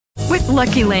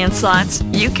Lucky Land Slots,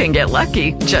 you can get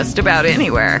lucky just about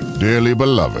anywhere. Dearly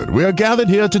beloved, we are gathered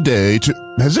here today to...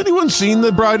 Has anyone seen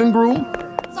the bride and groom?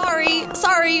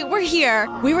 Sorry, we're here.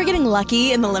 We were getting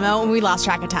lucky in the limo and we lost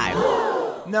track of time.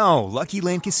 No, Lucky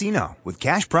Land Casino, with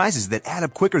cash prizes that add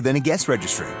up quicker than a guest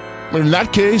registry. In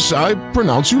that case, I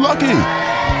pronounce you lucky.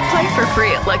 Play for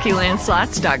free at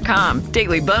LuckyLandSlots.com.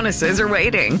 Daily bonuses are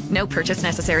waiting. No purchase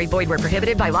necessary. Void where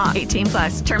prohibited by law.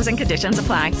 18+. Terms and conditions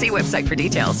apply. See website for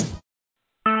details.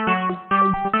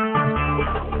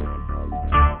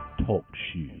 Talk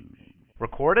shoes.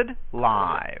 Recorded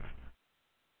live.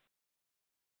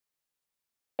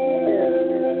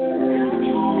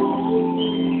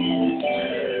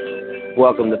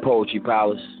 Welcome to Poetry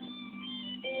Palace.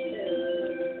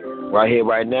 Right here,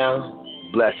 right now,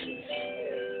 Blessings.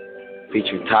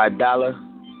 Featuring Ty Dollar,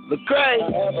 Lecrae. I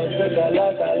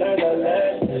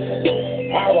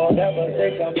won't ever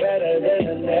think I'm better than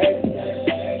the next.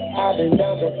 I've been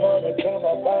down before to come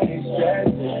up on these stress.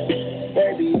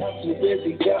 Baby, I'm too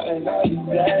busy counting all these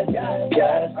blessings.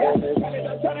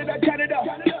 Turn it up.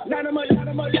 Line 'em up.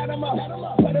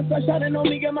 But the sun shining on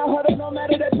me, get my heart up, no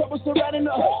matter that trouble surrounding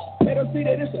us. They don't see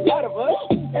that it's a lot of us.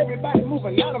 Everybody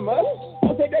moving anonymous.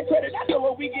 Don't take that credit, I know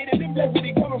what we get. Them blessings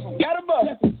be coming from God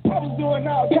above. I was doing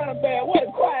all kind of bad. What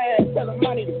a quiet ass, tell them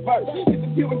I need a verse. Hit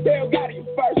the Cuban tail, got you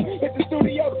first. Hit the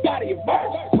studio, the body of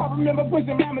verse. I remember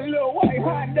pushing mama little white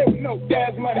high, there was no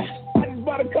gas money. I just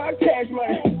bought a car, cash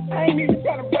money. I ain't even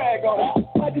trying to brag on it.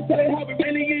 I just tell it how it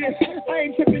really is. I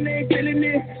ain't tripping, they ain't feeling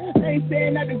this. I ain't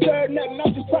saying I deserve nothing.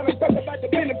 I'm just trying to talk about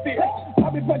the benefits.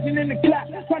 I'll be punching in the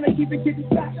clock, trying to keep it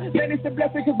stop. Man, it's a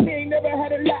blessing because we ain't never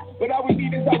had a lot. But all we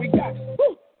need is all we got.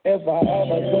 Woo! If I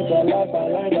ever took a life, I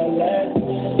learned a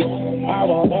lesson. I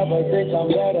won't ever think I'm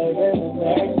better than the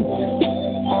next.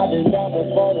 I've been down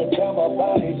before to come up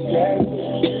on these stress.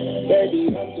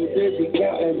 Baby, I'm too busy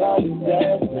counting all these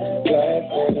blessings. Count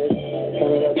it up.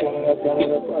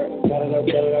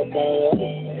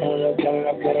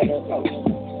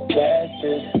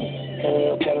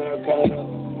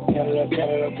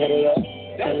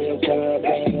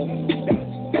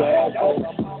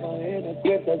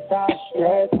 With the top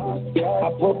stress, I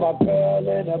put my girl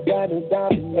in a bundle down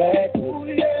the neck.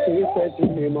 She said she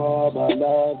need more of my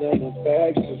love and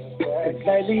affection. And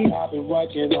lately I've been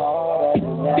working hard as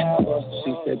an ever.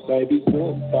 She said, baby, do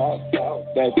it false out,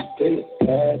 baby, feel it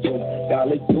passion.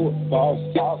 Dolly, do it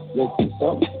false out, look for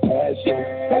something special.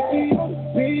 Take me on the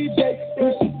PJ,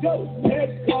 where she go,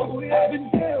 let's go. I've been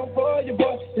down for you,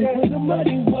 boy, since the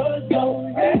money was low.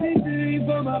 Anything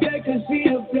for my back, cause she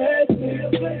a blessing.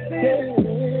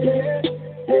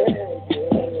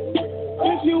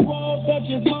 If you woke up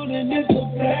this morning, it's a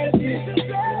blessing.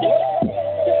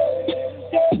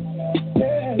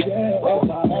 If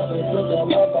I ever took a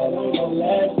love, I learned a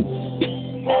lesson.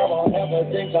 I won't ever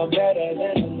think I'm better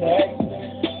than the next.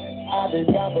 I've been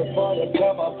down before to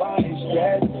come up on these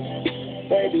stress.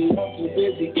 Baby, I'm too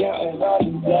busy counting all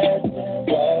these blessings.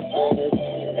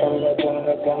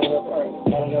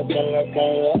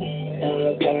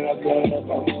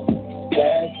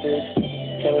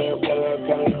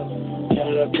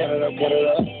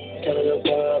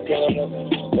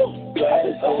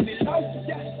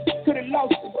 Could've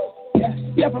lost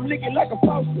it. Left him licking like a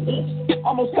faucet.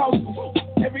 Almost cost me.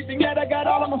 Everything that I got,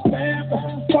 all I'ma spend.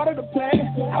 Part of the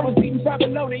plan. I was eating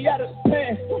bologna out of the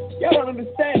pan. Y'all don't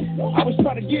understand. I was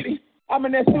trying to get it. I'm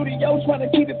in that studio trying to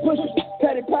keep it pushing.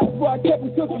 Patty pops before I kept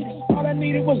it cooking. All I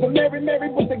needed was a Mary,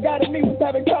 but the God in me was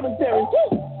having commentary.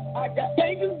 I got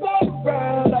angels all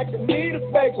around like I need a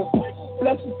baker.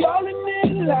 Blessings falling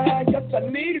in line, guess I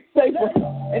need a safer.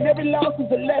 And every loss is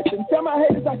a lesson. Tell my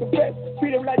haters I confess.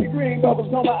 Treat them like the green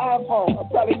bubbles on my iPhone. I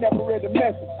probably never read the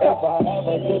message. If I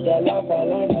ever took a life, I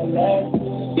learned a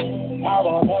lesson. I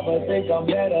won't ever think I'm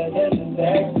better than the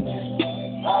next.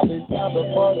 I've been down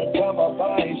before to come up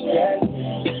on these stress.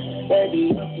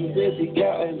 Baby, I'm too busy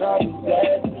counting all these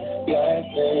blessings.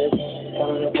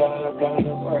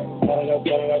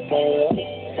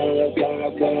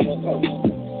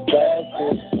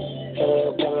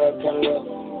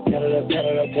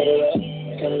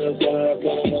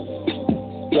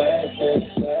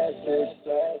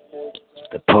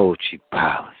 The Poetry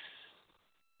Palace.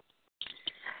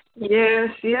 Yes.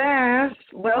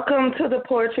 Welcome to the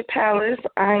Poetry Palace.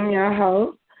 I'm your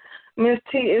host, Miss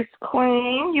T is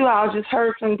Queen. You all just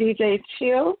heard from DJ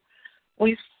Chill.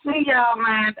 We see y'all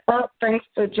lined up. Thanks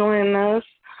for joining us.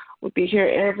 We'll be here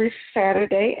every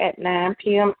Saturday at 9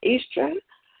 p.m. Eastern.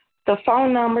 The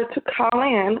phone number to call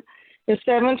in is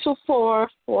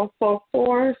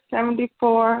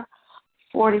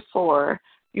 724-444-7444.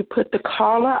 You put the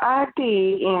caller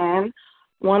ID in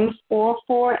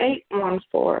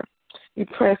 888-274-4814. You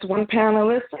press 1 pound to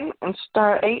listen and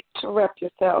star 8 to rep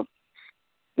yourself.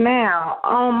 Now,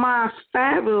 on my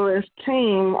fabulous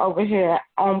team over here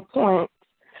on point,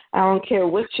 I don't care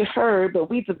what you heard, but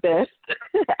we the best.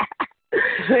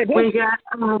 We got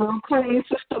Queen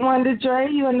Sister Wonder Dre.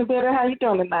 You in the building? How you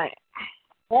doing tonight?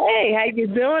 Hey, how you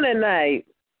doing tonight?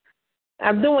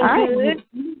 I'm doing good.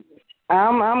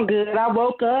 I'm good. I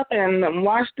woke up and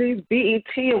watched these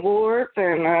BET Awards,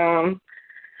 and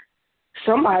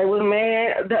somebody was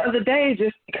mad the other day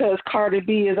just because Cardi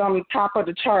B is on the top of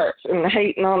the charts and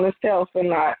hating on herself and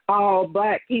not all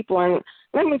black people. And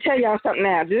let me tell y'all something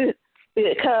now. Just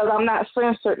because I'm not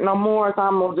censored no more, so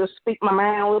I'm going to just speak my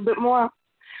mind a little bit more.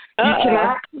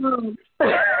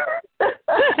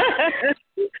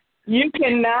 You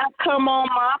cannot come on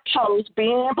my post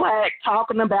being black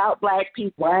talking about black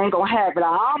people. I ain't going to have it.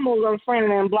 I almost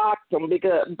unfriended and blocked them,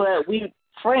 but we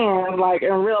friends like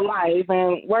in real life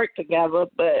and work together,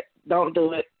 but don't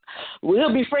do it.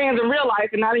 We'll be friends in real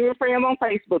life and not even friends on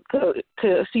Facebook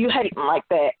because you hate them like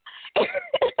that.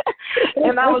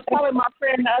 And I was telling my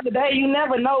friend the other day, you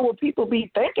never know what people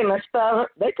be thinking and stuff.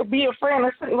 They could be a friend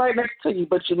that's sitting right next to you,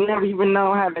 but you never even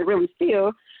know how they really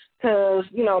feel because,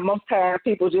 most times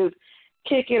people just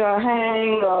kick it or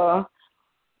hang or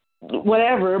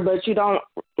whatever, but you don't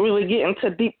really get into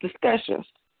deep discussions.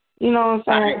 You know what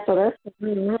I'm saying? So that's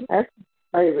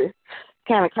crazy.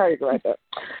 Kind of crazy right there.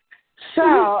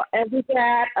 So, and we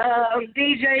got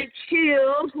DJ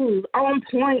Chill, who's on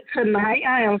point tonight.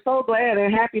 I am so glad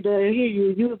and happy to hear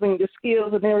you using the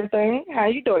skills and everything. How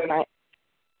you doing tonight?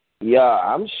 Yeah,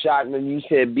 I'm shocked when you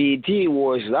said BET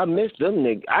Awards. I missed them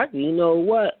niggas. You know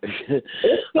what? I'm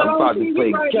about to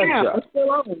play catch up.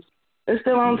 It's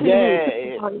still on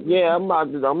TV. Yeah. I'm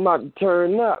about to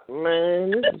turn up, man.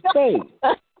 This is fake.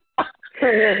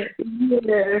 Yes.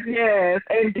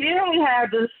 And then we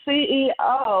have the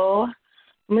CEO,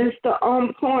 Mr.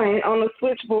 On Point, on the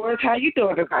switchboard. How you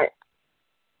doing tonight?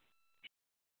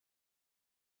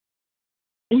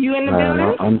 You in the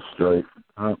building? I'm straight.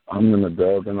 I'm in the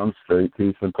building. I'm straight.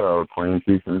 Peace and power, Queen.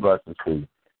 Peace and blessings to you.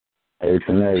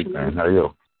 Everything. How are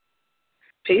you?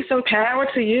 Peace and power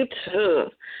to you,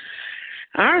 too.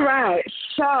 All right.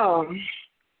 So,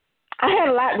 I had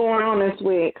a lot going on this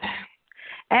week.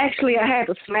 Actually, I had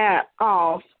to snap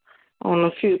off on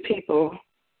a few people,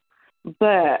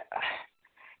 but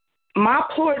my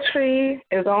poetry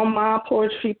is on my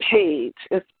poetry page.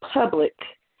 It's public.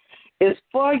 It's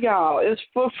for y'all. It's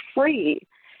for free.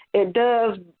 It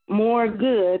does more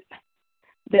good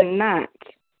than not.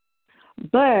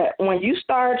 But when you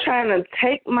start trying to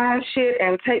take my shit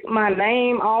and take my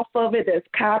name off of it that's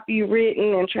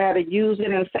copywritten and try to use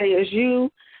it and say it's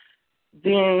you,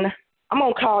 then I'm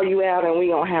going to call you out and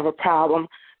we're going to have a problem.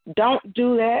 Don't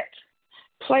do that.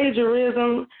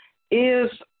 Plagiarism is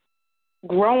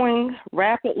growing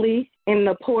rapidly in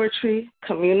the poetry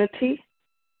community.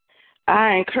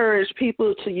 I encourage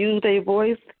people to use their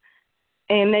voice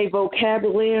and their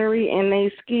vocabulary and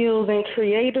their skills and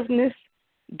creativeness.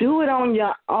 Do it on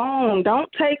your own.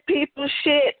 Don't take people's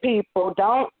shit, people.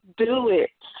 Don't do it.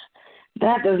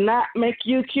 That does not make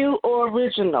you cute or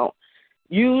original.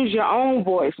 Use your own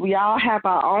voice. We all have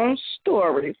our own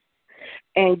stories,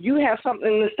 and you have something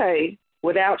to say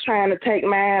without trying to take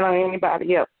mine on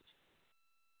anybody else.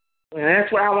 And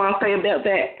that's what I want to say about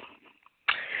that.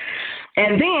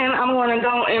 And then I'm going to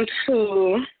go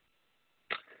into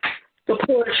the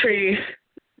poetry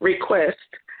request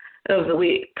of the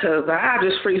week because I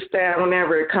just freestyle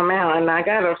whenever it come out, and I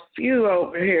got a few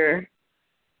over here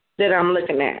that I'm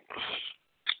looking at.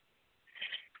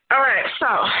 All right,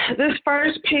 so this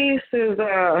first piece is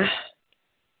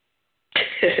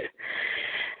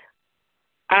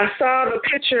I saw the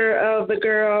picture of the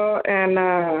girl, and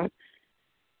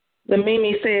the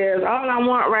meme says, all I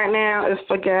want right now is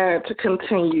for God to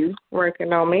continue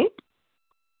working on me.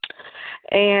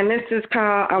 And this is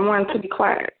called I Want It to Be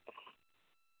Quiet.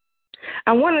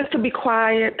 I want it to be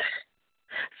quiet.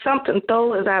 Something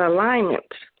though is out of alignment.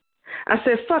 I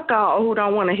said, fuck all who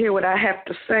don't want to hear what I have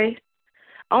to say.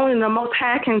 Only the Most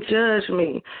High can judge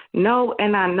me. No,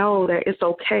 and I know that it's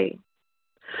okay.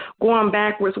 Going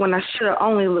backwards when I should have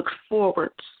only looked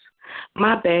forwards.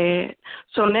 My bad.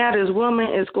 So now this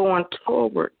woman is going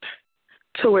toward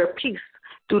to where peace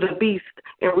through the beast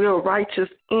and real righteous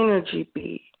energy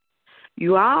be.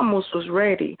 You almost was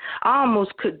ready.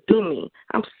 Almost could do me.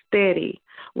 I'm steady.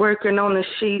 Working on the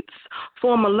sheets.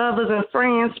 Former lovers and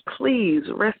friends, please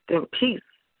rest in peace.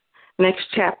 Next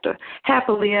chapter.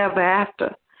 Happily ever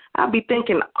after. I be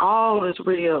thinking all is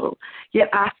real. Yet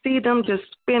I see them just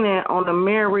spinning on the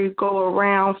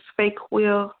merry-go-around fake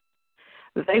wheel.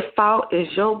 They fault is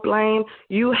your blame.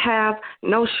 You have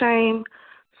no shame.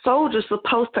 Soldiers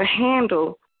supposed to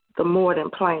handle the more than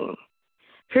plain.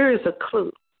 Here is a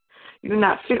clue. You're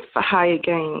not fit for higher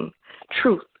game.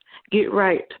 Truth, get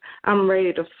right. I'm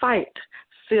ready to fight.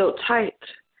 Seal tight.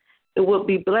 It would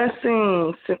be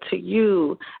blessings sent to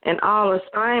you and all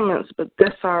assignments, but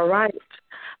that's all right.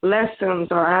 Lessons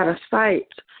are out of sight.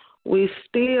 We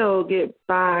still get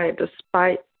by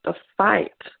despite the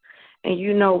fight. And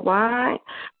you know why?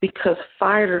 Because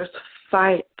fighters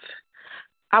fight.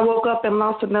 I woke up and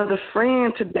lost another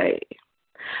friend today.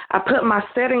 I put my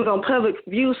settings on public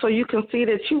view so you can see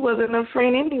that you wasn't a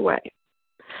friend anyway.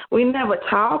 We never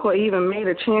talked or even made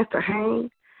a chance to hang.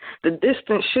 The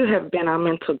distance should have been our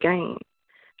mental game.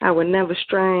 I would never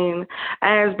strain.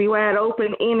 Eyes be wide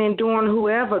open in and doing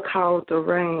whoever caused the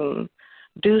rain.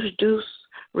 Deuce, deuce,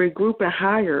 regroup and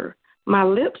higher. My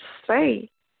lips say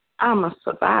I'm a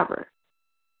survivor.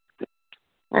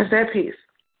 That's that piece.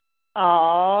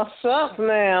 Oh, sup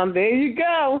now. There you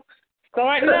go.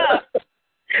 Starting up.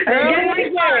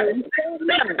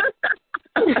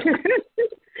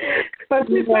 But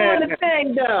you're doing the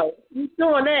thing, though. You're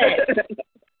doing that.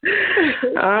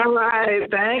 All right.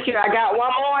 Thank you. I got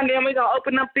one more, and then we're going to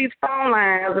open up these phone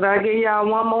lines, and I'll give y'all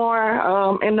one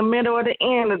more in the middle or the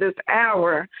end of this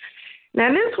hour. Now,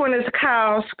 this one is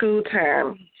called School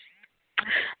Time.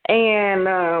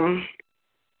 And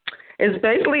it's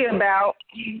basically about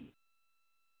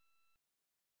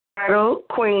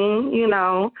Queen, you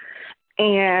know.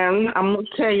 And I'm going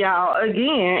to tell y'all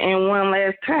again and one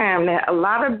last time that a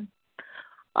lot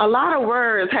of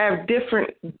words have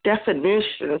different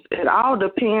definitions. It all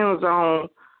depends on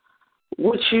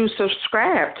what you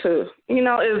subscribe to. You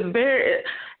know,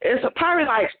 it's probably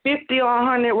like 50 or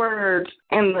 100 words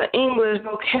in the English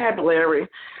vocabulary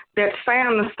that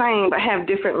sound the same but have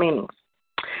different meanings.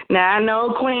 Now, I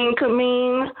know queen could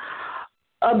mean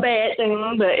a bad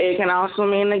thing, but it can also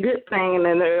mean a good thing.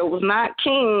 And there was not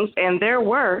kings, and there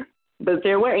were, but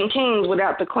there weren't kings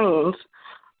without the queens.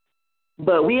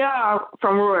 But we are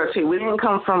from royalty. We didn't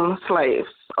come from slaves,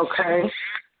 okay?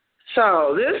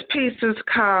 So this piece is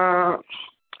called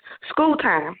School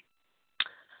Time.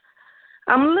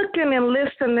 I'm looking and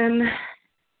listening,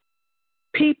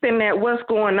 peeping at what's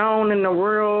going on in the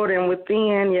world and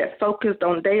within, yet focused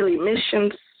on daily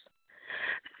missions.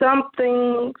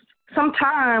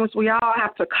 Sometimes we all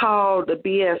have to call the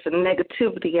BS and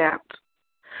negativity out.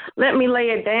 Let me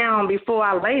lay it down before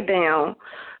I lay down,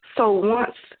 so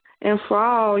once and for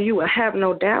all you will have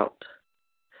no doubt.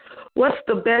 What's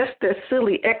the best that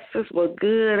silly exes were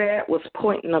good at was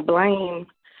pointing the blame,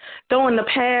 throwing the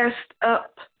past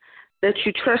up that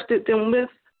you trusted them with.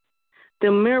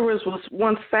 The mirrors was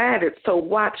one-sided, so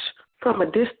watch from a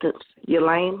distance, you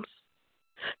lames.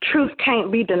 Truth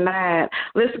can't be denied.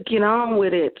 Let's get on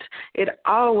with it. It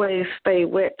always stay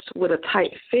wet with a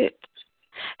tight fit.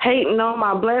 Hating on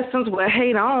my blessings will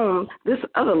hate on this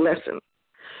other lesson.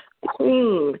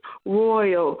 Queen,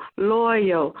 royal,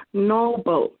 loyal,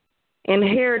 noble,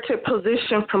 inherited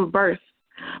position from birth.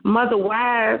 Mother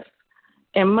wise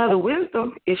and mother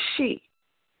wisdom is she.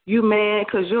 You mad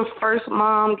because your first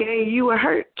mom gave you a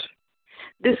hurt.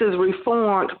 This is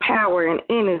reformed power and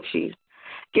energy.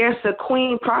 Guess the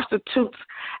queen prostitutes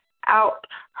out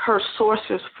her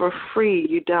sources for free,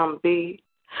 you dumb bee.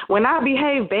 When I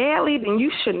behave badly, then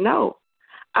you should know.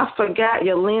 I forgot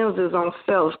your lenses on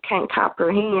self can't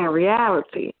comprehend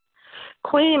reality.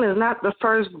 Queen is not the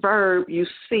first verb you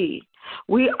see.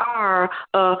 We are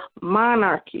a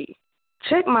monarchy.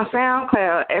 Check my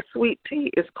SoundCloud at Sweet Tea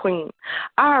is Queen.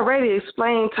 I already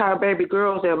explained to our baby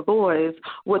girls and boys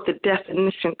what the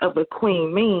definition of a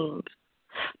queen means.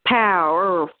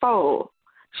 Powerful.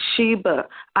 Sheba,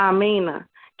 Amina,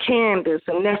 Candace,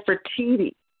 and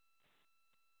Nefertiti.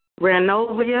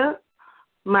 Renovia,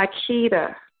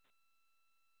 Makita,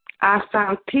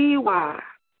 Asantiwa.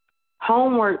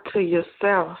 Homework to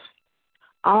yourself.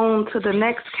 On to the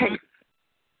next case.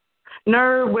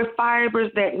 Nerve with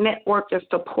fibers that network and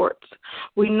supports.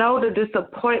 We know the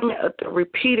disappointment of the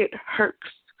repeated hurts.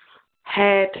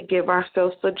 Had to give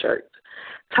ourselves a jerk.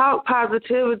 Talk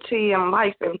positivity and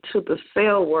life into the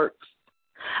cell works.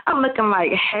 I'm looking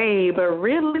like, hey, but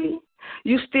really?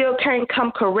 You still can't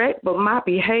come correct, but my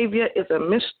behavior is a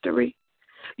mystery.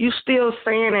 You still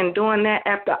saying and doing that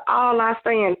after all I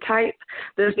say and type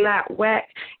does not whack,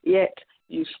 yet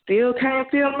you still can't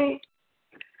feel me?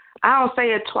 I don't say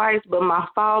it twice, but my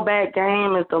fallback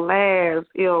game is the last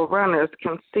ill runners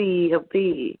can see of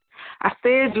thee. I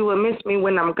said you would miss me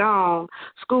when I'm gone.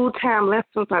 School time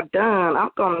lessons are done. I'm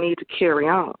going to need to carry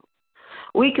on.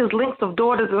 Weak as links of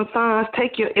daughters and sons,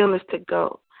 take your illness to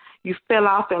go. You fell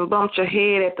off and bumped your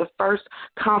head at the first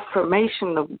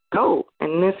confirmation of go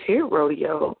in this here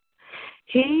rodeo.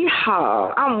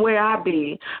 Hee-haw, I'm where I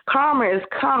be. Karma is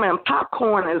coming,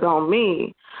 popcorn is on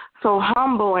me. So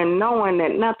humble and knowing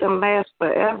that nothing lasts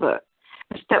forever.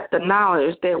 Except the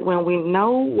knowledge that when we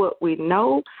know what we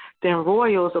know, then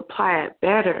royals apply it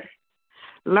better.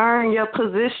 Learn your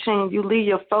position, you leave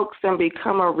your folks and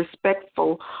become a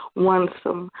respectful one.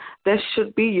 That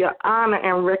should be your honor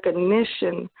and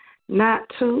recognition, not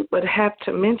to, but have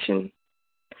to mention.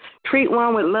 Treat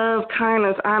one with love,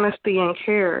 kindness, honesty, and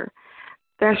care.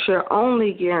 That's your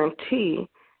only guarantee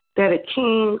that a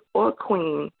king or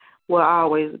queen will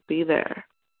always be there.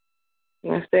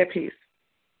 That's that piece.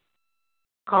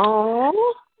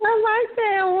 Oh, I like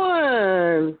that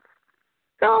one.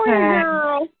 Go ahead,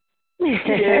 girl.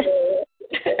 Yeah.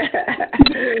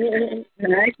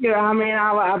 Thank you. I mean,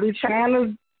 I'll be trying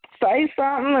to say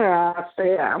something, and I'll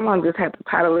say I'm going to just have to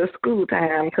paddle at school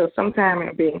time because sometimes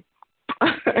it'll be. All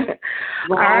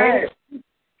right.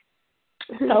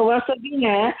 So once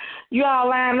again, you all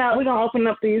line up. We're going to open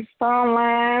up these phone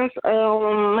lines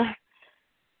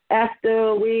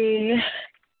after we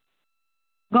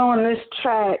go on this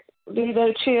track.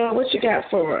 DJ Chill, what you got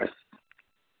for us?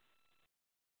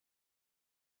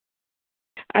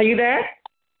 Are you there?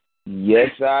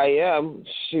 Yes, I am.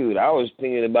 Shoot, I was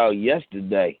thinking about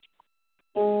yesterday.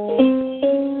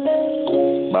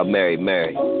 About Mary.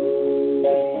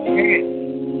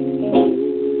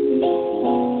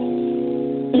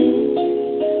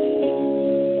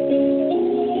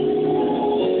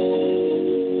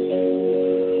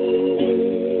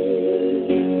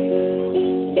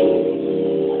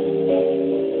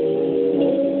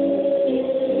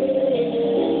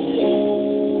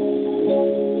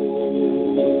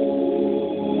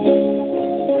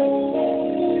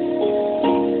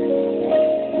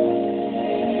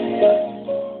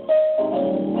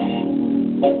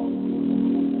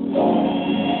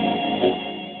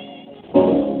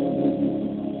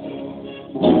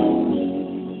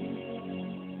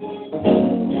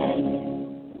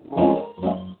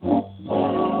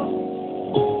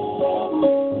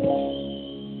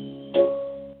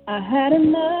 I had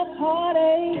enough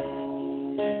heartache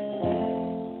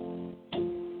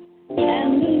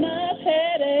and enough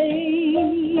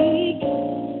headache.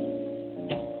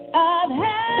 I've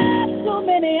had so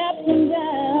many ups and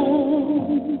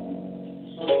downs.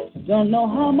 Don't know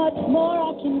how much more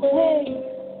I can take.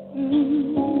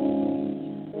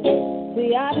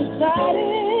 See, I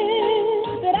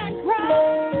decided that I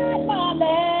cried my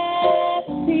last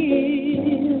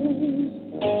tears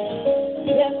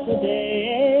yesterday.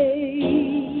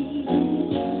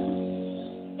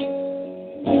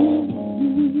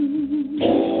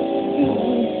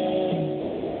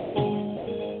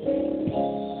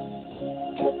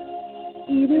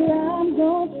 Either I'm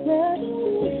gonna trust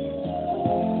you,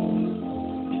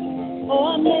 or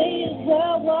I may as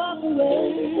well walk away.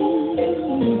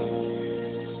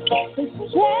 The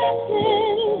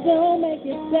stressing don't make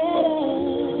it better.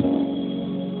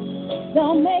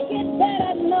 Don't make it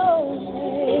better, no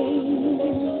way.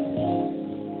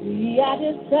 See, I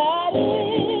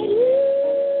decided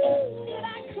that I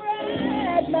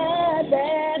cried my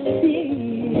bad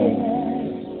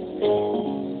tears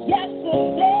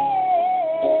yesterday.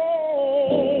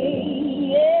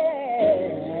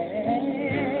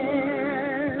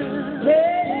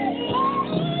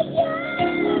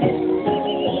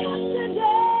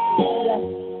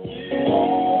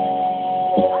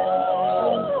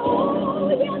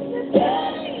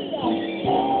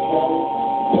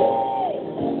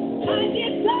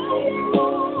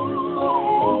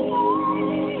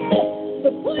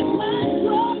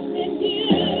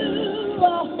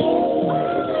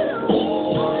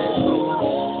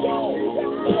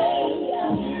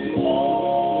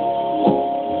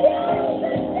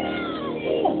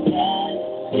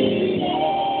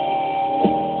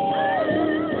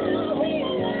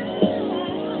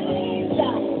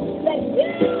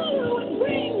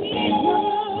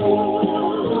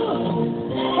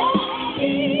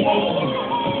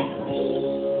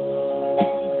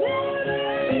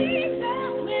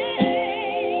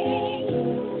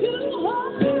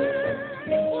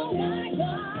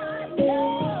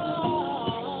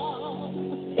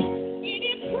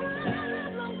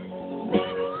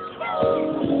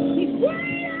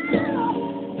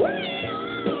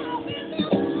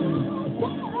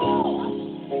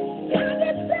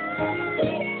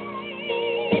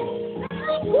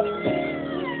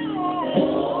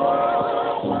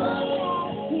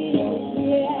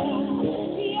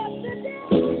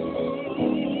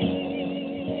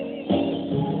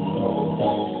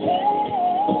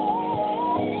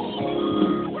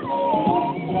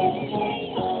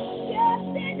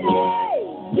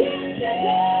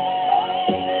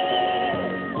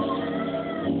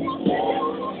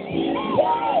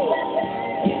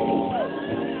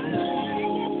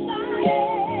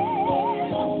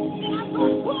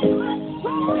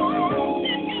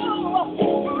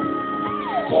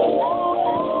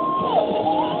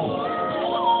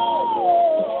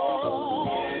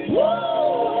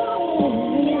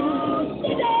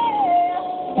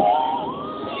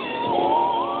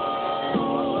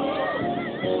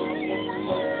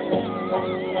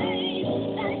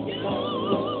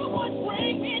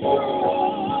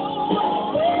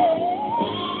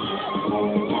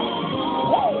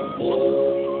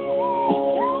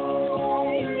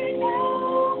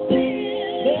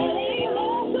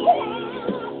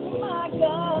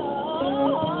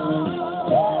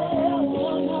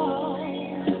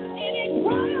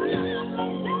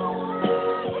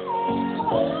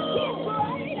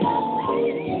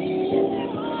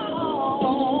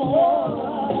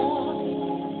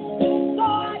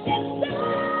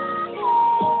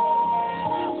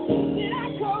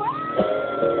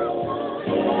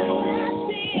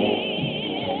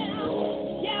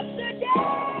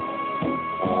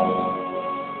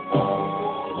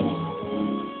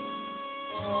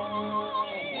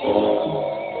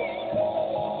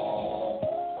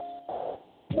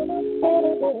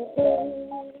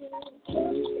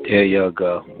 There you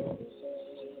go.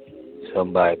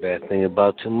 Somebody better think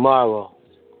about tomorrow.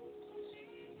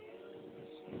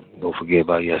 Don't forget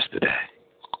about yesterday.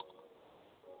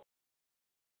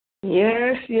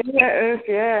 Yes.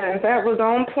 That was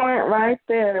on point right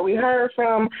there. We heard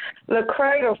from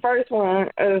Lecrae. The first one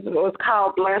was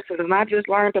called Blessed, and I just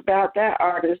learned about that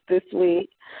artist this week.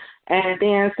 And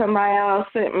then somebody else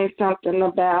sent me something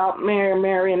about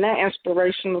Mary and that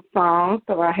inspirational song,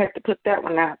 so I had to put that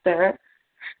one out there.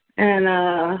 And,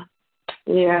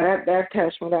 that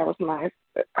touched me. That was nice.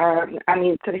 I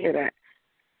needed to hear that.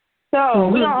 So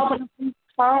we're going to open up the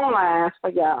phone lines for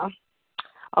y'all.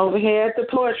 Over here at the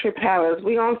Poetry Palace,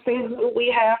 we're going to see who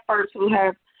we have first, who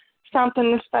have something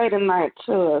to say tonight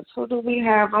to us. Who do we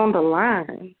have on the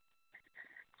line?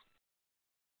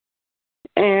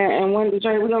 And Wendy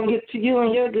J, we're going to get to you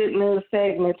and your good news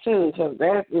segment, too, because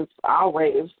that is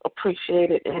always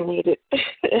appreciated and needed.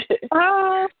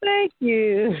 Oh, thank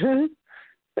you.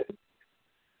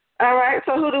 All right,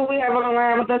 so who do we have on the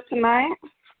line with us tonight?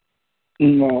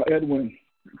 Edwin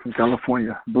from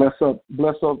California. Bless up,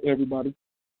 everybody.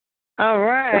 All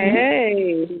right,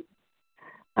 hey.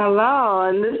 Hello,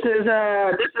 and this is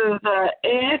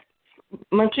Ed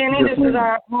McKinney. Yes, this is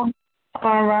our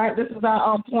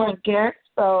on point guest.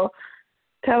 So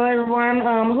tell everyone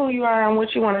who you are and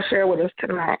what you want to share with us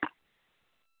tonight.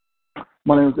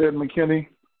 My name is Ed McKinney,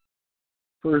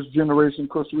 first generation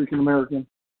Costa Rican American.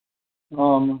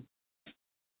 I'm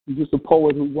just a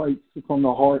poet who writes from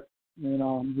the heart,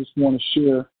 and just want to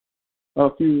share a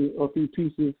few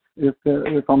pieces if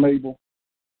I'm able.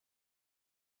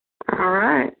 All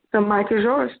right, the mic is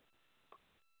yours.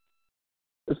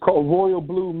 It's called Royal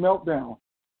Blue Meltdown.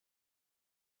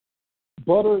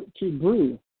 Butter to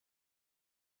brew.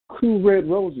 Cool red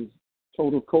roses,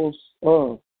 total cost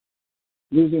of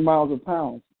losing miles of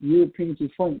pounds. European to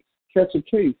Franks, catch a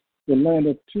case, the land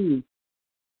of two,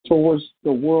 towards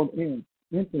the world end.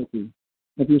 Infinity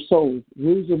of your souls,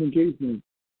 rules of engagement,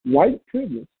 white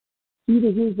privilege. See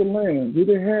the rules of land, do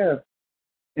they have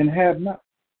and have not.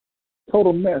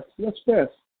 Total mess, let's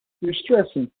fest. You're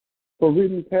stressing for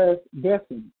reading past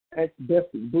Bessie, ex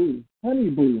Bessie, boo, honey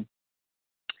boo.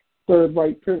 Third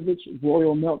right privilege,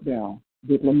 royal meltdown,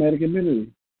 diplomatic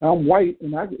immunity. I'm white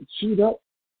and I get chewed up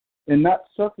and not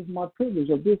suck as my privilege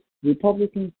of this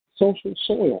Republican social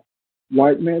soil.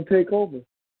 White man take over.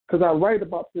 Because I write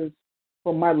about this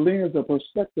from my lens of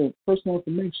perspective, personal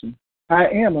information. I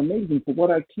am amazing for what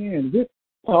I can with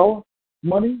power,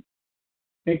 money,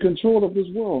 and control of this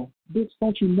world. Bitch,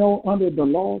 don't you know under the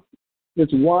law,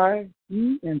 it's why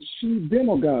he and she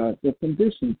demagogue the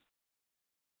conditions.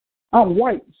 I'm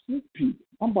white, sneak peek.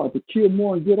 I'm about to kill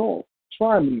more and get off.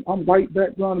 Try me. I'm white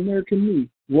background American me.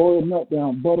 Royal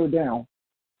meltdown, butter down.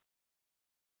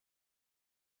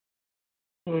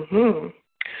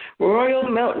 Royal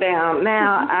meltdown.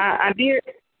 Now, I did.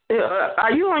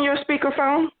 Are you on your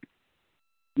speakerphone?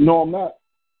 No, I'm not.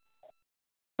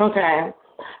 Okay.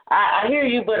 I hear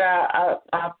you, but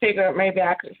I figured maybe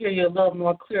I could hear you a little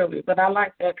more clearly. But I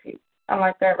like that. I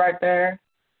like that right there.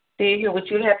 Did you hear what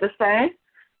you had to say?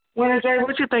 Winter J,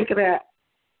 what you think of that?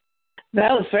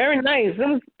 That was very nice.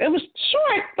 It was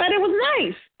short, but it was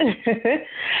nice.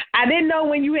 I didn't know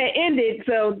when you had ended,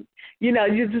 so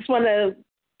you just want to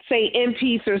say in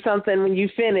peace or something when you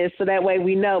finish, so that way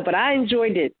we know. But I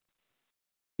enjoyed it.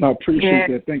 I appreciate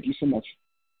that. Thank you so much.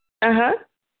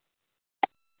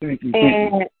 Thank you.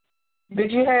 And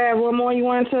did you have one more you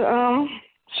wanted to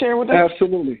share with us?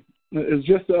 Absolutely. It's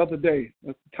just the other day.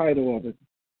 That's the title of it.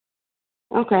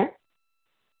 Okay.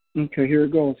 Okay, here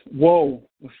it goes. Woe,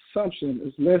 assumption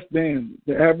is less than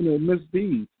the avenue of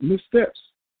misdeeds, missteps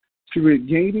to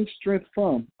regaining strength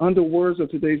from. Under words of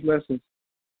today's lesson,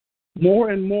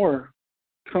 more and more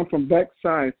come from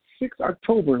backside. 6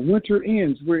 October, winter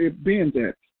ends where it bends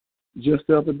at. Just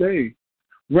the other day,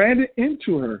 ran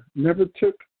into her, never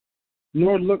took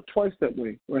nor looked twice that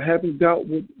way, or having doubt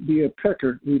would be a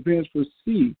pecker, revenge for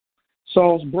seed,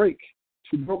 saws break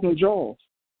to broken jaws.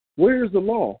 Where is the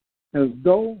law? As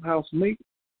though housemaid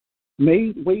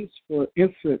waits for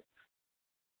infant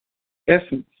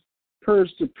essence,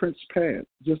 purged to Prince Pad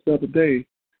just the other day,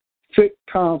 fit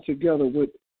calm together with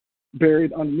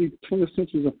buried underneath 20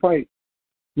 centuries of fight,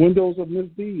 windows of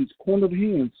misdeeds, cornered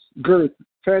hens, girth,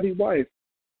 fatty wife,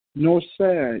 nor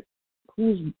sad.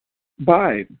 Who's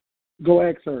bide? Go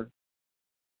ask her.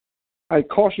 I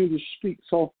caution you to speak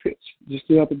soft pitch just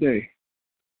the other day.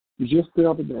 Just the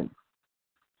other day.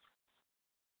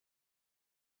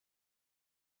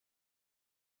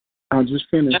 I just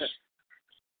finished.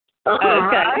 Okay.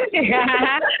 I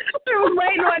was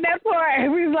waiting on that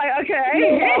part. We was like, okay.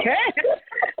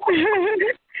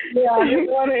 Yeah, I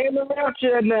didn't want to interrupt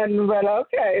you or nothing, but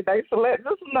okay. Thanks for letting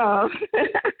us know.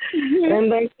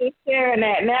 And thanks for sharing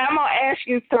that. Now, I'm going to ask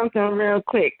you something real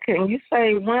quick. Can you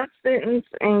say one sentence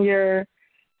in your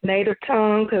native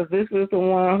tongue? Because this is the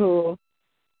one who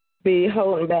be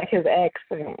holding back his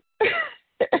accent.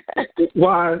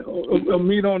 Why?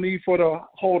 Me don't need for the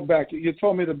hold back. You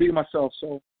told me to be myself,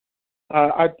 so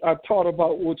I thought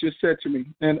about what you said to me,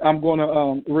 and I'm going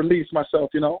to release myself,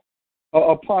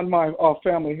 upon my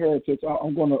family heritage.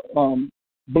 I'm going to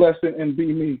bless it and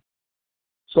be me.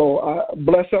 So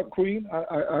bless up, Queen.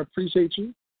 I appreciate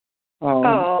you.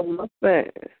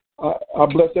 Thanks. I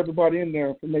bless everybody in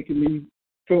there for making me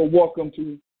feel welcome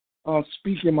to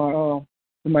speak in my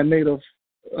native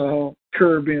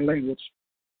Caribbean language.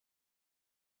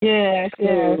 Yes.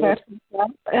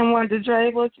 And Wonder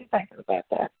Dre, what you thinking about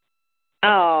that?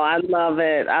 Oh, I love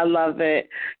it. I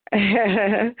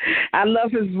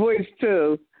love his voice,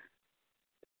 too.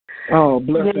 Oh,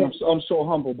 bless him. I'm so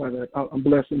humbled by that. I'm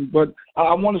blessed. But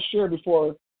I want to share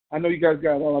before, I know you guys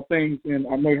got a lot of things, and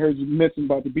I know you heard you mention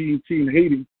about the BET and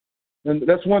Haiti. And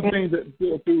that's one thing that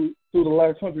through the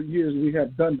last 100 years we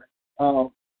have done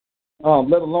that,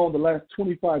 let alone the last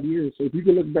 25 years. So if you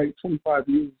can look back 25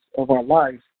 years of our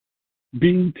lives,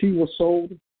 BET was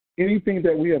sold. Anything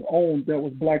that we have owned that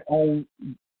was Black-owned,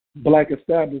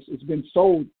 Black-established, it's been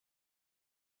sold.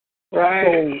 Right.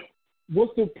 So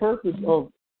what's the purpose of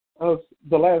us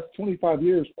the last 25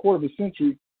 years, quarter of a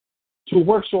century, to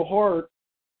work so hard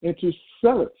and to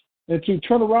sell it and to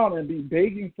turn around and be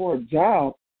begging for a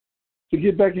job to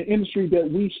get back in industry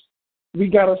that we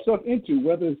got ourselves into,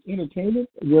 whether it's entertainment,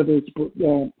 whether it's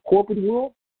corporate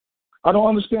world? I don't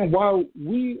understand why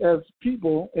we as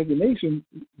people, as a nation,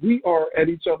 we are at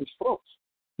each other's throats.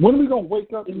 When are we going to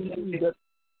wake up and see that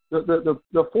the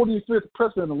 45th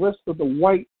president and the rest of the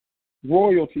white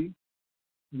royalty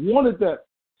wanted that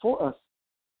for us?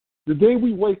 The day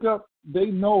we wake up,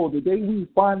 they know. The day we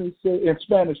finally say in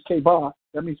Spanish, que va,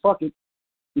 that means fuck it.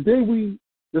 The day we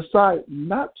decide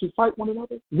not to fight one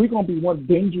another, we're going to be one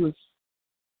dangerous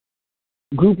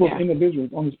group of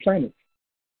individuals on this planet.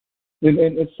 And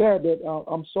it's sad that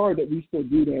I'm sorry that we still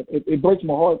do that. It breaks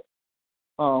my heart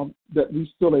that we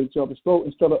still at each other's throat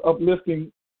instead of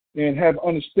uplifting and have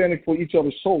understanding for each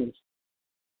other's souls.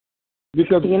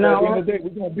 Because at the end of the day,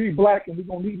 we're going to be Black and we're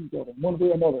going to need each other one way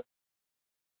or another.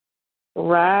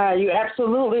 Right. You're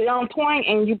absolutely on point,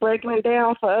 and you're breaking it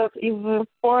down for us even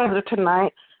further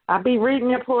tonight. I'll be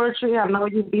reading your poetry. I know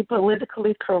you be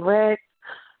politically correct,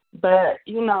 but, I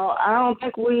don't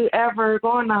think we ever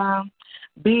going to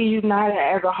be united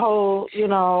as a whole,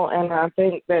 and I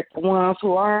think that the ones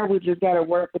who are, we just got to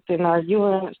work within our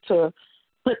units to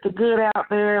put the good out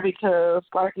there because,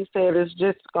 like you said, it's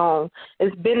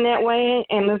been that way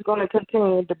and it's going to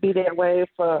continue to be that way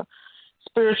for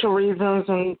spiritual reasons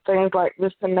and things like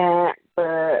this and that.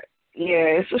 But,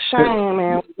 yeah, it's a shame,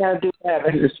 man. We got to do better.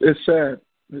 It's sad.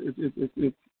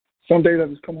 It's some days I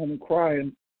just come home and cry,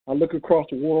 and I look across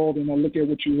the world and I look at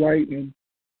what you write and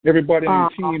everybody on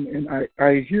your team, and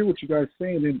I hear what you guys are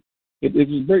saying, and it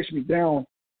just breaks me down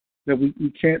that we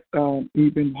can't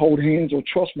even hold hands or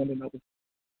trust one another.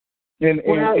 And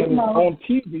it's on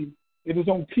TV. It is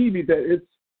on TV that it's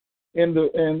and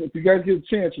if you guys get a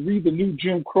chance, read the new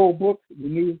Jim Crow book, the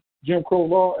new Jim Crow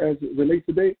law as it relates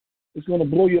today. It's going to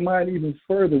blow your mind even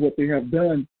further what they have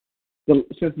done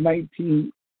since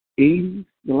 1980,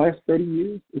 the last 30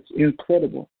 years. It's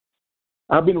incredible.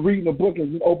 I've been reading the book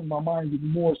and opened my mind even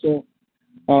more. So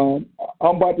I'm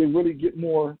about to really get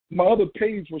more. My other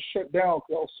page was shut down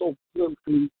because I was so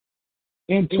politically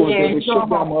into it that they shut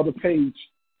down my other page.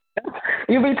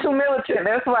 You be too militant.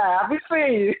 That's why I be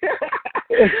seeing you.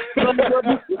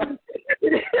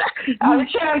 I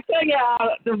was trying to tell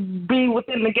y'all to be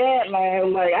within the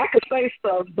guidelines. Like, I could say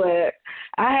stuff, but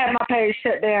I had my page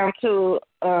shut down, too,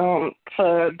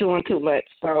 for doing too much.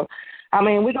 So, I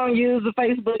mean, we're going to use the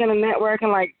Facebook and the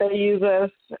networking like they use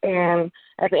us. And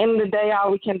at the end of the day,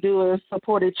 all we can do is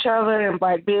support each other,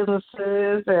 invite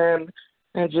businesses, and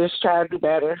just try to do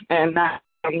better and not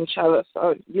on each other.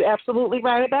 So you're absolutely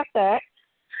right about that.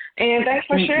 And thanks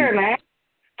for sharing that.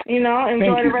 You know,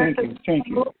 enjoy the rest of the Thank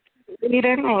you.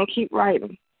 reading and keep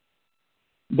writing.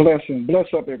 Blessing. Bless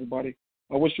up, everybody.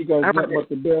 I wish you guys nothing but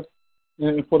the best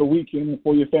and for the weekend and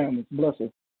for your families.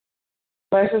 Blessings.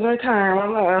 Blessings return. I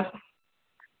love.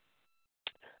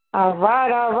 All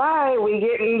right. We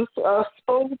getting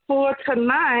spoken for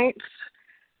tonight.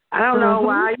 I don't know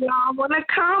why y'all want to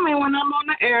call me when I'm on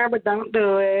the air, but don't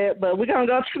do it. But we're going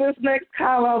to go to this next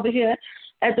call over here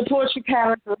at the Poetry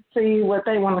Palace and see what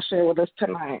they want to share with us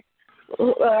tonight.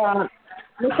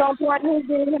 Miss On Point, who's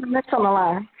getting next on the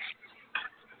line?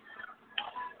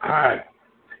 Hi.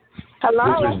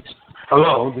 Hello.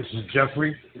 This is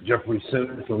Jeffrey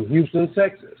Simmons from Houston,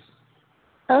 Texas.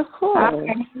 Of course.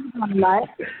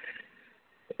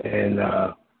 And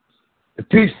the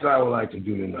piece that I would like to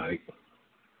do tonight,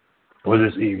 or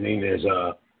this evening, is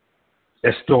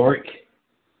historic.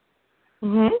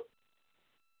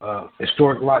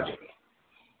 Historic logic.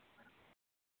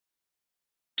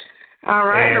 All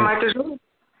right, and, the mic is yours.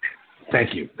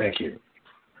 Thank you.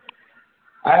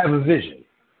 I have a vision,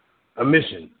 a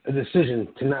mission, a decision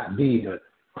to not be the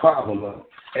problem of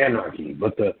anarchy,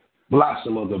 but the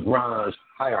blossom of the bronze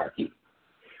hierarchy.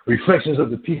 Reflections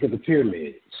of the peak of the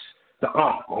pyramids, the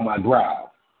ankh on my brow.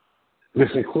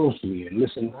 Listen closely and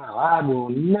listen now. I will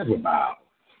never bow.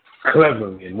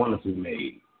 Cleverly and wonderfully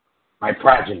made. My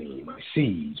progeny, my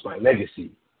seeds, my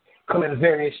legacy come in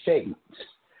various shades.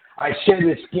 I share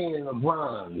the skin of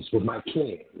bronze with my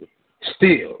kin.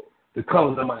 Still, the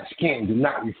colors of my skin do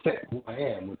not reflect who I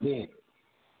am within.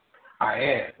 I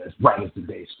am as bright as the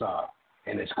day star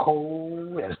and as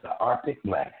cold as the Arctic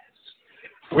blast.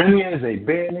 Friendly as a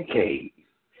bear in a cave.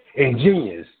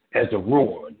 Ingenious as the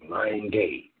roared lion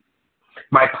gave.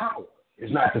 My power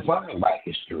is not defined by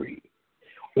history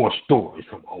or stories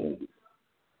from old.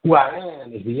 Who I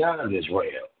am is beyond this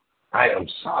realm. I am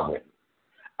sovereign.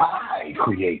 I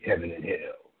create heaven and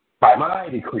hell. By my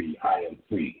decree, I am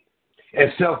free.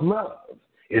 And self-love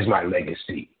is my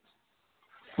legacy.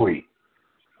 Free.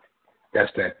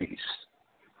 That's that piece.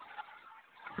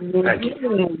 Thank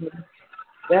you.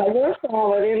 That was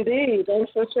solid indeed.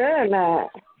 Thanks for sharing that.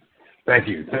 Thank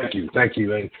you.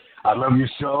 And I love your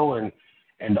show and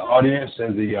the audience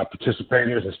and the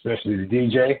participators, especially the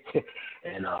DJ.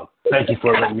 And thank you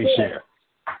for letting me share.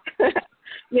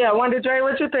 Yeah, Wonder Dre,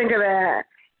 what you think of that?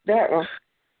 That one.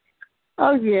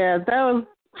 Oh, yeah, that was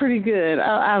pretty good.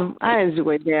 I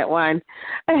enjoyed that one.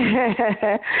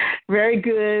 Very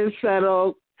good,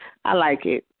 subtle. I like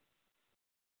it.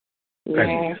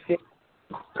 Yeah.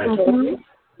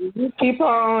 You keep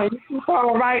on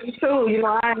writing too. You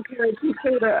know, I encourage you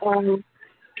too to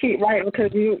keep writing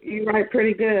because you write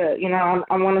pretty good. You know,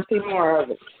 I want to see more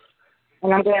of it,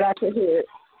 and I'm glad I could hear it.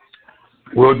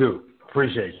 Will do.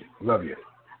 Appreciate you. Love you.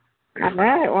 All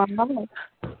right. Well,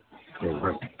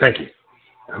 thank you.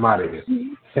 I'm out of here.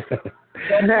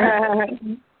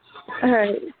 All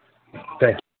right.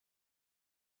 Thank you.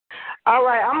 All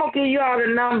right, I'm gonna give you all the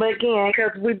number again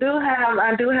because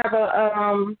I do have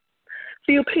a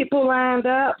few people lined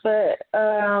up, but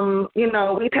you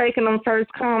know, we taking them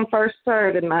first come, first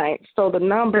served tonight. So the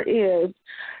number is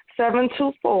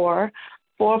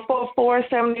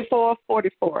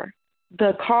 724-444-7444.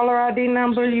 The caller ID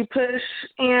number you push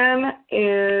in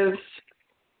is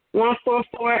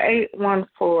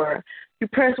 144814. You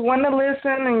press 1 to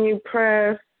listen and you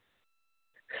press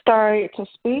star 8 to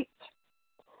speak.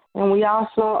 And we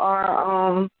also are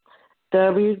on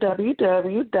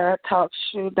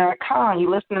www.talkshoe.com.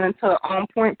 You're listening to On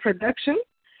Point Production.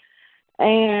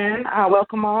 And I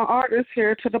welcome all artists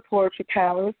here to the Poetry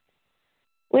Palace.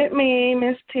 With me,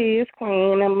 Miss T is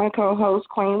Queen, and my co-host,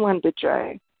 Queen Wonder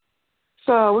Dre.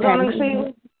 So we're going to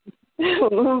see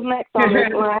who's next on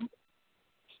this line.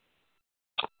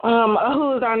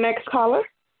 Who is our next caller?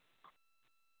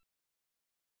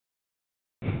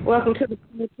 Welcome to the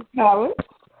Poetry Palace.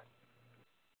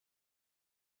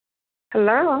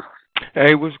 Hello.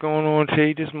 Hey, what's going on,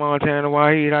 T? This is Montana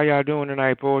Wahid. How y'all doing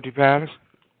tonight, Poetry Palace?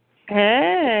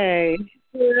 Hey.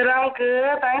 Good, all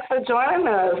good. Thanks for joining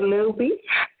us, newbie.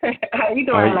 How you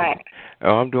doing tonight?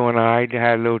 Oh, I'm doing all right. I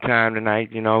had a little time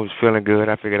tonight. You know, I was feeling good.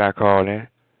 I figured I'd call in.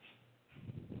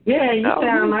 Yeah, you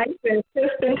sound nice and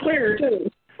crisp and clear, too.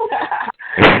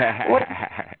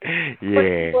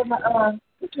 Yeah.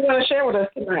 What you want to share with us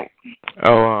tonight?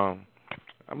 Oh,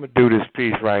 I'm gonna do this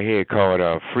piece right here called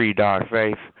 "Free Dark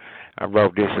Faith." I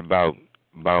wrote this about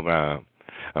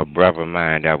a brother of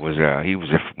mine that was he was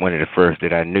one of the first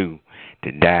that I knew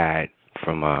that died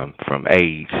from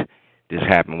AIDS. This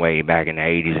happened way back in the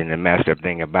 80s, and the messed up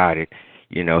thing about it,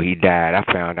 he died. I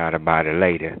found out about it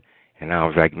later, and I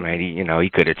was like, man, he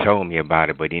could have told me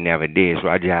about it, but he never did. So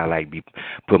I just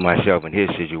put myself in his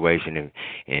situation,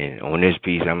 and on this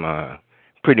piece, I'm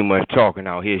pretty much talking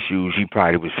out his shoes. He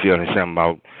probably was feeling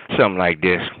something like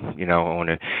this,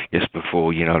 just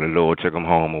before the Lord took him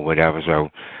home or whatever. So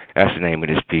that's the name of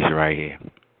this piece right here.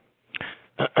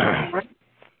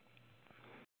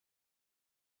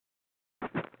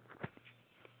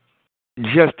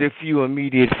 Just a few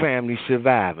immediate family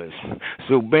survivors.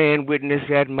 So bearing witness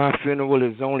at my funeral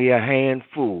is only a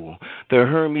handful. The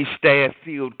Hermes staff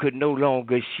field could no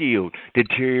longer shield.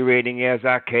 Deteriorating as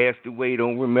I cast away.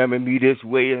 Don't remember me this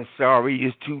way, and sorry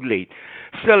it's too late.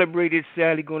 Celebrated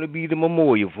sadly gonna be the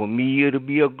memorial. For me it'll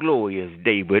be a glorious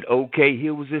day. But okay,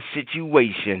 here was a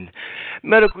situation.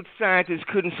 Medical scientists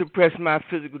couldn't suppress my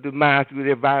physical demise through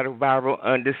their viral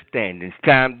understandings.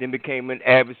 Time then became an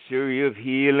adversary of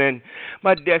healing.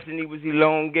 My destiny was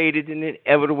elongated and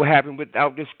inevitable happened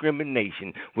without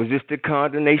discrimination. Was this the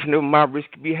condemnation of my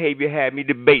risky behavior? Had me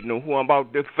debating on who I'm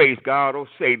about to face, God or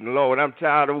Satan. Lord, I'm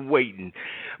tired of waiting.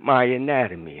 My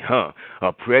anatomy,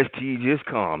 a prestigious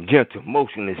calm, gentle,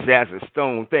 motionless as a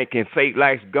stone, thinking fate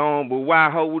life's gone, but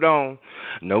why hold on?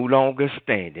 No longer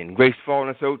standing, grace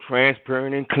falling so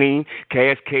transparent and clean,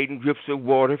 cascading drips of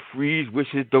water, freeze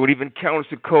wishes don't even count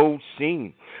as a cold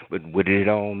scene. But what did it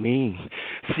all mean?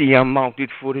 See, I'm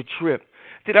mounted for the trip.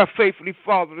 Did I faithfully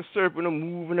follow the serpent or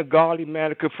move in a godly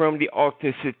manner, confirm the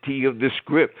authenticity of the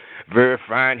script,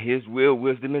 verifying his will,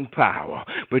 wisdom, and power?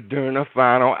 But during the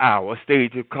final hour,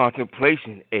 stage of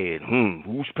contemplation, Ed,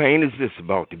 whose pain is this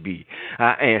about to be?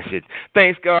 I answered,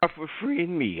 thanks God for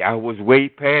freeing me. I was way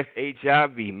past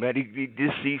HIV, medically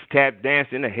deceased, tap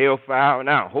dancing the hellfire, and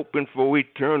out, hoping for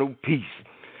eternal peace.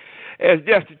 As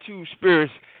destitute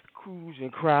spirits cruise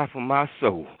and cry for my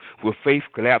soul, will faith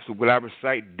collapse or will I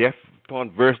recite death upon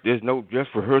verse? There's no dress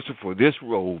rehearsal for this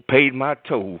role. Paid my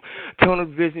toll. Tunnel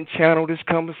vision channel is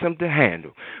cumbersome to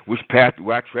handle. Which path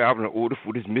do I travel in order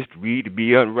for this mystery to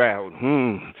be unraveled?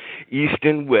 East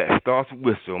and west, thoughts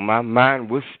whistle. My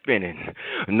mind was spinning.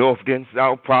 North and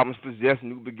south, problems possess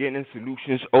new beginnings,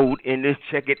 solutions old endings.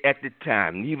 Check it at the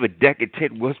time. Neither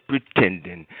decadent was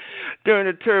pretending. During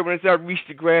the turbulence, I reached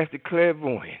the grass, the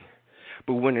clairvoyant.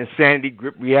 But when insanity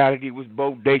gripped reality was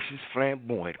bodacious,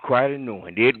 flamboyant, quite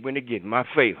annoying. Did win again, my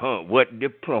faith, what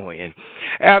deploying.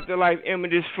 Afterlife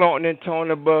images flaunting and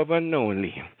torn above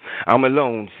unknowingly. I'm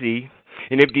alone, see.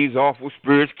 And if these awful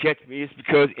spirits catch me, it's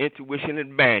because intuition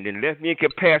abandoned. Left me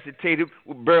incapacitated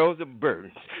with barrels of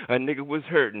burdens. A nigga was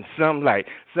hurting, some light,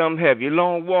 some heavy.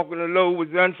 Long walk on the low was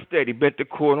unsteady. Bent the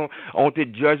cord on to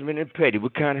judgment and petty.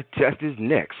 What kind of test is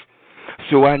next?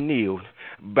 So I kneeled,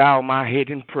 bowed my head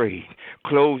and prayed.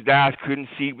 Closed eyes couldn't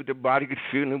see, but the body could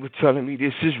feel and was telling me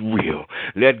this is real.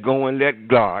 Let go and let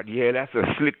God. Yeah, that's a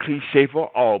slick cliche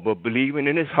for all, but believing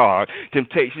in his heart.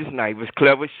 Temptation's knife was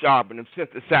clever, sharp, and them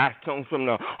synthesized tones from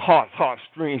the heart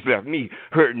strings left me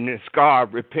hurting and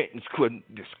scarred. Repentance couldn't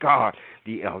discard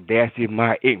the audacity of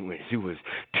my ignorance. It was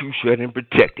too shut and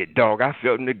protected, dog. I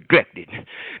felt neglected.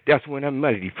 That's when a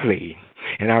melody played,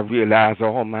 and I realized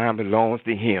all mine belongs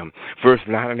to him. First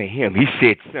line of him, he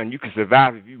said, son, you can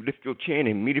survive if you lift your chin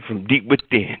and meet it from deep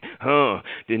within.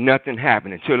 Then nothing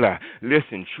happened until I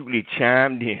listened, truly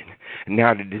chimed in.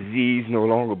 Now the disease no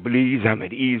longer bleeds. I'm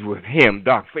at ease with him.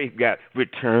 Dark faith got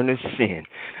return to sin.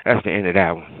 That's the end of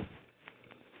that one.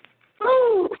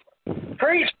 Ooh,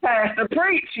 preach, Pastor,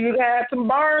 preach. You had some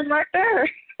bars right there.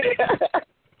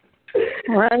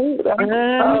 Right. I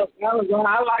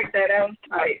like that. That was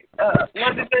tight.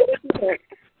 What did you think?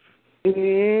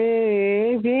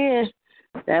 Yeah,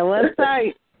 that was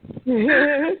tight.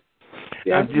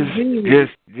 I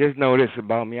just know this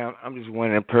about me. I'm just one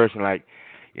of them person like,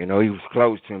 he was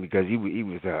close to him because he was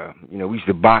we used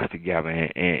to box together,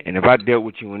 and if I dealt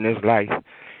with you in this life,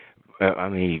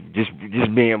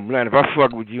 just being blunt, if I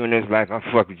fuck with you in this life, I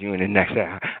fuck with you in the next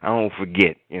life. I don't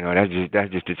forget.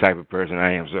 That's just the type of person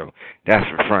I am. So that's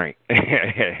for Frank.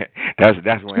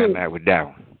 that's where I'm at with that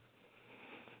one.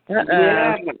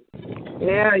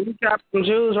 Yeah, you got some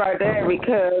Jews right there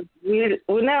because we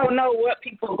never know what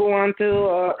people are going through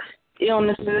or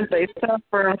illnesses they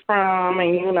suffering from,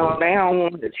 and they don't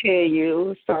want to tell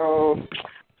you. So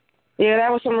yeah,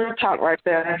 that was some real talk right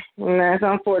there. And that's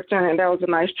unfortunate. That was a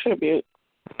nice tribute.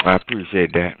 I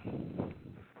appreciate that.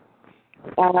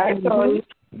 All right, so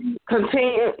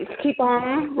Continue, keep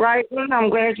on writing. I'm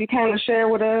glad you came to share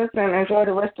with us and enjoy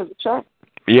the rest of the show.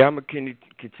 Yeah, I'm going to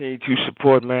continue to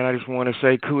support, man. I just want to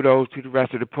say kudos to the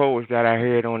rest of the poets that I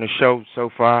heard on the show so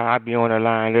far. I'll be on the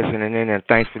line listening in, and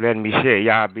thanks for letting me share.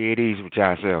 Y'all be at ease with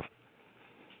yourself.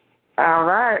 All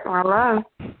right.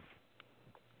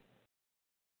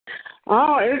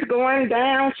 Oh, it's going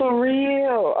down for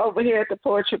real over here at the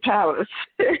Poetry Palace.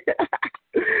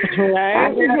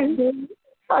 Right.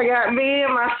 I got me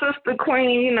and my sister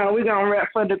Queen. You know, we're going to rep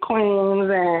for the Queens,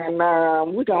 and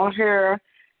we're going to hear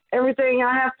everything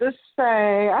I have to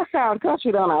say. I sound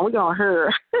country, don't I? We're going to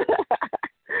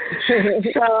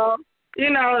hear. So, you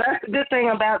know, that's the good thing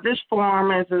about this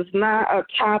forum is it's not a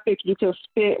topic you can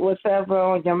spit whatever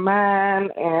on your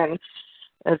mind, and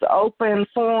it's open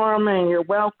forum, and you're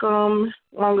welcome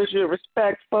as long as you're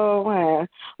respectful, and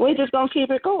we're just going to keep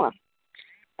it going.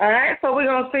 All right, so we're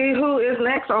going to see who is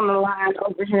next on the line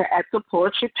over here at the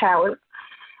Poetry Palace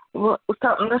with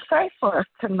something to say for us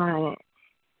tonight.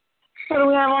 Who do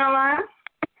we have on the line?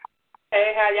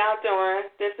 Hey, how y'all doing?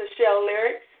 This is Shell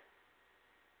Lyrics.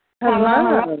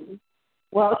 Hello.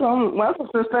 Welcome,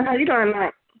 sister. How you doing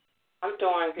tonight? I'm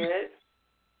doing good.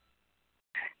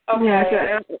 Okay.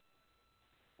 Yeah,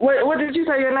 what did you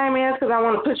say your name is? Because I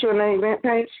want to put you on the event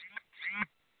page.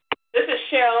 This is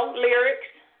Shell Lyrics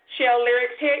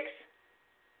Hicks.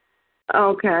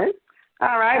 Okay.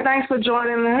 All right. Thanks for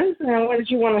joining us. And what did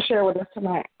you want to share with us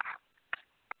tonight?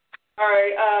 All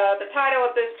right. The title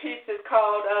of this piece is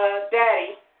called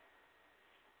Daddy.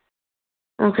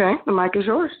 Okay. The mic is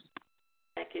yours.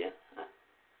 Thank you.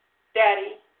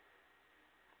 Daddy,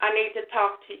 I need to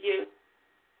talk to you.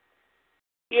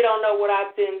 You don't know what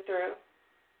I've been through.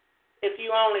 If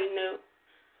you only knew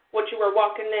what you were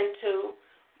walking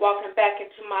back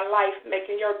into my life,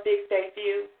 making your big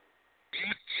debut.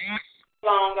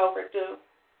 Long overdue.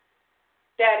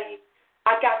 Daddy,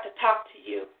 I got to talk to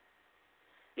you.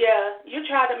 Yeah, you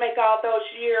tried to make all those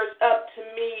years up to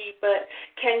me, but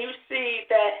can you see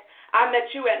that I met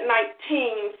you at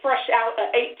 19, fresh out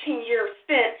an 18-year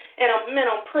stint in a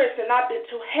mental prison. I've been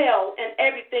to hell and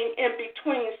everything in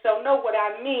between, so know what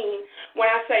I mean when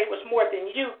I say it was more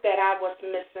than you that I was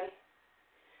missing.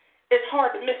 It's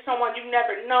hard to miss someone you've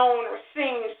never known or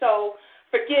seen, so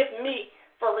forgive me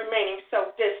for remaining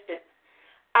so distant.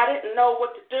 I didn't know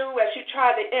what to do as you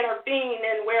tried to intervene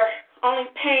and where only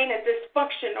pain and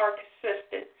dysfunction are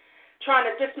consistent.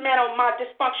 Trying to dismantle my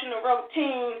dysfunctional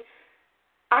routine.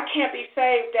 I can't be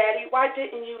saved, Daddy. Why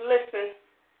didn't you listen?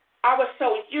 I was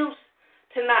so used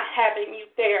to not having you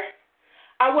there.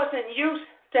 I wasn't used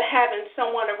to having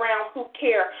someone around who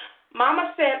cared.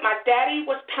 Mama said my daddy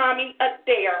was Tommy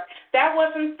Adair. That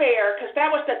wasn't fair, because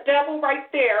that was the devil right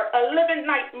there, a living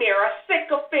nightmare, a sick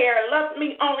affair, loved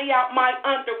me only out my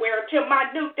underwear till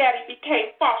my new daddy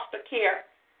became foster care.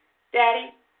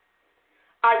 Daddy,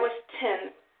 I was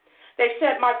 10. They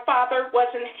said my father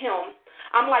wasn't him.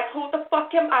 I'm like, who the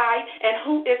fuck am I and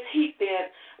who is he then?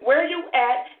 Where you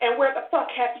at and where the fuck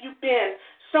have you been?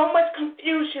 So much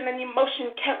confusion and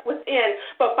emotion kept within,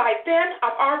 but by then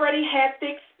I've already had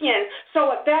thick skin.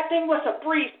 So if that thing was a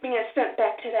breeze being sent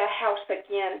back to that house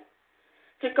again,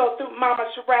 to go through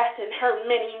Mama's wrath and her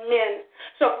many men.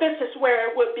 So this is where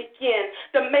it would begin,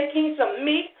 the makings of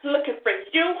me looking for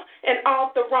you and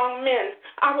all the wrong men.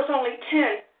 I was only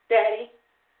 10, Daddy.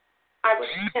 I was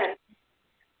 10.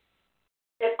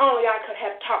 If only I could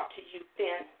have talked to you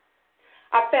then.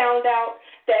 I found out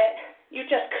that you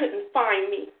just couldn't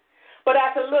find me. But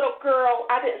as a little girl,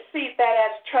 I didn't see that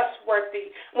as trustworthy,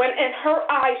 when in her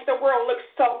eyes the world looked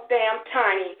so damn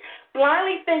tiny.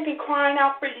 Blindly thinking, crying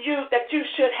out for you, that you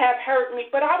should have hurt me.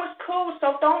 But I was cool,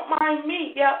 so don't mind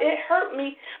me. Yeah, it hurt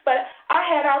me, but I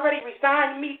had already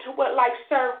resigned me to what life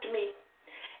served me.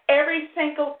 Every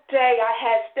single day I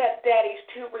had stepdaddies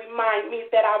to remind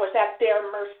me that I was at their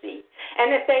mercy.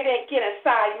 And if they didn't get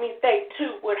inside me, they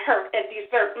too would hurt and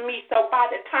desert me. So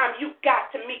by the time you got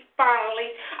to me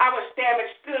finally, I was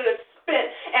damaged, good,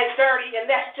 spent, and dirty, and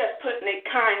that's just putting it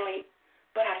kindly.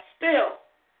 But I still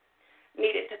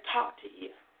needed to talk to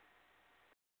you.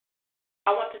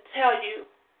 I want to tell you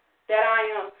that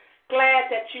I am glad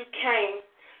that you came.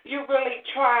 You really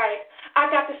tried. I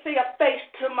got to see a face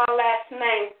to my last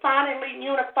name, finally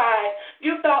unified.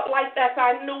 You thought life as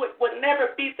I knew it would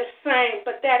never be the same,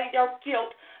 but Daddy, your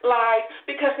guilt lied,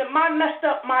 because in my messed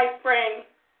up my frame,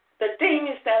 the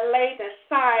demons that laid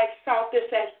inside saw this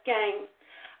as game.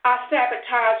 I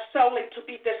sabotaged solely to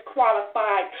be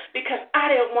disqualified because I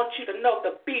didn't want you to know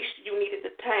the beast you needed to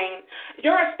tame.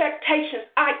 Your expectations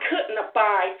I couldn't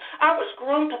abide. I was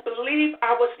groomed to believe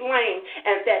I was lame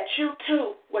and that you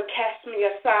too would cast me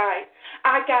aside.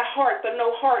 I got heart, but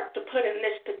no heart to put in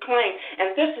this to claim.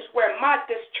 And this is where my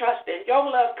distrust and your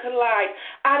love collide.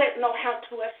 I didn't know how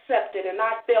to accept it, and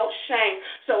I felt shame.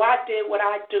 So I did what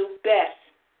I do best,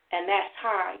 and that's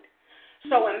hide.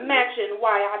 So imagine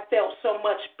why I felt so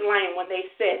much blame when they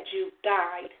said you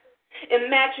died.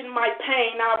 Imagine my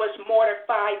pain. I was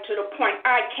mortified to the point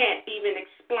I can't even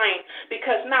explain,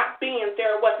 because not being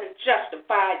there wasn't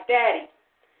justified. Daddy,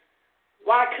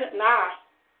 why couldn't I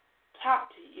talk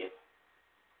to you?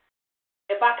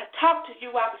 If I could talk to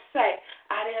you, I would say,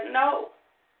 I didn't know.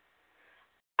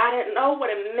 I didn't know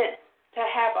what it meant to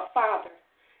have a father.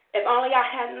 If only I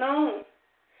had known.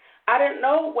 I didn't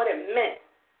know what it meant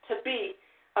to be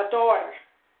a daughter.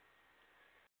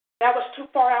 That was too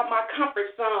far out my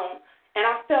comfort zone, and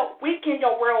I felt weak in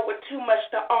your world with too much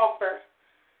to offer.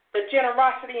 The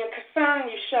generosity and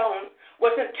concern you shown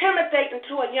was intimidating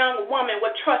to a young woman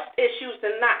with trust issues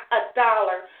and not a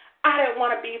dollar. I didn't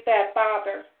want to be that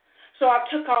father, so I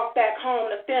took off back home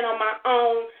to fend on my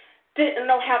own. Didn't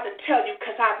know how to tell you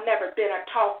because I've never been a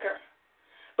talker.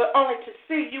 But only to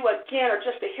see you again or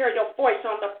just to hear your voice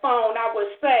on the phone, I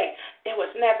would say it was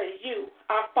never you.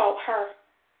 I fought her.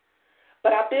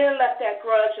 But I've been left that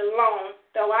grudge alone,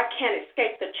 though I can't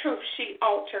escape the truth she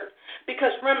altered,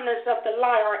 because remnants of the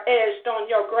lie are edged on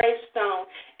your gravestone,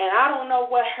 and I don't know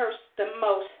what hurts the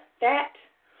most, that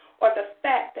or the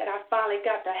fact that I finally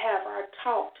got to have her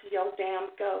talk to your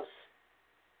damn ghost.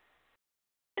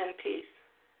 In peace.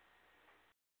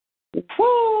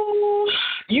 Woo!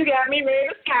 You got me ready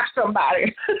to slap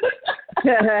somebody.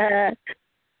 That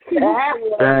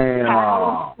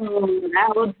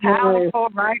was powerful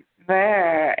right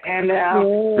there. And I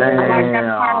like that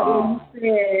part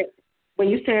when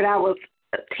you said I was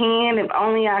 10, if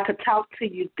only I could talk to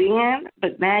you then,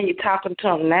 but now you're talking to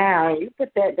him now. You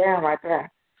put that down right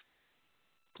there.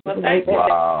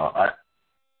 Wow.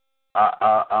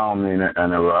 I don't mean to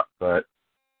interrupt, but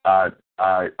I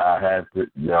had to,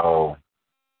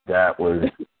 that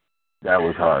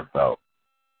was heartfelt.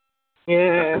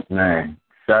 Yeah. Man,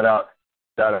 shout out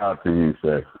to you,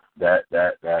 sis. That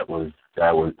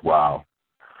was wow.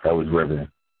 That was riveting.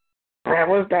 That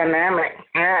was dynamic.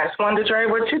 Yes. Wonder Dre,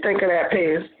 what you think of that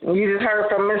piece? You just heard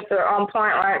from Mr. On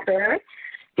Point right there.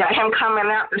 Got him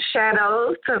coming out the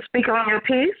shadows to speak on your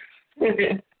piece.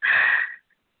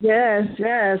 Yes.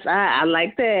 I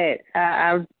like that.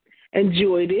 I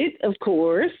enjoyed it, of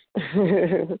course.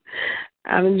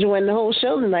 I'm enjoying the whole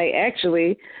show tonight,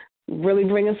 actually. Really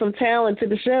bringing some talent to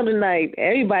the show tonight.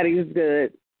 Everybody's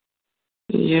good.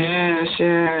 Yes.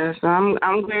 I'm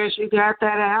glad you got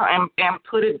that out and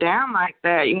put it down like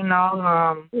that.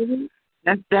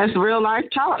 That's real life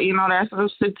talk. That's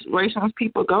those situations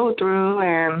people go through,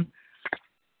 and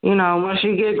once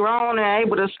you get grown and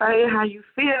able to say how you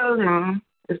feel, then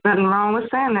there's nothing wrong with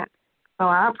saying it. So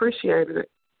I appreciated it.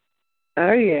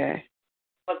 Oh yeah.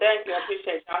 Well, thank you. I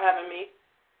appreciate y'all having me.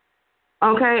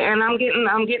 Okay, and I'm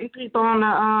getting people on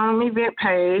the event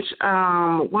page.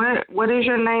 What is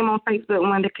your name on Facebook?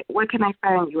 Where can they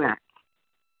find you at?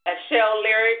 At Shell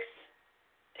Lyrics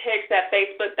Hicks at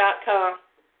Facebook.com.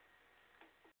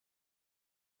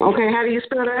 Okay, how do you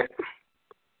spell that?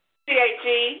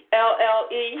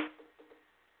 CHELLE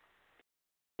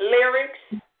Lyrics,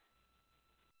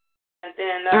 and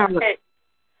then hey,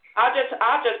 I'll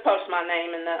just post my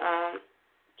name in the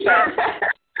chat.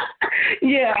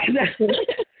 Yeah, do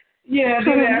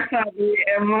that, Tommy.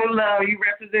 And one love, you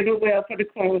represented well for the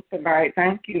Queens tonight.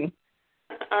 Thank you.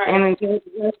 All right. And enjoy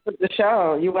the rest of the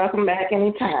show. You're welcome back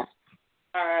anytime.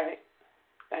 All right.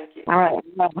 Thank you. All right.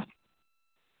 Love.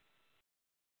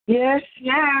 Yes,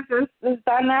 it's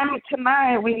dynamic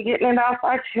tonight. We're getting it off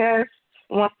our chest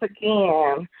once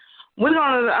again. We're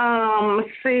going to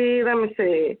let me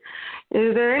see.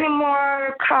 Is there any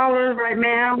more callers right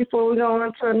now before we go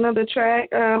on to another track,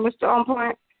 Mr. On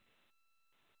Point?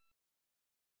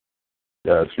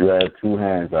 Yes, you had two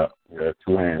hands up.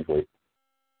 Wait.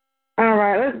 All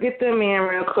right, let's get them in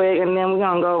real quick, and then we're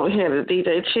going to go over here to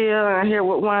DJ Chill and hear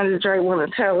what Wanda Dre want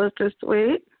to tell us this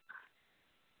week.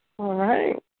 All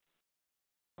right.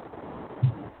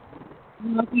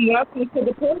 Welcome to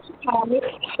the Porch Palace.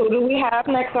 Who do we have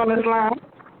next on this line?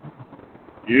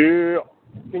 Yeah.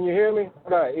 Can you hear me? I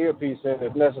got an earpiece in.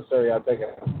 If necessary, I'll take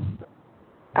it out.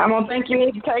 I don't think you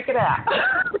need to take it out.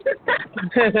 I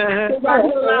hear a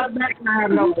lot of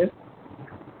background noise.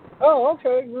 Oh,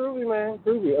 okay. Groovy, man.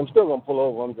 Groovy. I'm still going to pull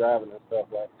over. I'm driving and stuff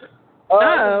like that.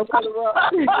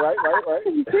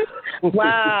 Right.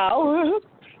 Wow.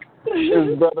 This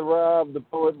is Brother Rob, the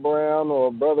Poet Brown,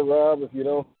 or Brother Rob, if you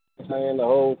don't understand the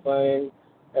whole thing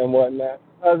and whatnot.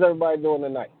 How's everybody doing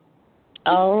tonight?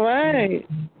 All right.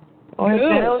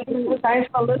 Thanks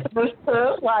for listening to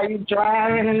us while you're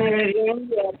driving and everything.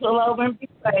 Yeah, pull over and be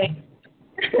safe.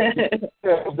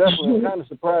 Yeah, definitely. I'm kind of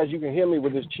surprised you can hear me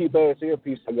with this cheap-ass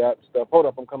earpiece I got and stuff. Hold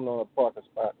up, I'm coming on a parking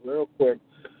spot real quick.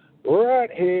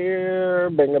 Right here,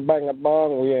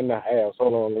 bang-a-bang-a-bong, we're in the house.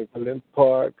 Hold on, let's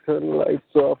park, turn the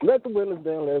lights off, let the windows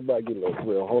down, let everybody get a little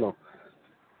thrill. Hold on.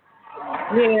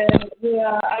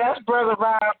 Yeah, that's Brother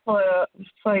Rob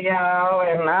for y'all,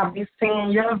 and I'll be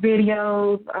seeing your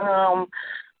videos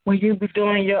when you be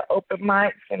doing your open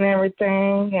mics and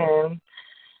everything, and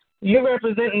you're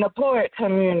representing the poet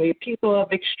community, people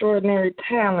of extraordinary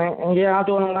talent, and y'all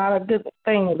doing a lot of good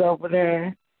things over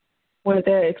there with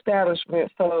their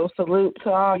establishment. So salute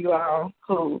to all you all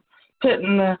who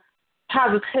putting the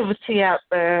positivity out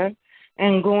there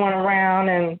and going around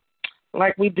and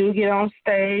like we do get on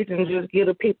stage and just give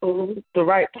the people the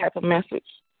right type of message.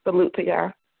 Salute to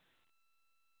y'all.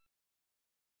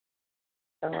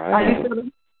 All right.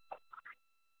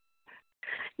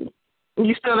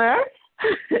 You still there?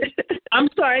 I'm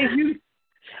sorry.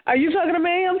 Are you talking to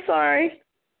me? I'm sorry.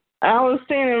 I was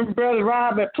seeing Brother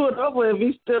Rob had put over if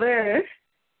he's still there.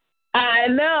 I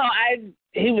know.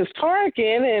 He was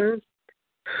parking, and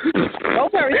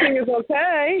hope everything is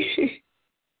okay.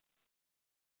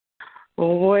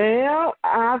 Well,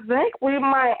 I think we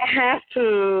might have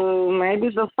to. Maybe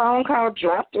the phone call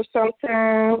dropped or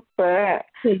something, but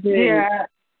yeah.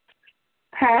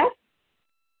 Huh?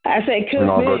 I said could be.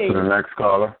 We'll go to the next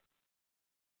caller.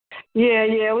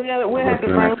 Yeah, we have to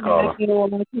bring the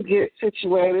next to get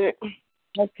situated.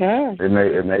 Okay.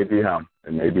 It may be him.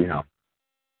 It may be him.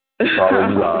 Caller,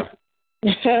 you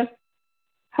live.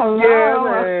 Hello.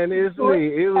 Yeah, man, it's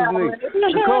me. It was me.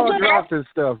 The call dropped and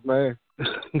stuff, man.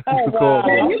 Oh,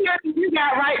 wow. You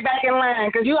got right back in line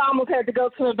because you almost had to go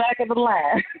to the back of the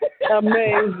line.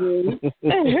 Amazing.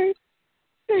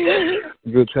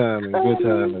 Good timing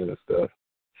and stuff.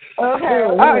 Okay.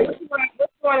 All right. What you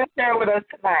want to share with us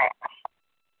tonight?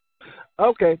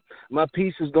 Okay. My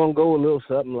piece is going to go a little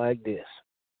something like this.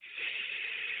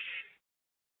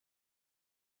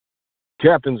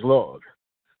 Captain's log,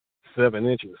 7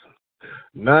 inches,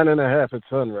 9.5 at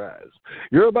sunrise.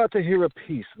 You're about to hear a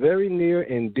piece very near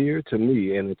and dear to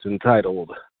me, and it's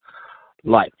entitled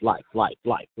Life, Life, Life,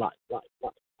 Life, Life, Life,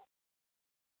 Life.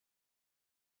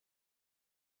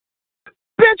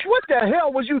 Bitch, what the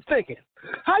hell was you thinking?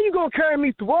 How you gonna carry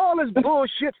me through all this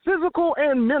bullshit, physical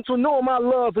and mental, knowing my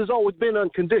love has always been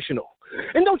unconditional?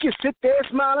 And don't you sit there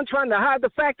smiling, trying to hide the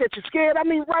fact that you're scared. I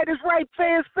mean, right is right,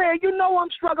 fair is fair. You know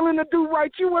I'm struggling to do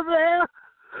right. You was there.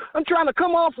 I'm trying to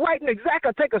come off right and exact.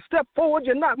 I take a step forward,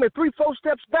 you knock me 3-4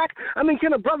 steps back. I mean,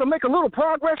 can a brother make a little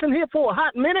progress in here for a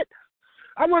hot minute?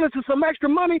 I run into some extra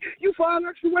money. You find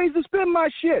extra ways to spend my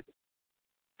shit.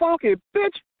 Funky,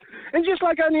 bitch. And just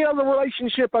like any other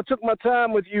relationship, I took my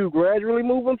time with you, gradually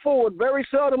moving forward, very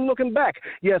seldom looking back.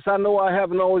 Yes, I know I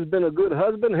haven't always been a good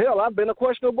husband. Hell, I've been a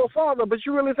questionable father, but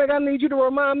you really think I need you to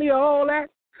remind me of all that?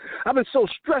 I've been so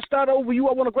stressed out over you,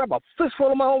 I want to grab a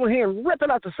fistful of my own hair and rip it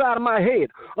out the side of my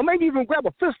head. Or maybe even grab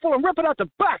a fistful and rip it out the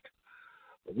back.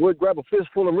 I would grab a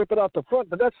fistful and rip it out the front,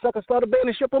 but that sucker started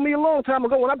banning ship on me a long time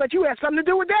ago, and I bet you had something to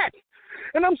do with that.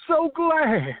 And I'm so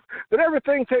glad that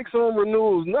everything takes on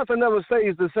renewals. Nothing ever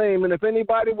stays the same. And if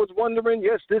anybody was wondering,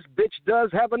 yes, this bitch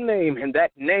does have a name, and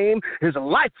that name is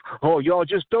life. Oh, y'all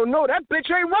just don't know. That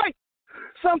bitch ain't right.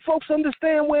 Some folks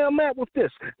understand where I'm at with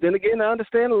this. Then again, I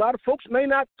understand a lot of folks may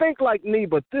not think like me,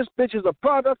 but this bitch is a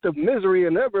product of misery,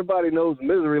 and everybody knows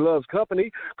misery loves company.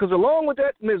 Because along with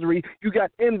that misery, you got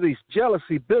envy,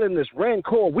 jealousy, bitterness,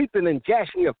 rancor, weeping and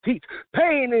gashing of teeth,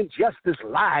 pain, injustice,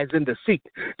 lies, and deceit.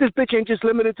 This bitch ain't just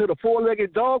limited to the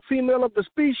 4-legged dog female of the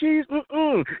species.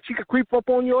 She could creep up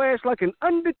on your ass like an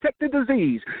undetected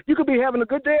disease. You could be having a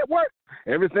good day at work.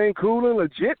 Everything cool and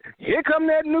legit. Here come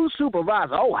that new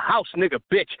supervisor. Oh, house nigga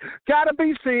bitch. Gotta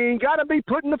be seen. Gotta be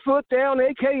putting the foot down,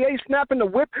 a.k.a. snapping the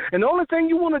whip. And the only thing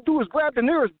you want to do is grab the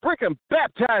nearest brick and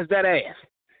baptize that ass.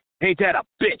 Ain't that a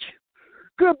bitch?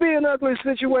 Could be an ugly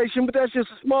situation, but that's just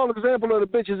a small example of the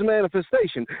bitch's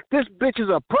manifestation. This bitch is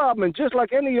a problem, and just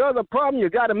like any other problem, you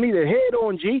got to meet it head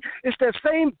on, G. It's that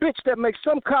same bitch that makes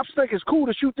some cops think it's cool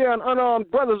to shoot down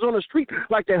unarmed brothers on the street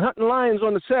like they're hunting lions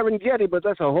on the Serengeti, but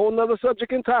that's a whole nother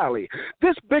subject entirely.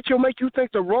 This bitch will make you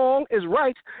think the wrong is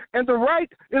right and the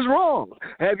right is wrong.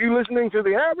 Have you listening to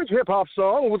the average hip-hop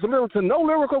song with little to no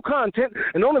lyrical content,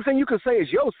 and the only thing you can say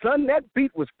is, yo, son, that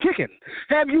beat was kicking.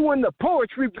 Have you in the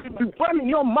poetry running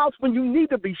your mouth when you need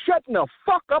to be shutting the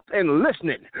fuck up and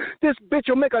listening. This bitch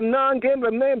will make a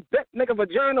non-gambling man bet, make a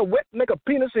vagina wet, make a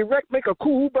penis erect, make a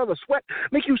cool brother sweat,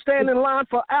 make you stand in line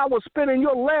for hours spending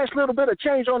your last little bit of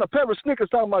change on a pair of sneakers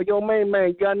talking about, yo, man,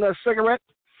 got another cigarette?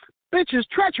 Bitch is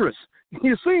treacherous.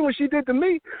 You see what she did to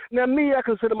me? Now, me, I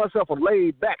consider myself a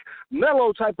laid-back,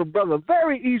 mellow type of brother,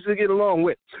 very easy to get along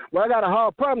with. What I got a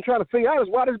hard problem trying to figure out is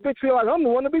why this bitch feel like I'm the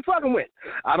one to be fucking with.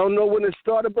 I don't know when it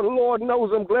started, but Lord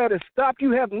knows I'm glad it stopped.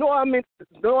 You have no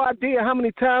idea how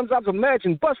many times I've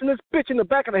imagined busting this bitch in the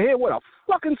back of the head with a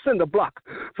fucking cinder block.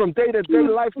 From day-to-day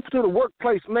life to the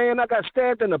workplace, man, I got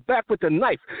stabbed in the back with a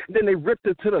knife. And then they ripped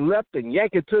it to the left and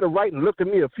yanked it to the right and looked at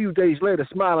me a few days later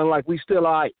smiling like we still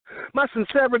all right. My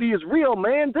sincerity is real,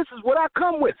 man. This is what I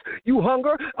come with. You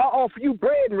hunger, I offer you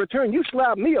bread. In return, you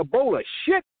slap me a bowl of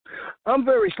shit. I'm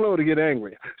very slow to get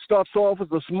angry. Starts off as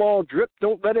a small drip.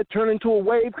 Don't let it turn into a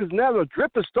wave, because now the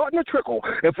drip is starting to trickle.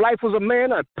 If life was a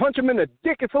man, I'd punch him in the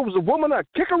dick. If it was a woman,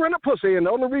 I'd kick her in the pussy. And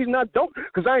the only reason I don't,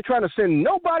 because I ain't trying to send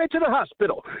nobody to the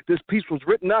hospital. This piece was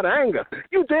written out of anger.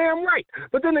 You damn right.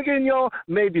 But then again, y'all,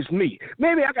 maybe it's me.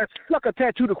 Maybe I got sucker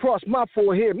tattooed across my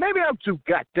forehead. Maybe I'm too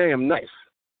goddamn nice.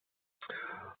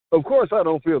 Of course, I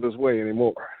don't feel this way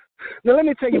anymore. Now, let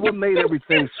me tell you what made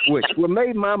everything switch, what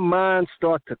made my mind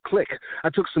start to click. I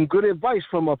took some good advice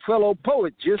from a fellow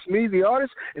poet, Just Me, the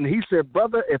artist, and he said,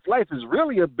 brother, if life is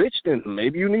really a bitch, then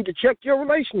maybe you need to check your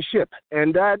relationship.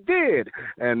 And I did.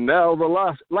 And now the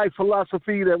life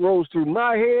philosophy that rolls through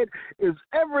my head is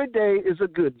every day is a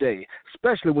good day,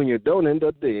 especially when you don't end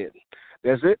up dead.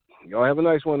 That's it. Y'all have a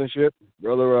nice one and shit.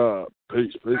 Brother,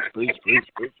 peace, peace, peace, peace,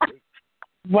 peace, peace.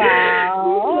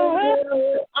 Wow.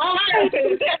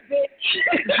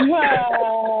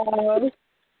 Wow.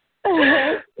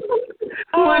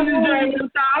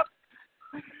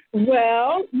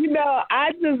 Well,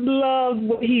 I just love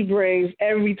what he brings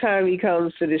every time he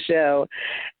comes to the show.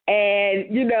 And,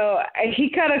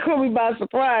 he kind of caught me by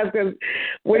surprise, because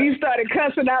when he started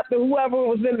cussing out whoever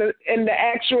was in the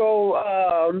actual,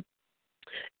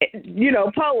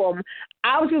 poem,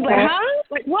 I was just like, huh?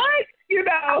 Like, what? It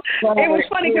was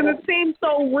funny because it seemed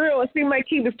so real. It seemed like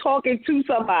he was talking to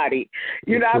somebody.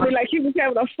 Like he was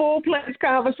having a full-fledged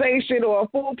conversation or a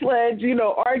full-fledged,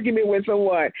 argument with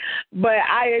someone. But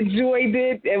I enjoyed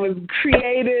it. It was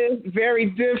creative, very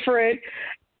different.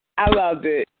 I loved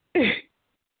it.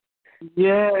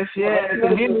 Yes. And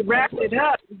then you wrapped it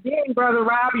up. Then, Brother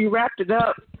Rob, you wrapped it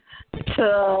up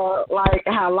to like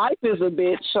how life is a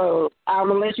bitch, so I'm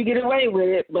gonna let you get away with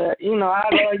it. But I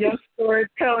love your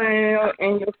storytelling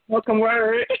and your spoken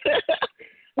word.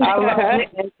 I love it,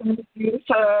 and thank you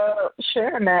for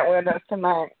sharing that with us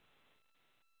tonight.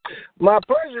 My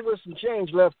pleasure with some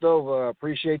change left over. I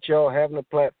appreciate y'all having a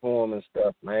platform and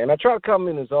stuff, man. I try to come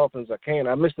in as often as I can.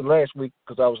 I missed it last week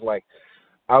because I was like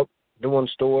out doing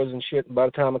stores and shit. By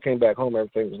the time I came back home,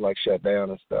 everything was like shut down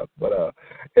and stuff. But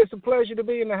it's a pleasure to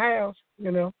be in the house,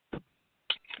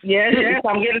 Yes,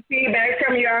 I'm getting feedback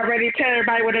from you already. Tell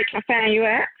everybody where they can find you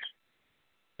at.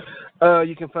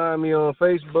 You can find me on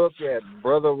Facebook at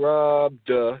Brother Rob,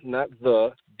 not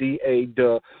the D-A,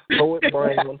 Poet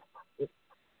Brown.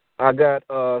 I got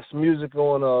some music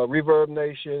on Reverb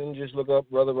Nation. Just look up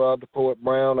Brother Rob, the Poet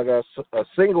Brown. I got a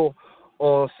single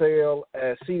on sale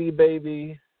at CD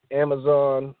Baby,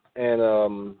 Amazon, and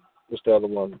what's the other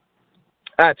one?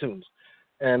 iTunes.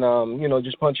 And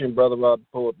just punch in Brother Rob, the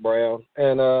Poet Brown,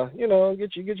 and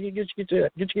get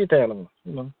your talent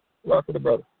on. Rock with the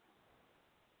brother.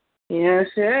 Yes,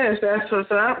 that's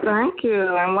what's up. Thank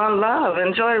you, and one love.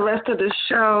 Enjoy the rest of the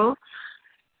show.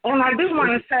 And I do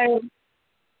want to say,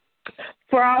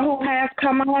 for all who have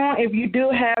come on, if you do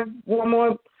have one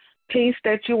more piece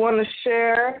that you want to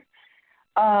share,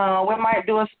 we might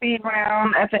do a speed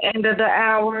round at the end of the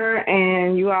hour,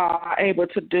 and you are able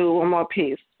to do one more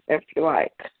piece if you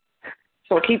like.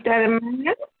 So keep that in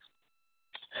mind.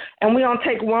 And we're going to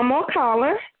take one more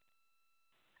caller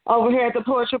over here at the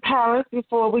Poetry Palace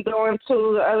before we go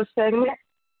into the other segment.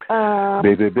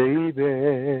 Baby,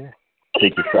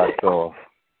 take your socks off.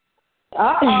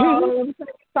 Take your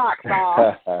socks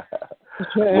off.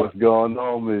 What's going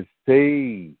on, Miss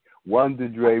T? Wonder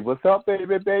Dre, what's up, baby?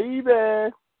 What's going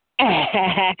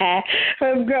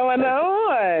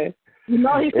on? He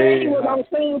said he was on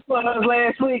scene for us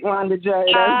last week, Wonder Dre.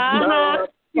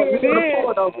 Listen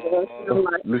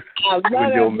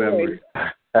with your memory.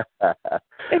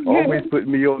 Always put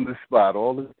me on the spot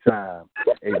all the time.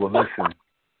 Hey, well, listen.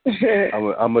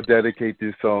 I'm going to dedicate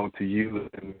this song to you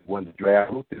and Wonder Dre. I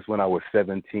wrote this when I was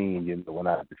 17, when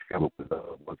I discovered what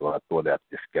love was, or I thought I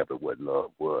discovered what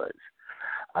love was.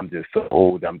 I'm just so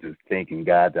old. I'm just thanking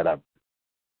God that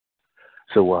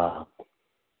So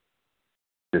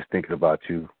Just thinking about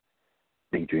you,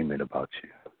 daydreaming about you.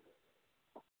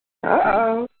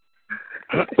 Uh-oh.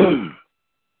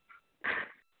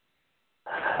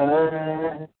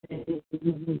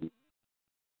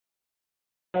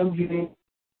 I'm dreaming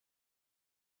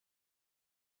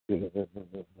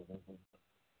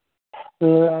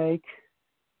like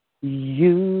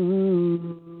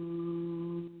you.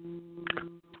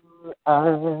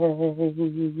 I'm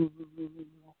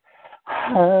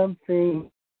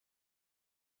thinking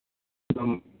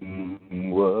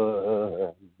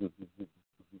what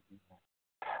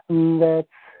that's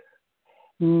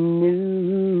new.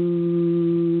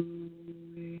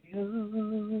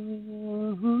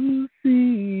 You see,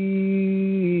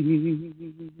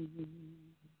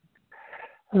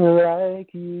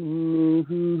 like you,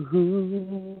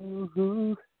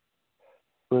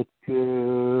 but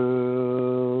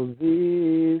girl,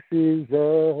 this is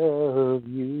of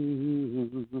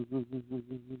you.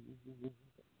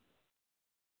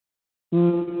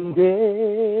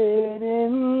 Dead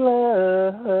in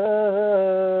love,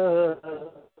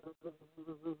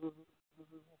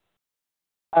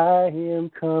 I am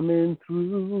coming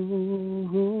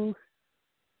through.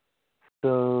 So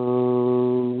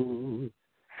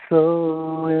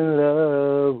in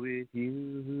love with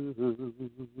you.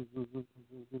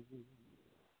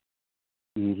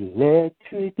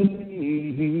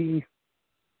 Electrically,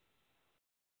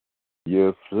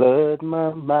 you flood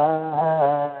my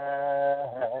mind.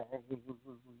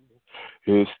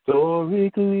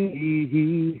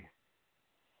 Historically,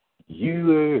 you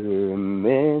were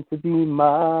meant to be mine,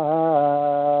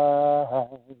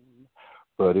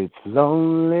 but it's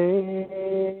lonely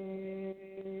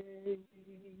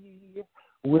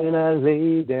when I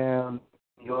lay down,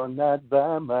 you're not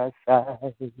by my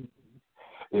side.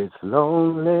 It's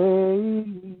lonely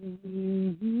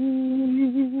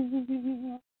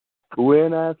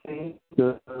when I think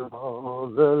of all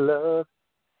the love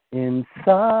inside.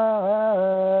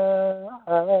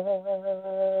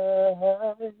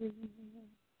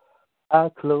 I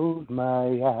close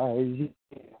my eyes,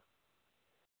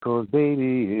 'cause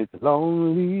baby, it's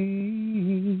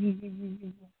lonely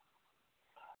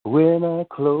when I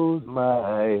close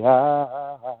my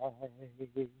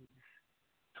eyes.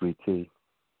 Sweet tea,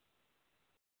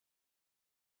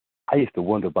 I used to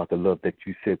wonder about the love that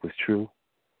you said was true.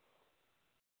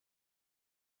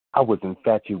 I was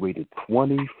infatuated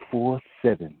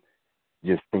 24/7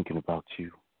 just thinking about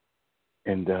you.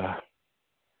 And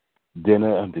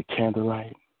dinner under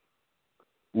candlelight,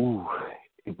 ooh,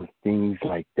 it was things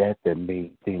like that that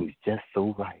made things just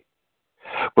so right.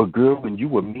 But girl, when you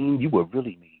were mean, you were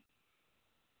really mean.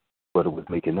 But it was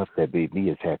making up that made me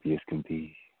as happy as can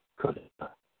be. 'Cause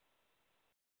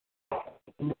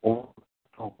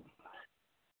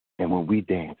and when we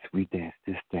dance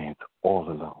this dance all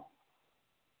alone.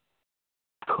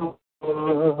 'Cause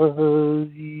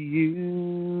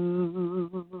you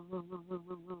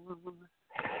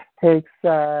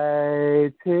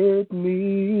excited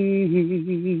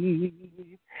me.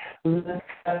 The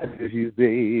sight of you,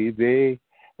 baby,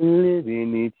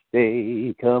 living each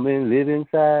day. Come and live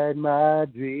inside my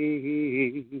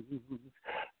dreams.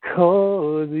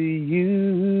 'Cause you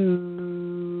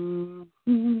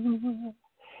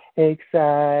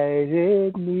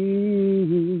excited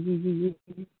me.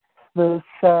 The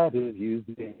sight of you,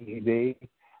 baby,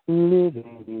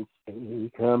 living each day.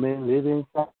 Come and live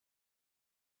inside.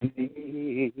 Dead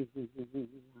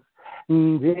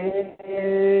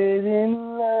in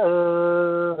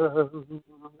love,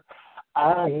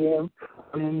 I am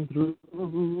coming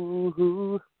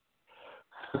through.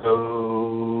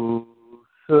 So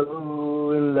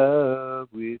in love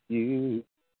with you.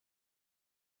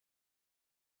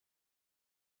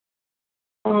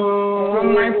 Oh,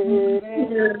 my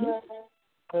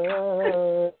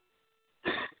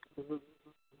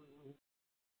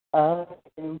I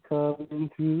am coming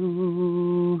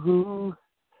through.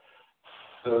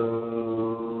 So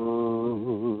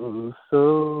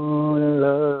in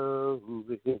love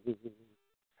with you.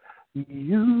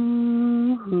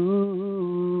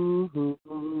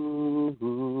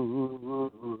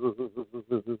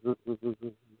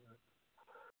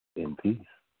 In peace.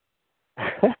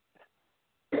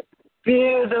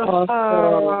 Beautiful.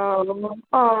 Aww.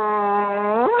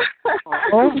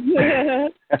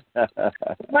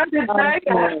 What did I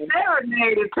got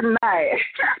serenaded tonight?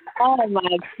 Oh,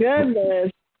 my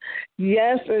goodness.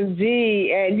 Yes,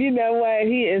 indeed. And you know what?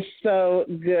 He is so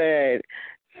good.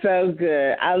 So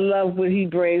good. I love what he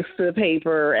brings to the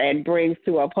paper and brings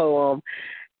to a poem.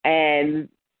 And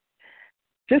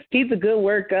just keep the good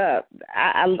work up.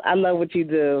 I love what you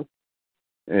do.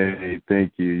 Hey,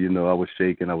 thank you. You know, I was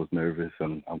shaking. I was nervous.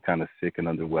 I'm kind of sick and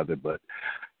under weather, but,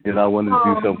 you know, I wanted to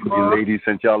do something for you ladies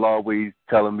since y'all always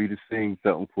telling me to sing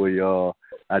something for y'all.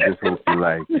 I just hope you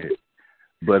like it.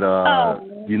 But,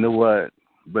 you know what?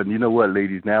 But you know what,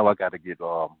 ladies? Now I got to get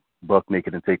buck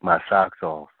naked and take my socks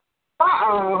off.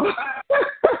 Uh-oh.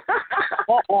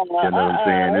 You know what I'm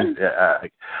saying?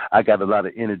 I got a lot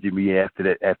of energy me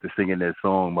after singing that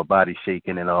song. My body's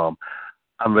shaking, and I'm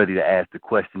ready to ask the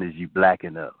question: is you black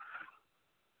enough?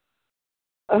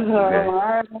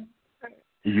 Okay.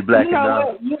 Is you black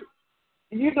enough? What?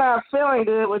 You're not feeling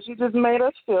good, but you just made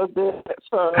us feel good.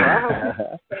 So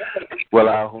well,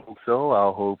 I hope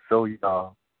so.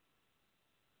 Y'all.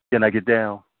 Can I get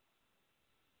down?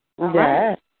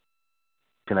 Yeah.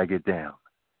 Can I get down?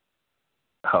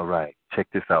 All right. Check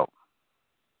this out.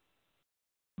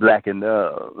 Black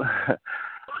enough.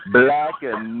 Black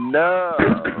enough.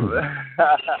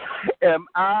 Am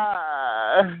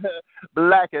I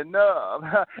black enough?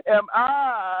 Am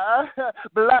I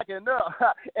black enough?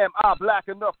 Am I black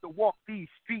enough to walk these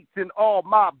streets in all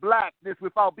my blackness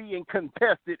without being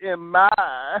contested in my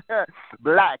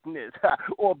blackness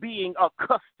or being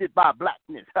accosted by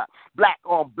blackness? Black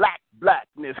on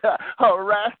blackness,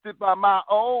 harassed by my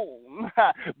own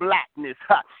blackness.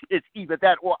 It's either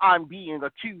that or I'm being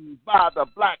accused by the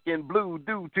black and blue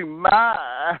due to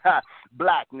my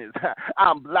blackness.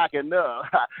 I'm black enough.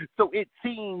 So it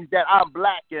seems that I'm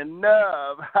black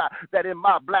enough that in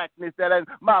my blackness, I'm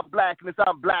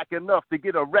black enough to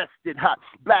get arrested.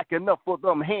 Black enough for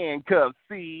them handcuffs.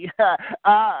 See,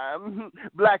 I'm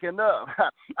black enough.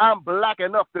 I'm black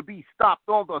enough to be stopped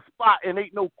on the spot, and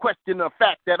ain't no question of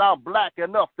fact that I'm black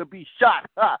enough to be shot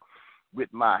with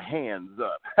my hands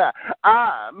up.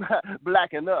 I'm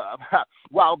black enough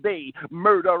while they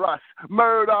murder us.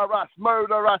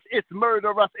 It's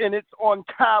murderous, and it's on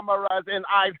cameras, and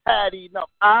I've had enough.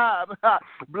 I'm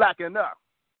black enough.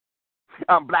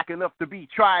 I'm black enough to be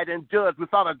tried and judged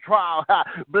without a trial.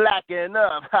 Black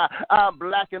enough. I'm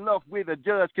black enough where the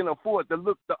judge can afford to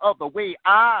look the other way.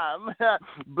 I'm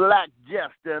black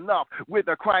just enough where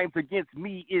the crimes against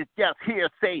me is just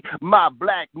hearsay. My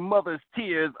black mother's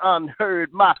tears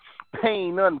unheard. My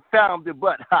pain unfounded,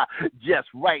 but just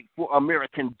right for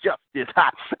American justice.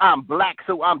 I'm black,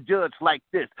 so I'm judged like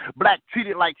this. Black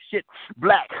treated like shit.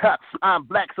 Black. I'm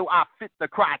black, so I fit the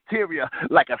criteria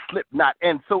like a slip knot,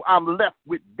 and so I'm left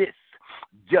with this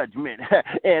judgment,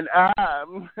 and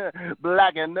I'm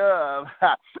black enough.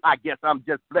 I guess I'm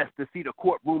just blessed to see the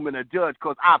courtroom and a judge,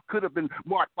 because I could have been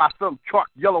marked by some chalk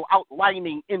yellow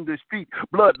outlining in the street,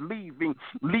 blood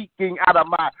leaking out of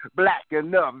my black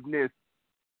enoughness.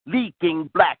 Leaking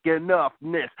black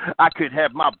enoughness. I could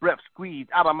have my breath squeezed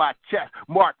out of my chest,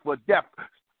 marked for death.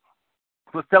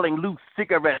 For selling loose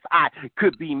cigarettes, I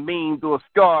could be maimed or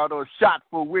scarred or shot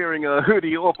for wearing a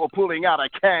hoodie or for pulling out a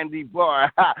candy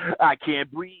bar. I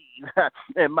can't breathe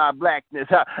in my blackness.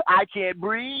 I can't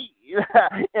breathe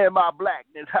in my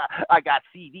blackness. I got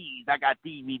CDs, I got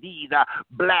DVDs,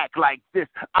 black like this.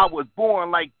 I was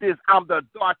born like this. I'm the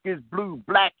darkest blue,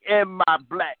 black in my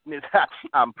blackness.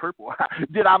 I'm purple.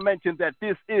 Did I mention that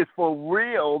this is for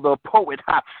real? The poet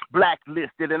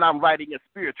blacklisted, and I'm writing a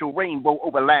spiritual rainbow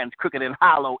over lands crooked and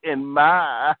hollow in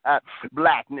my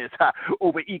blackness.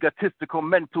 Over egotistical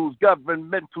mentals,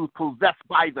 governmentals possessed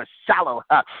by the shallow.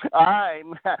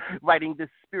 I'm writing this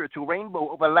spiritual rainbow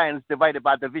over lands divided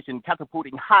by division,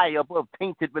 catapulting high above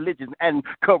tainted religions and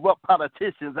corrupt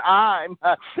politicians. I'm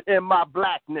in my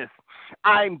blackness.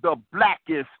 I'm the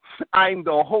blackest. I'm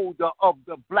the holder of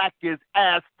the blackest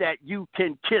ass that you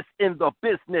can kiss in the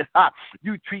business.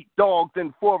 You treat dogs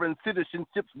and foreign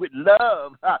citizenships with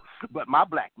love, but my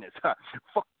blackness,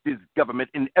 fuck this government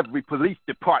in every police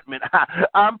department.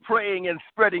 I'm praying and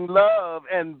spreading love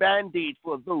and band-aids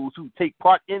for those who take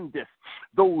part in this.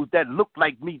 Those that look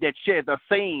like me, that share the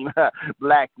same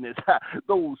blackness.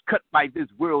 Those cut by this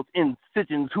world's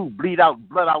incisions who bleed out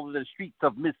blood out of the streets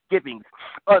of misgivings.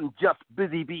 Unjust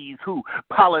busy bees who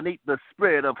pollinate the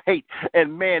spread of hate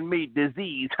and man-made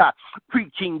disease.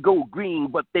 Preaching go green,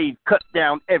 but they've cut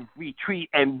down every tree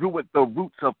and ruined the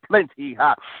roots of plenty.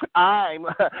 I'm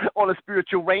on a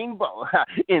spiritual rainbow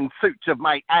in search of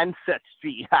my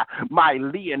ancestry, my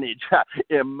lineage,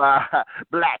 in my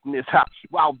blackness.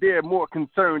 While they're more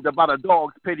concerned about a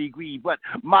dog's pedigree, but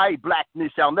my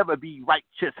blackness shall never be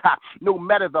righteous. No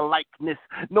matter the likeness,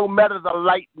 no matter the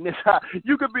lightness.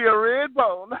 You could be a red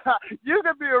bone. You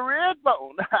could be a red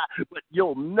bone, but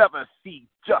you'll never see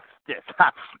justice.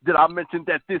 did I mention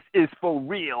that this is for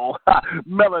real?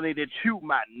 Melanated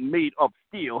human made of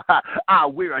steel. I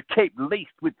wear a cape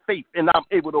laced with faith, and I'm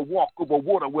able to walk over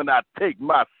water when I take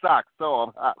my socks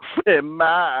off. In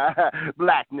my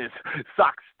blackness,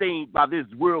 socks stained by this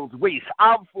world's waste.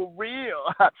 I'm for real,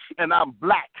 and I'm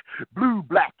black, blue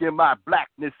black in my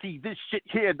blackness. See, this shit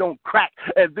here don't crack,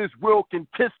 and this world can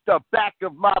kiss the back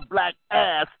of my black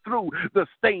ass through the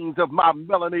stains of my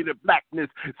melanated blackness.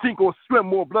 Sink or swim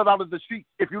more blood out of the streets.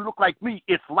 If you look like me,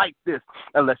 it's like this.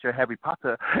 Unless you're Harry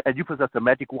Potter and you possess a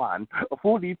magic wand, a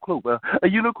four-leaf clover, a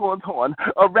unicorn's horn,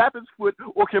 a rabbit's foot,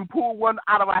 or can pull one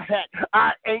out of a hat.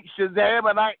 I ain't Shazam,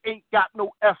 and I ain't got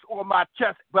no S on my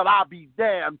chest, but I'll be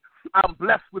damned. I'm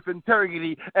blessed with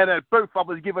integrity, and at birth I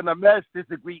was given a master's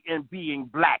degree in being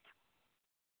black.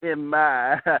 In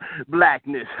my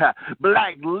blackness,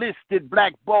 blacklisted,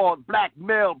 blackballed, black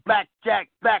male, blackjack,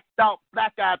 blacked out,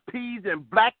 black-eyed peas, and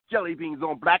black jelly beans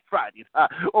on Black Fridays.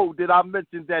 Oh, did I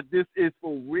mention that this is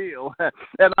for real?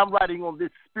 And I'm riding on this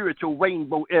spiritual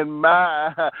rainbow in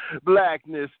my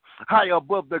blackness, high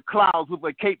above the clouds with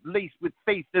a cape laced with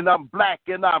faith, and I'm black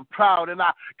and I'm proud, and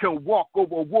I can walk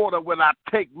over water when I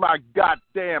take my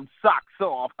goddamn socks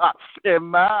off. In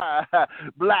my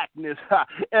blackness,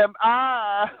 am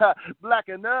I black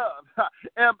enough?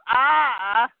 Am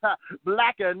I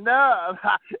black enough?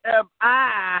 Am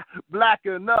I black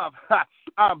enough?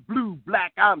 I'm blue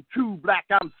black, I'm true black,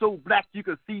 I'm so black you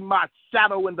can see my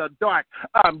shadow in the dark.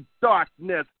 I'm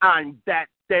darkness, I'm that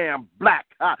damn black.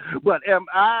 But am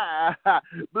I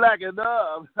black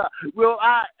enough? Will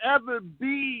I ever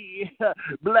be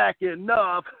black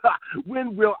enough?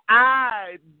 When will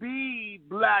I be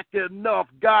black enough?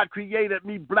 God created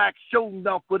me black show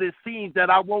enough, but it seems that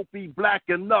I won't be black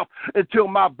enough until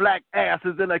my black ass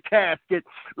is in a casket,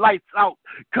 lights out,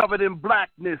 covered in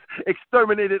blackness,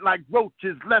 exterminated like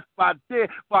roaches, left by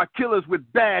killers with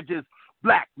badges.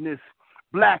 Blackness,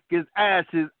 black as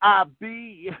ashes, I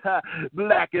be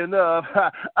black enough.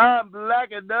 I'm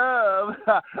black enough.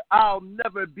 I'll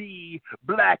never be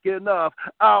black enough.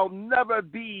 I'll never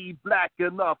be black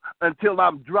enough until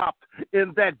I'm dropped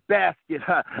in that basket.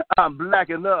 I'm black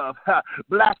enough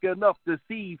to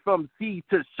see from sea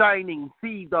to shining,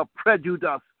 see the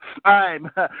prejudice. I'm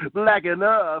black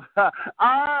enough.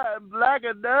 I'm black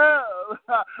enough.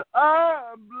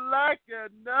 I'm black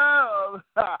enough.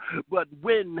 But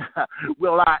when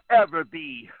will I ever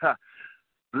be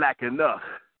black enough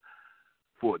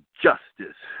for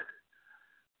justice?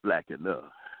 Black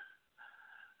enough.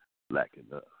 Black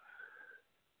enough.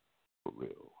 For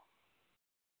real.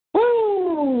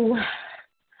 Woo!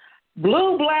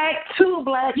 Blue black, too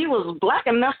black. You was black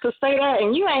enough to say that,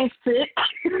 and you ain't sick.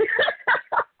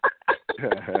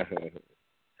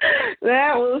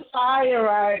 That was fire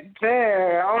right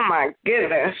there. Oh, my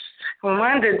goodness.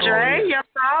 Wonder Dre, your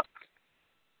thoughts?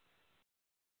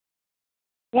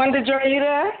 Wonder Dre, you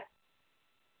there?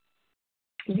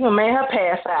 You made her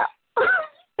pass out.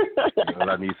 Well,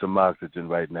 I need some oxygen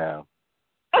right now.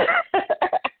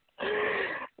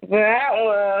 That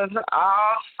was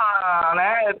awesome.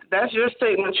 That's your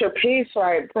signature piece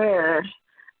right there.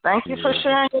 Thank you for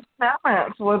sharing your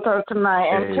talents with us tonight.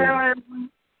 And tell everyone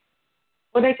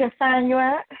where they can find you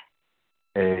at.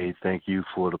 Hey, thank you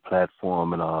for the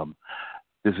platform. And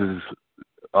this is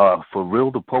For Real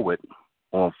the Poet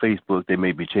on Facebook. They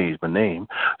made me change my name.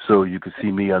 So you can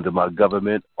see me under my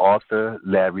government, author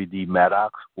Larry D.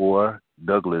 Maddox, or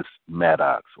Douglas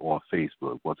Maddox on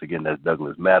Facebook. Once again, that's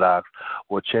Douglas Maddox.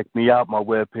 Or check me out, my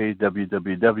webpage,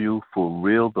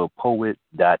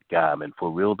 www.forrealthepoet.com. And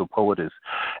For Real the Poet is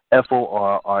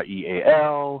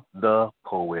FORREAL, the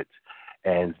poet.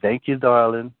 And thank you,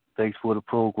 darling. Thanks for the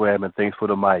program, and thanks for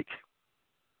the mic.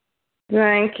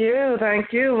 Thank you.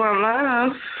 Thank you. One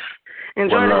love.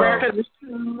 Enjoy the rest of the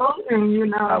show, and you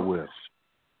know. I will.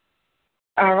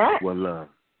 All right. One love.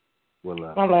 One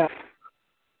love. One love.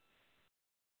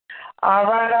 All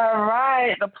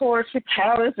right. The Poetry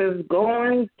Palace is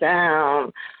going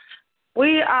down.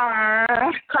 We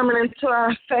are coming into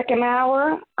our second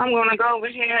hour. I'm going to go over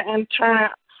here and turn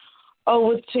it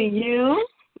over to you,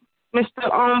 Mr.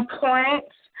 On Point,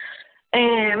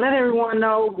 and let everyone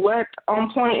know what On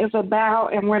Point is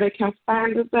about and where they can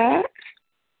find us at.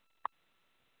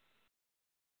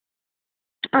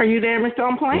 Are you there, Mr.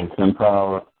 On Point? It's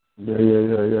Empower.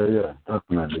 Yeah.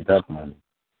 Definitely.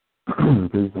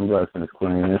 Peace and blessings,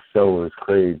 Queen. This show is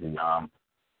crazy. I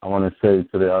want to say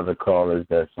to the other callers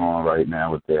that's on right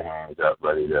now with their hands up,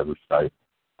 ready to recite,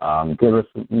 give us,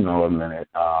 a minute.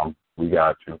 We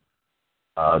got you.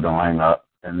 Don't hang up.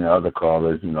 And the other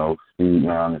callers, speed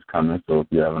round is coming. So if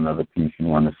you have another piece you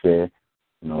want to share,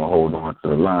 hold on to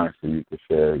the line so you can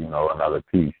share, another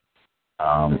piece.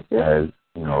 as,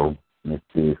 you know, Miss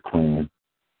T is Queen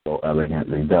so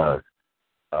elegantly does.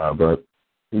 But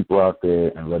people out there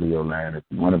in Radio Land, if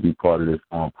you want to be part of this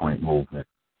On Point movement,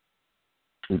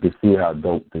 you can see how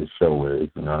dope this show is.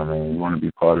 You know what I mean? You want to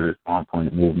be part of this On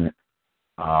Point movement,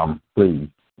 please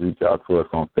reach out to us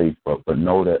on Facebook. But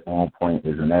know that On Point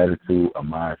is an attitude, a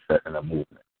mindset, and a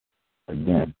movement.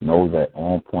 Again, know that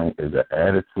On Point is an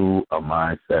attitude, a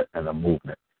mindset, and a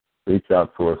movement. Reach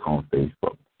out to us on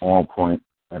Facebook, On Point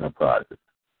Enterprises.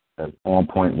 That's On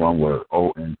Point, one word,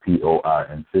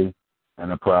 ONPOINT,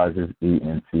 Enterprises,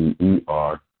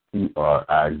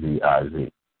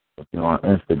 ENTERPRIZIZ. If you're on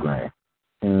Instagram,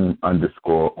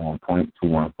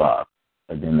 team_OnPoint215.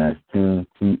 Again, that's team,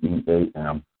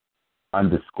 TEAM,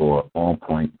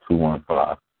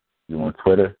 _OnPoint215. You're on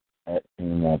Twitter,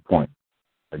 @TeamOnPoint.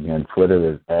 Again,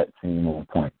 Twitter is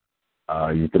 @TeamOnPoint.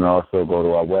 You can also go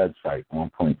to our website,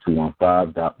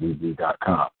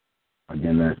 onpoint215.weebly.com.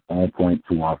 Again, that's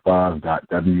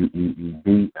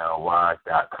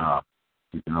onpoint215.weebly.com.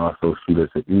 You can also shoot us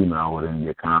an email with any of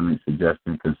your comments,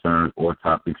 suggestions, concerns, or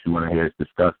topics you want to hear us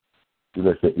discuss. Shoot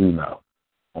us an email,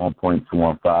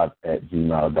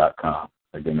 onpoint215@gmail.com.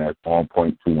 Again, that's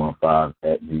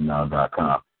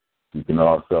onpoint215@gmail.com. You can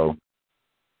also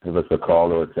give us a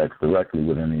call or a text directly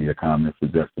with any of your comments,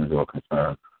 suggestions, or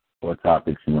concerns, or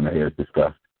topics you want to hear us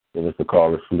discuss. Give us a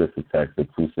call or shoot us a text at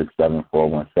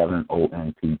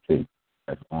 267-417-ONPT.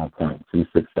 That's On Point,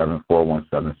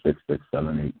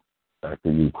 267-417-6678. Back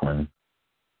to you, Queen.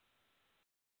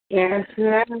 Yes,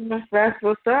 that's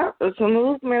what's up. It's a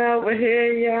movement over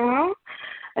here, y'all.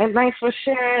 And thanks for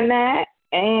sharing that.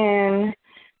 And,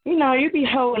 you know, you be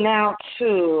holding out,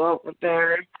 too, over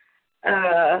there.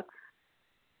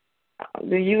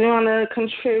 Do you want to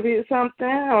contribute something,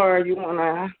 or you want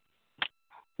to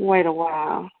wait a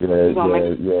while? Yeah.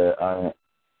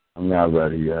 I'm not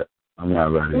ready yet.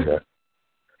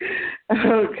 Okay.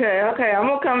 I'm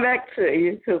going to come back to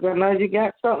you because I know you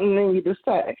got something in you to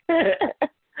say.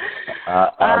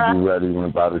 I'll be ready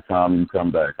by the time you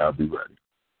come back. I'll be ready.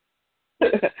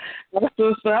 That's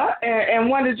what's up. And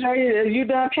wonder, Jay, are you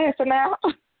done passing out?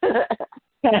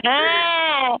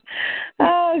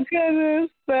 Oh,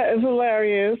 goodness. That is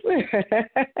hilarious.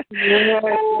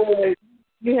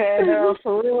 You had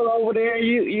for real over there.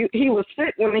 He was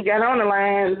sick when he got on the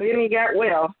line, then he got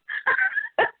well.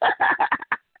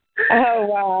 Oh,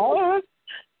 wow.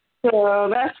 So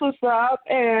that's what's up.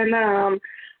 And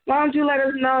why don't you let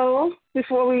us know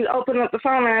before we open up the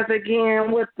phone lines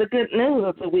again what the good news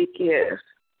of the week is?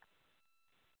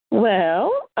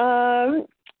 Well, the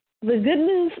good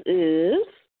news is,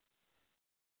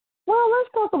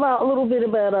 let's talk about a little bit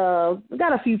about, we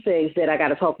got a few things that I got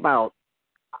to talk about.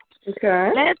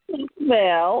 Okay. Let's talk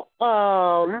about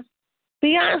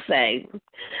Beyonce.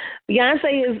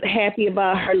 Beyonce is happy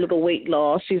about her little weight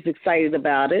loss. She's excited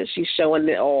about it. She's showing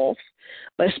it off.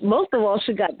 But most of all,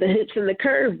 she got the hips and the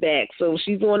curve back. So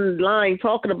she's online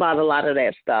talking about a lot of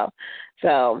that stuff.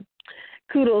 So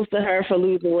kudos to her for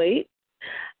losing weight.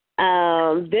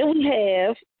 Then we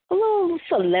have a little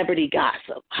celebrity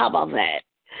gossip. How about that?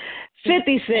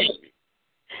 50 Cent.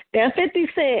 Now, 50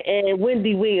 Cent and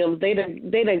Wendy Williams, they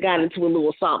done got into a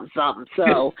little something.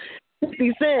 So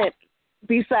 50 Cent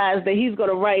decides that he's going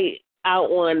to write out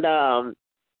on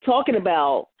talking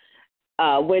about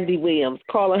Wendy Williams,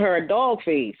 calling her a dog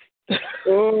face.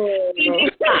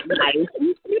 It's not nice.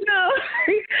 You know,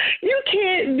 you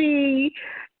can't be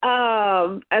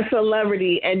a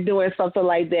celebrity and doing something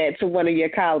like that to one of your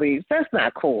colleagues. That's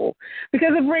not cool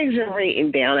because it brings your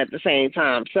rating down at the same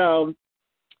time. So,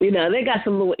 you know, they got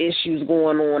some little issues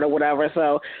going on or whatever.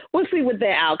 So we'll see what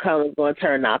their outcome is going to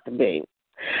turn out to be.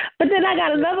 But then I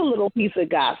got another little piece of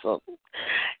gossip.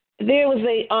 There was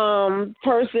a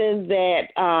person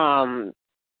that,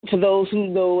 for those who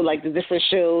know, like the different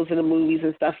shows and the movies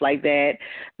and stuff like that,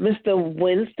 Mr.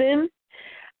 Winston,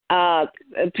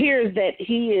 appears that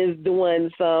he is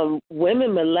doing some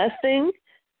women molesting.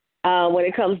 When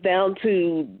it comes down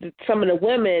to some of the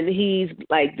women, he's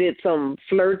like did some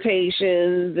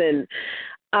flirtations and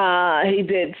he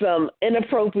did some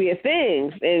inappropriate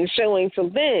things and showing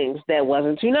some things that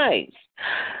wasn't too nice.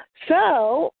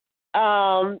 So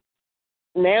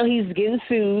now he's getting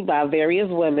sued by various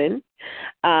women.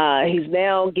 He's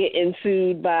now getting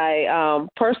sued by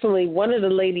personally one of the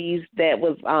ladies that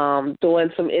was doing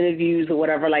some interviews or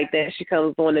whatever like that. She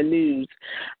comes on the news.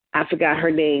 I forgot her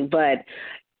name, but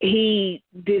he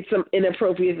did some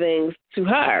inappropriate things to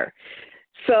her.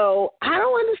 So I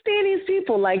don't understand these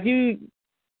people. Like you're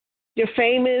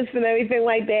famous and everything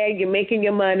like that. You're making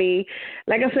your money.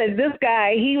 Like I said, this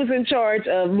guy, he was in charge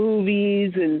of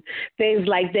movies and things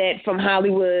like that from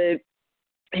Hollywood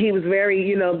he was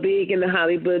very, big in the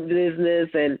Hollywood business,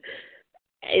 and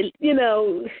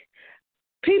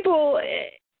people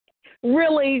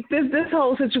really this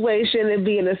whole situation and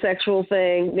being a sexual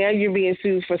thing. Now you're being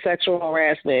sued for sexual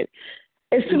harassment.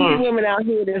 It's too many women out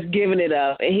here that's giving it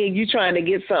up, and here you trying to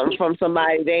get something from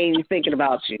somebody they ain't even thinking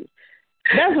about you.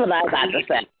 That's what I got to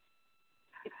say.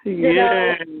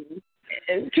 Yeah.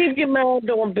 Keep your mind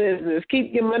doing business.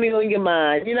 Keep your money on your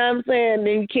mind. You know what I'm saying?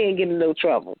 Then you can't get in no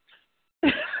trouble.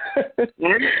 That's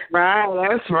right.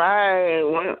 That's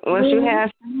right. Once you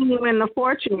have you in the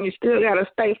fortune, you still got to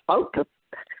stay focused.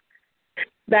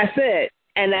 That's it.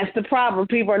 And that's the problem.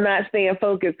 People are not staying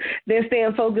focused. They're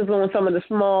staying focused on some of the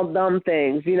small, dumb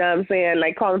things. You know what I'm saying?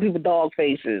 Like calling people dog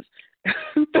faces. I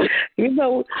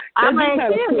mean,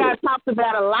 she got talked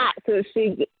about a lot since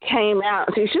she came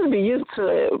out. She should be used to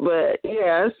it, but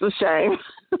yeah, it's a shame.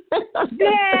 I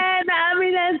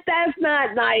mean that's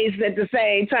not nice at the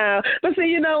same time. But see,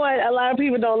 you know what? A lot of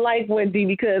people don't like Wendy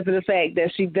because of the fact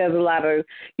that she does a lot of,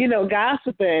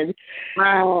 gossiping.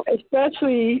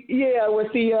 Especially,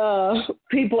 with the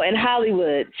people in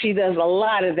Hollywood. She does a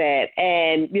lot of that,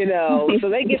 and so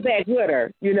they get back with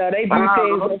her. They do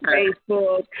things on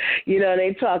Facebook.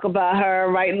 They talk about her,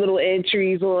 write little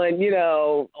entries on,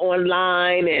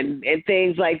 online and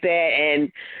things like that, and.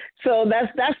 So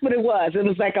that's what it was. It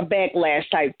was like a backlash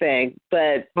type thing.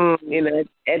 But, at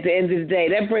the end of the day,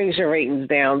 that brings your ratings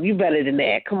down. You better than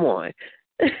that. Come on.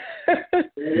 You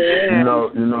know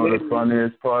the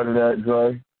funniest part of that,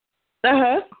 Joy?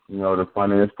 Uh-huh. You know the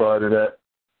funniest part of that?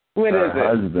 What is it?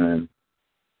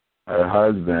 Her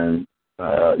husband,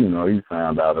 he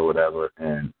found out or whatever,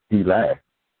 and he laughed.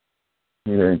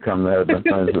 He didn't come to her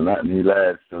defense or nothing. He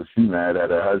laughed, so she mad at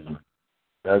her husband.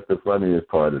 That's the funniest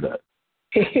part of that.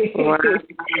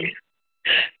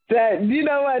 That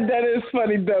that is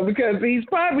funny though, because he's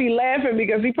probably laughing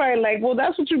because he probably like, well,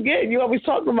 that's what you get. You always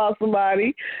talking about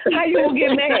somebody. How you gonna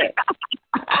get mad?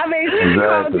 I mean, he's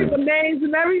calling people names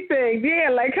and everything. Yeah,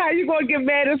 like how you gonna get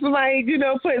mad at somebody,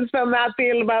 putting something out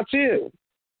there about you?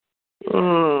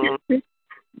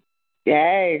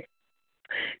 Yay.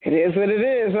 It is what it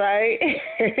is, right?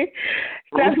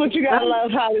 That's what you gotta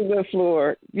love Hollywood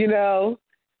for,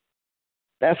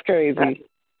 That's crazy.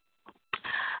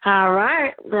 All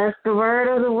right. That's the word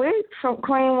of the week from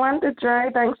Queen Wonder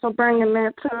Dre. Thanks for bringing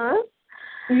that to us.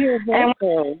 You're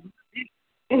welcome.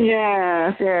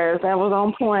 Yes, that was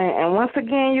on point. And once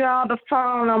again, you all, the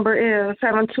phone number is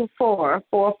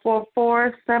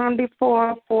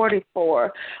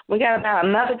 724-444-7444. We got about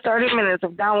another 30 minutes.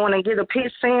 If y'all want to get a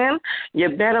piece in, you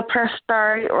better press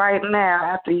start right now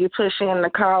after you push in the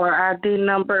caller ID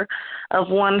number of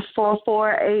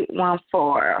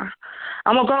 144814.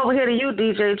 I'm going to go over here to you,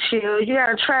 DJ Chill. You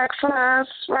got a track for us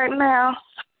right now?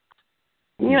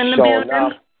 You in the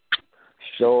building?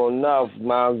 Sure enough,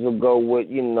 might as well go with,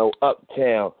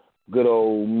 Uptown, good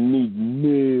old Meek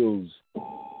Mills.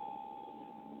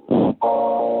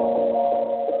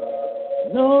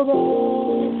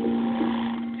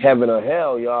 Nobody. Heaven or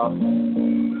hell, y'all.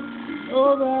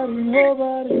 Nobody.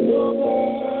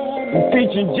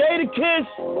 Featuring Jadakiss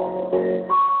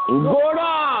and Gorda.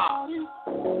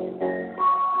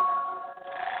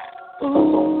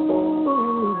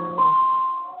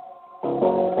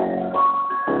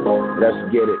 Let's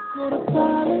get it. Go to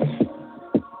college,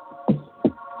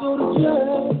 go to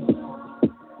jail.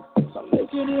 Some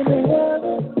make it into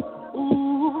heaven.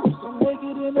 Ooh, some make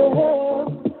it into hell.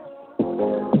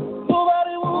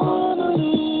 Nobody wanna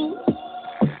lose.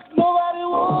 Nobody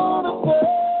wanna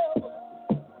fail.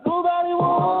 Nobody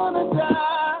wanna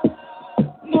die.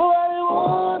 Nobody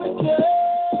wanna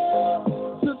care.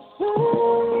 The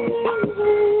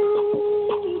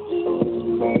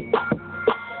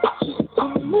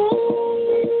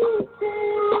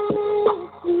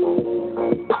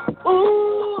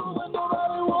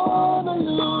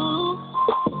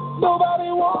Nobody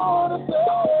wanna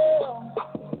fail.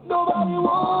 Nobody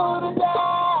wanna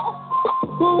die.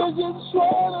 Who is just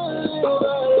trying to live a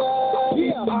life?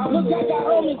 Yeah, look, I got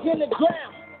homies in the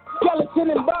ground,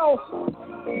 skeleton and bones.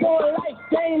 Going life,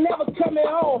 they ain't never coming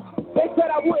home. They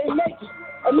said I wouldn't make it.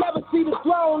 I'll never see the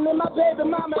throne. And my baby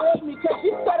mama hate me cause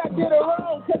she said I did her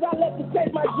wrong. Cause I let her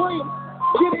take my dream.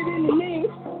 Get it in the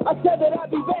knees. I said that I'd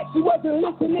be back. She wasn't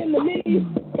listening to me.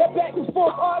 That back and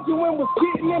forth arguing was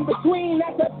getting in between.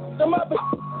 I said, them other,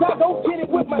 I go get it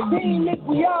with my team. If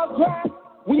we all grind,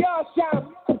 we all shine.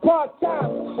 It's part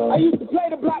time. I used to play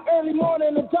the block early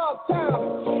morning in dark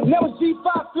time. Now it's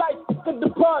G5 flight to the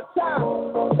part time.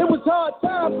 It was hard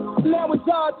time. Now it's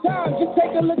hard time. Just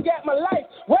take a look at my life.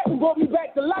 Rapping brought me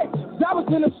back to life. I was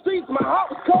in the streets. My heart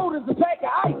was cold as a pack of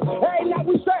ice. Every night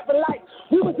we strapped for life.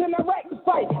 We was in Iraq to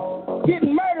fight.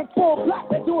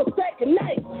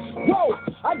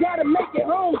 gotta make it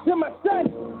home to my son.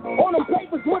 On them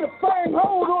papers with a firm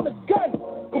hold on the gun.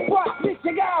 Before I switch,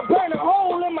 I gotta burn a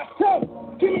hole in my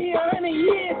tongue. Give me 100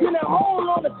 years in a hole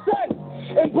on the sun.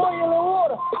 And boiling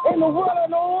water, in the world of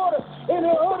no order. In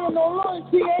the hood of no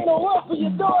loyalty, ain't no love for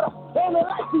your daughter. Ain't no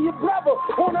life for your brother,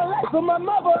 ain't no life for my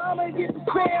mother. I'ma get the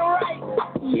saying right.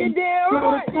 You damn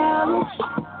right. Go to college,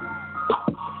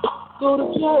 go to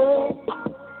jail.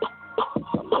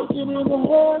 I make it in the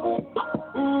heaven.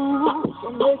 I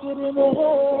make it in the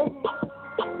heaven.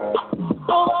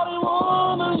 Nobody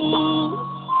wanna lose.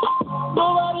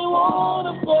 Nobody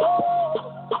wanna fail.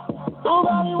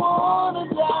 Nobody wanna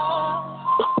die.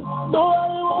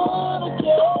 Nobody wanna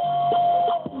care.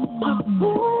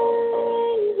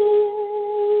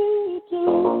 Crazy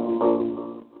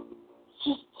too.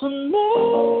 Just to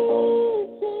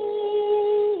make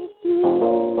it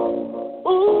through.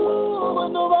 Ooh, but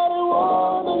nobody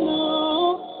wanna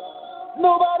lose.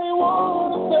 Nobody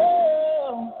wanna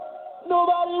fail.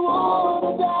 Nobody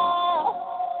wanna die.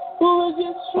 Who is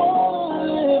just trying to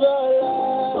live our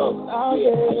lives? Oh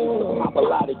yeah. Pop a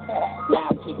lot of cash. Now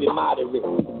keep it moderate.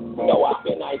 No, I've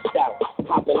been iced out,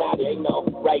 hopping out of it,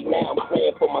 right now I'm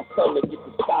praying for my son to get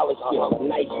the scholarship.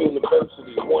 Nice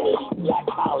university, one of these black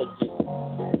colleges.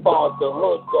 As far as the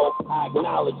hood go, I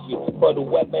acknowledge it. For the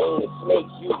weapon ain't a snake,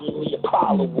 usually a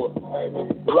follower.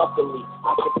 Luckily,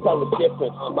 I can tell the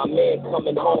difference. My man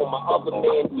coming home, my other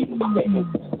man getting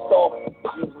sentenced. Soft,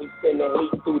 usually sending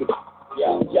hate through the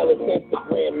jealous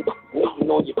Instagram, waiting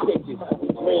on your pictures. We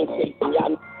dream chasing,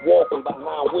 y'all walking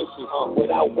behind wishes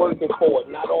without working for it.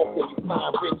 Not often you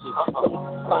find riches. Some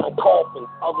find coffins,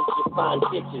 others just find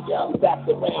ditches. Back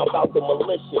around about the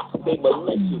militia, they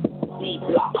malicious.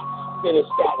 D-block, finish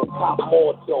that and pop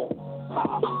more dope.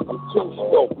 I'm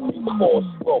 2-stroke, you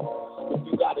 4-stroke. If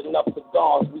you got enough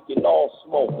cigars, we can all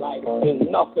smoke. Like, ain't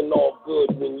nothing all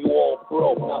good when you all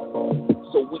broke.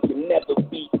 So we can never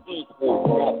be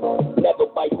equal. Never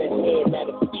bite the hand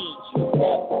that'll feed you.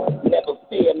 Never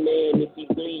fear man if he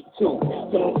bleed too.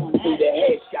 Some need a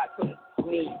headshot, some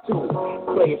need to.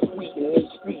 Play it sweet in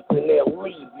these streets and they'll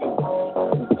leave you.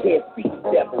 You can't see the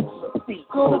devil, see.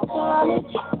 Go to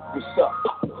college. What's up?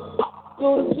 Go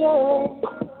to jail.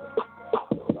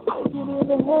 Make it in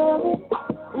the heaven.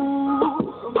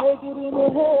 Ooh, make it in the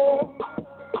heaven.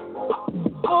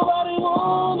 Nobody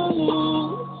wanna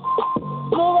lose.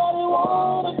 Nobody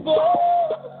wanna fail.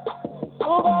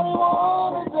 Nobody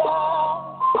wanna die.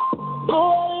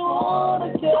 Nobody wanna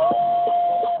care.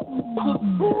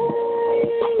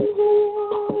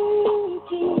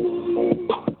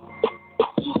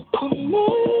 Just to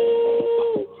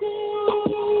make it through.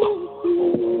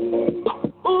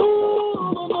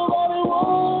 Ooh, but nobody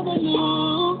wanna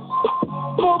lose.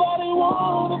 Nobody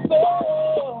wanna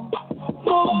fail.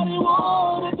 Nobody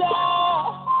wanna die.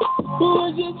 Who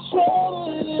is just trying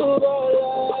to live our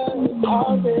lives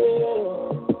out there?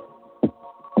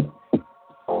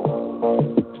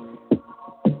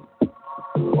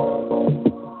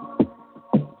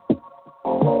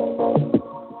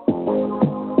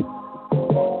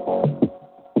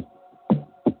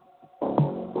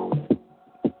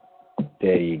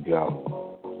 There you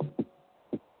go.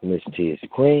 Miss T is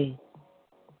Queen.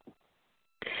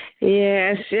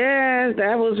 Yes,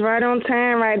 that was right on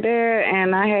time right there,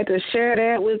 and I had to share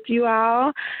that with you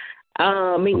all.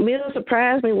 Meek Mill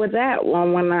surprised me with that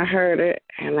one when I heard it,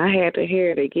 and I had to hear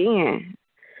it again.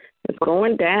 It's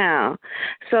going down.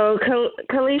 So,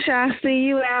 Kalisha, I see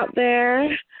you out there.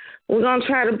 We're going to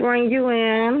try to bring you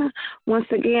in.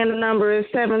 Once again, the number is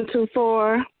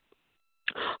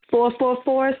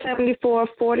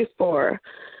 724-444-7444.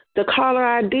 The caller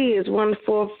ID is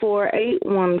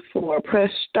 144814.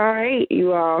 Press *8,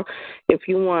 you all, if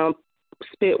you want to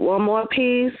spit one more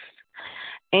piece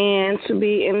and to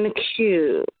be in the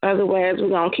queue. Otherwise, we're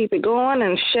going to keep it going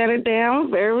and shut it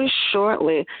down very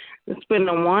shortly. It's been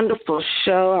a wonderful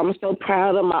show. I'm so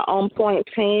proud of my On Point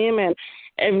team and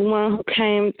everyone who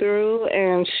came through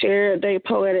and shared their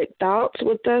poetic thoughts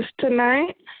with us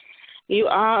tonight. You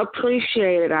all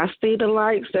appreciate it. I see the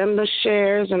likes and the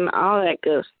shares and all that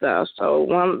good stuff. So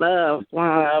one love.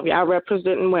 Y'all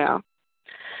representing well.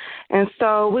 And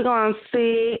so we're going to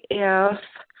see if,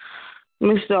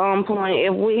 Mr. On Point,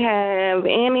 if we have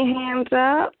any hands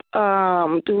up,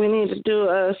 do we need to do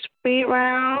a speed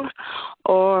round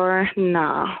or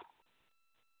no?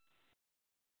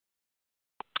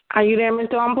 Are you there,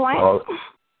 Mr. On Point?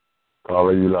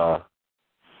 Caller, you live.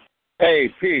 Hey,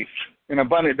 peace and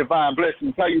abundant divine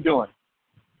blessings. How you doing?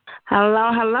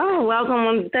 Hello. Welcome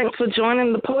and thanks for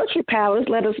joining the Poetry Palace.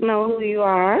 Let us know who you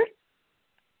are.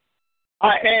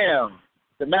 I am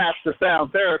the master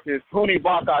sound therapist, Huni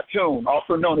Bakatun,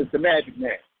 also known as the Magic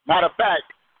Man. Matter of fact,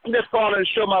 I'm just calling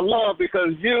to show my love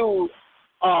because you,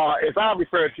 as I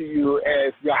refer to you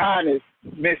as Your Highness,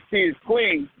 Miss T's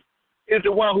Queen, is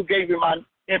the one who gave me my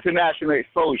international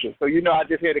exposure. So, I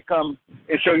just had to come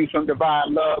and show you some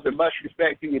divine love and much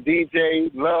respect to your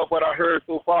DJ. Love what I heard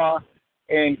so far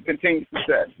and continue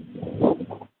success.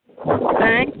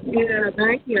 Thank you.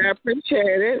 I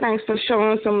appreciate it. Thanks for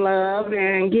showing some love.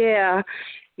 And yeah,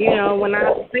 when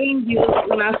I seen you,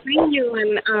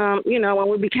 and when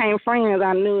we became friends,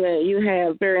 I knew that you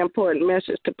had a very important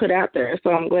message to put out there.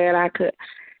 So I'm glad I could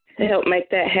help make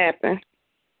that happen.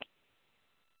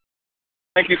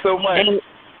 Thank you so much.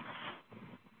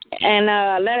 And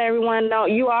let everyone know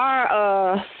you are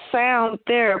a sound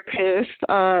therapist.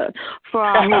 For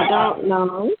all who don't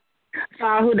know. For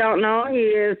all who don't know, he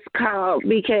is called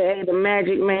BKA the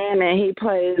Magic Man, and he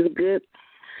plays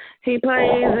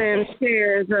and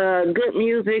shares good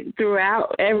music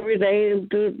throughout every day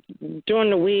during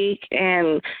the week.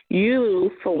 And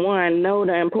you, for one, know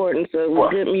the importance of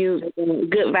good music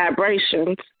and good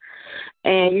vibrations.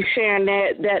 And you sharing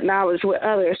that knowledge with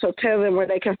others. So tell them where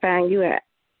they can find you at.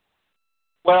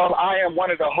 Well, I am one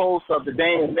of the hosts of the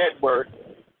Damon Network,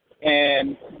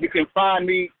 and you can find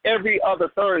me every other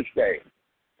Thursday,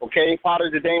 okay, part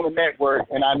of the Damon Network,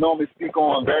 and I normally speak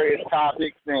on various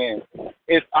topics, and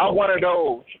I'm one of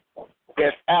those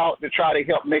that's out to try to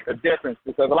help make a difference,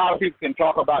 because a lot of people can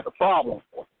talk about the problem,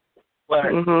 but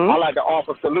I like to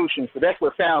offer solutions, so that's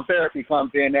where sound therapy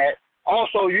comes in at.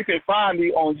 Also, you can find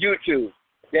me on YouTube.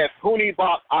 That's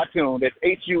Hunibak Atun. That's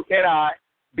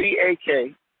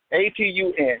HUNIBAK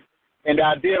ATUN. And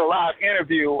I did a live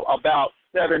interview about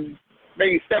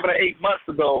maybe 7 or 8 months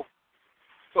ago,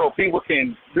 so people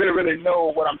can really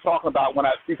know what I'm talking about when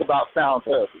I speak about sound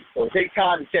therapy. So take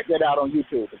time to check that out on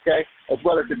YouTube, okay? As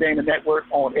well as the Damon Network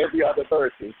on every other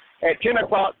Thursday at 10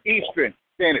 o'clock Eastern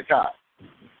Standard Time.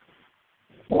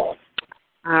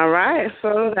 All right,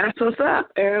 so that's what's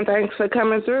up, and thanks for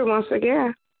coming through once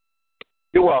again.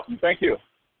 You're welcome. Thank you.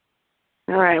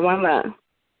 All right, one love.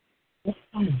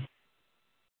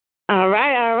 All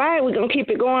right. We're going to keep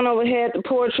it going over here at the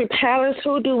Poetry Palace.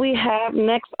 Who do we have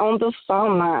next on the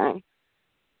phone line?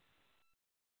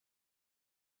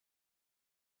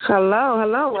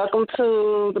 Hello. Welcome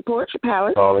to the Poetry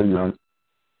Palace. Caller, you're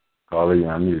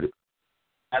unmuted.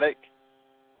 Attic.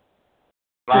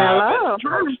 Hello.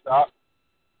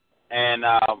 And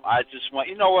I just want,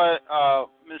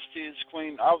 Miss T's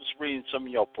Queen, I was reading some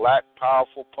of your Black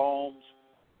Powerful poems.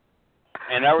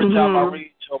 And every time I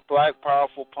read your Black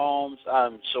Powerful poems,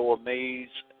 I'm so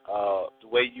amazed the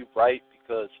way you write,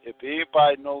 because if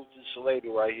anybody knows this lady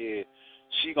right here,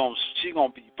 she gonna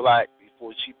be black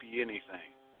before she be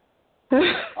anything.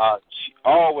 She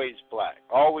always black,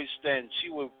 always stand.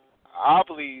 I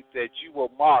believe that you will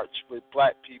march with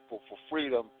black people for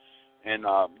freedom, and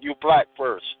you're black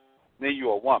first, then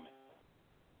you're a woman.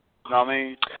 You know what I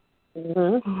mean?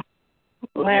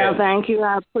 Well, thank you.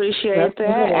 I appreciate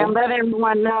that. And let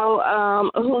everyone know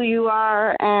who you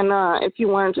are and if you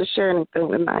wanted to share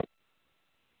anything tonight.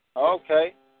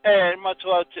 Okay. And much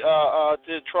love to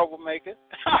the troublemaker.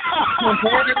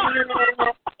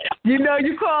 You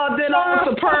called in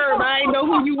on superb. I didn't know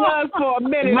who you was for a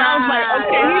minute. I was like,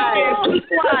 okay, he's being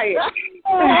too quiet.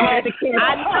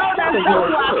 I know that's who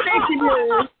I think he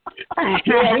is.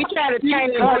 Yeah, he tried to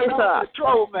change his voice up. That's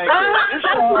what it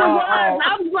was.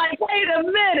 I was like, wait a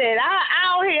minute.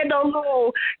 I don't hear no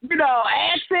little,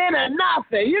 accent or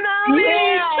nothing. You know what I mean?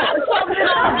 Yeah. Something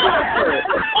else.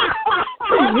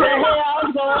 What the hell's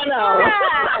going on?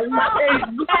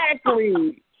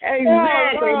 Exactly. They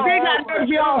got to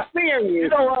be all serious. You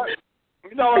know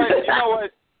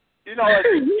what?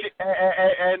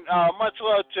 And much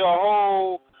love to a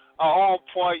whole On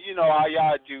Point. You know how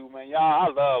y'all do, man.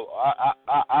 Y'all,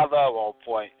 I love On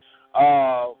Point.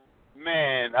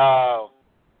 Man,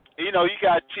 you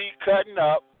got T cutting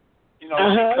up. She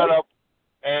cut up,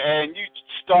 and you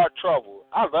start trouble.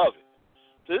 I love it.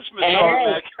 This Miss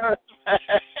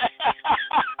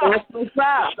That's what's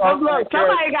up. Look,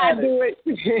 somebody got to do it.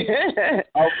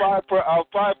 I'll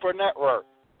fight per network.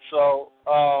 So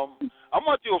I'm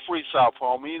gonna do a freestyle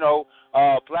poem.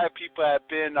 Black people have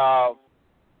been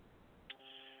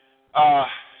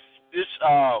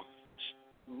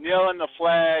kneeling the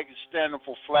flag, standing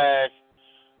for flag.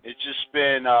 It's just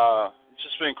been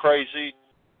crazy.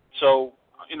 So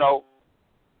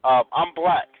I'm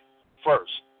black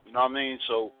first. You know what I mean?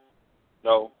 So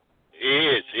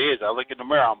it is. I look in the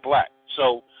mirror, I'm black.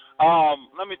 So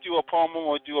let me do a poem. I'm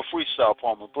gonna do a freestyle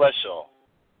poem. Bless y'all.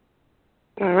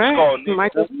 All right.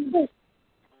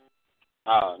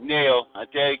 Neil, I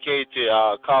dedicate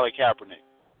to Colin Kaepernick.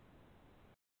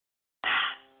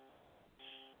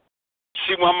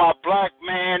 See, when my black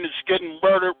man is getting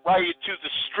murdered right into the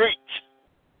street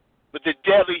with the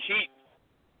deadly heat,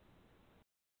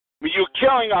 when you're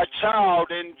killing our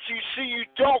child, and you see, you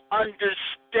don't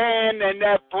understand, and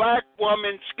that black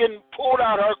woman's getting pulled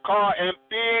out of her car and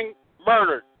being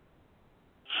murdered.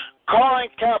 Colin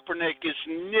Kaepernick is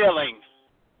kneeling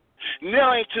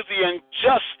to the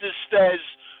injustice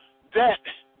that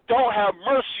don't have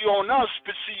mercy on us,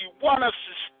 but see, you want us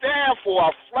to stand for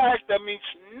a flag that means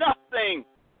nothing.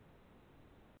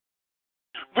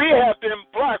 We have been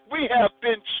black. We have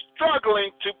been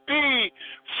struggling to be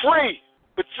free,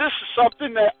 but this is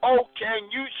something that, oh, can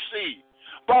you see?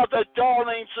 By the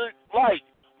dawnings of light.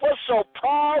 We're so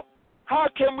proud. How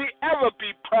can we ever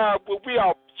be proud when we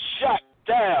are shot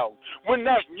down? When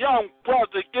that young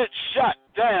brother gets shot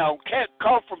down, can't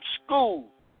come from school.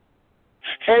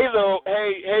 Hey,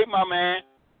 my man,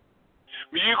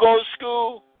 when you go to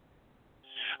school,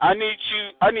 I need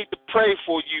to pray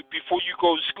for you before you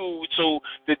go to school so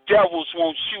the devils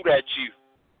won't shoot at you.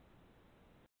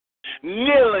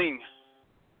 Kneeling.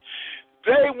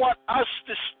 They want us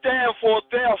to stand for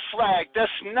their flag.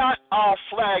 That's not our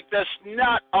flag. That's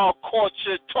not our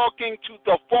culture. Talking to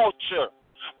the vulture.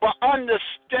 But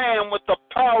understand with the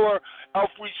power of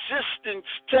resistance,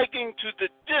 taking to the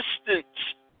distance.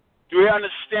 Do we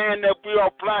understand that we are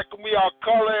black and we are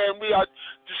color and we are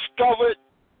discovered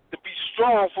to be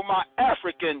strong for my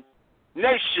African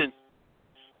nation?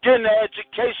 Getting the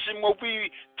education where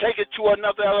we take it to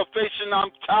another elevation.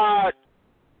 I'm tired.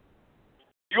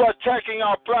 You are attacking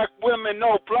our black women.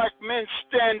 No, black men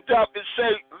stand up and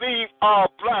say, leave our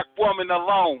black woman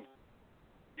alone.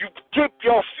 You keep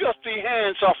your filthy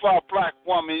hands off our black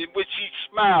woman, in which he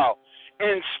smiled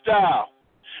in style.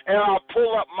 And I'll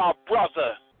pull up my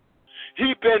brother.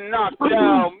 He been knocked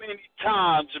down many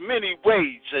times, many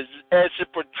ways, as it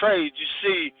portrays. You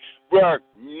see, we're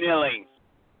kneeling.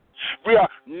 We are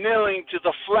kneeling to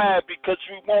the flag because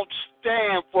we won't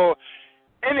stand for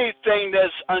anything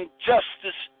that's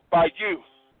injustice by you.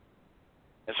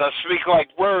 As I speak like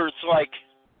words like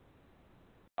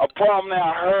a poem that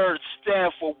I heard,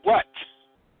 stand for what?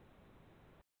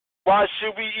 Why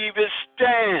should we even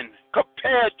stand?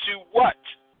 Compared to what?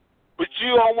 But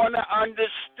you don't want to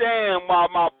understand why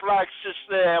my black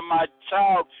sister and my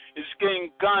child is getting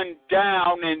gunned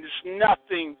down and there's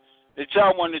nothing that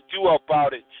y'all want to do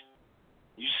about it.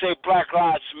 You say Black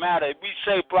Lives Matter. We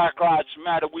say Black Lives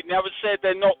Matter. We never said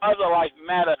that no other life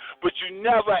matter, but you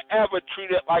never ever treat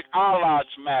it like our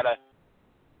lives matter.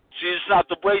 See, it's not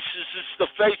the races, it's the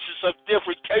faces of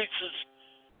different cases.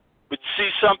 But see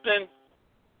something?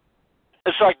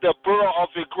 It's like the Bureau of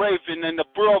Engraving and the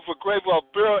Bureau of Engraving or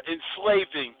Bureau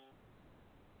enslaving.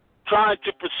 Trying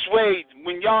to persuade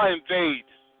when y'all invade.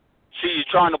 See,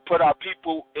 you're trying to put our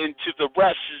people into the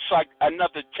rest. It's like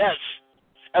another test.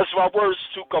 That's my words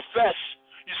to confess.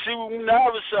 You see, we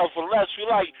never settle for less. We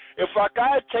like, if I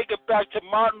got to take it back to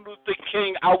Martin Luther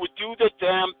King, I would do the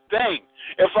damn thing.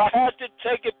 If I had to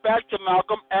take it back to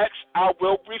Malcolm X, I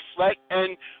will reflect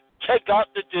and take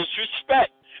out the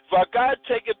disrespect. If I got to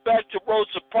take it back to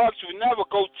Rosa Parks, we never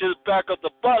go to the back of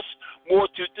the bus, more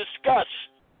to discuss.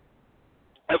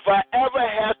 If I ever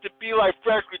had to be like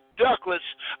Frederick Douglass,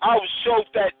 I would show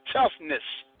that toughness.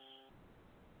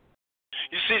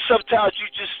 You see, sometimes you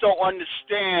just don't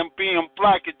understand being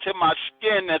black into my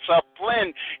skin as I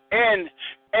blend in.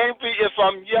 Envy if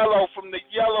I'm yellow, from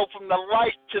the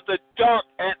light to the dark,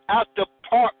 and at the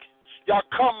park. Y'all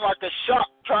come like a shark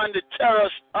trying to tear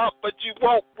us up, but you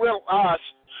won't realize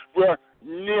we're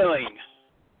kneeling.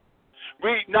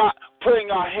 We're not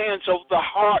putting our hands over the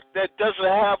heart that doesn't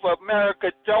have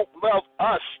America, don't love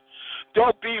us.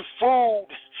 Don't be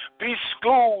fooled, be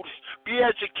schooled, be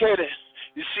educated.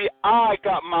 You see, I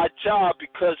got my job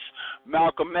because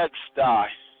Malcolm X died.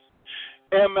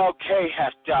 MLK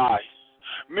has died.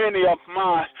 Many of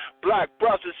my black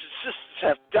brothers and sisters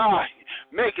have died,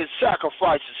 making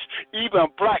sacrifices. Even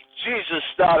Black Jesus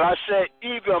died. I said,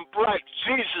 even Black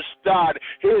Jesus died.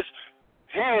 His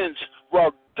hands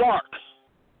were dark.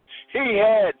 He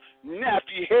had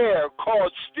nappy hair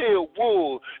called steel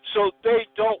wool, so they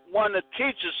don't want to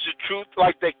teach us the truth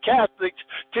like the Catholics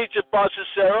teach about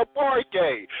Cicero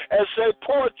Borgia, as they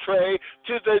portray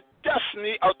to the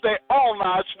destiny of their own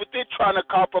lives, but they're trying to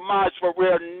compromise, but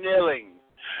we're kneeling.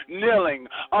 Kneeling.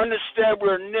 Understand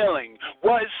we're kneeling.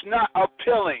 What is not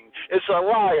appealing is a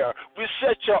liar. We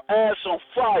set your ass on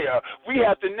fire. We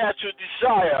have the natural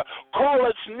desire. Call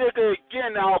us nigga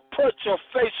again, I'll put your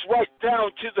face right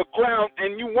down to the ground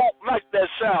and you won't like that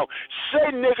sound.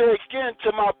 Say nigga again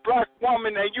to my black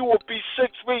woman and you will be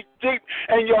 6 feet deep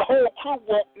and your whole crew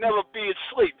won't never be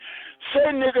asleep.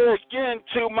 Say nigga again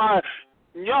to my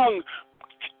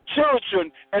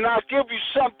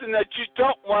something that you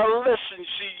don't want to listen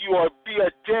to, you or be a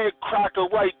dead cracker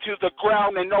right to the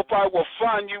ground and nobody will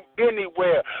find you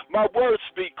anywhere. My words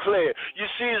be clear. You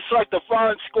see, it's like the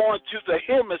violence going to the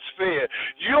hemisphere.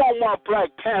 You don't want Black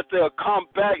Panther to come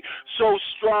back so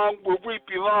strong where we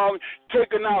belong,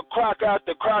 taking out crack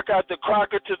after crack after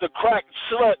cracker till the crack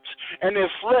slips and it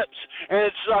flips and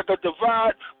it's like a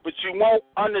divide, but you won't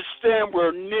understand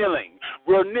we're kneeling.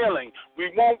 We're kneeling. We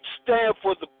won't stand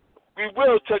for the, we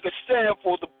will take a stand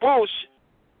for the bullshit.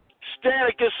 Stand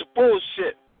against the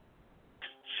bullshit.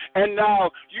 And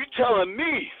now you telling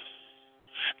me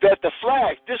that the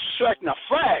flag, disrespecting the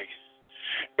flag,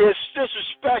 is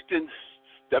disrespecting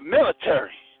the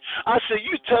military. I said,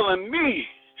 you telling me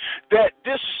that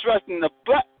disrespecting the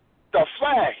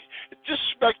flag is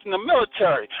disrespecting the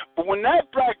military. But when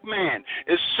that black man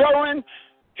is showing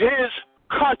his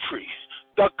country,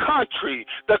 the country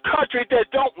that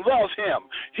don't love him,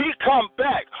 he come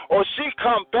back or she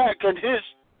come back and his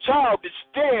child is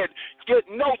dead, get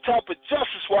no type of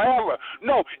justice forever.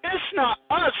 No, it's not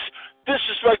us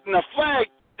disrespecting the flag,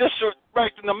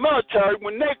 disrespecting the military.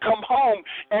 When they come home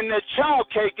and their child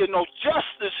can't get no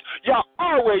justice, y'all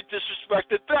always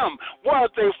disrespected them. What are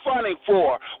they fighting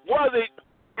for? What are they?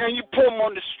 And you put them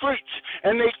on the streets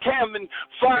and they can't even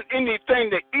find anything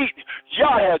to eat.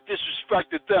 Y'all have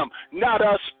disrespected them, not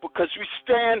us, because we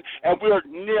stand and we're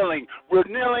kneeling. We're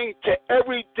kneeling to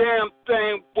every damn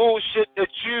thing bullshit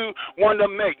that you want to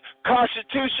make.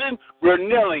 Constitution, we're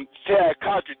kneeling to that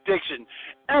contradiction.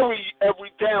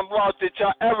 Every damn law that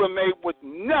y'all ever made would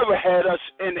never had us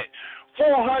in it.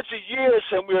 400 years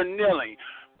and we're kneeling.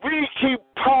 We keep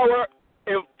power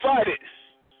and fight it.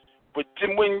 But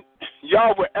then when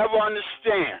y'all will ever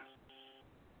understand,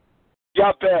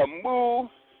 y'all better move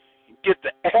and get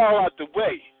the hell out the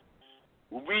way.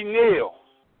 When we kneel,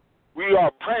 we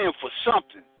are praying for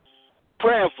something,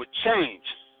 praying for change.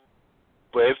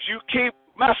 But if you keep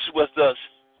messing with us,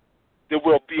 there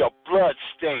will be a blood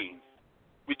stain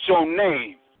with your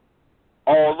name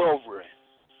all over it.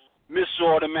 Miss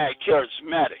Automatic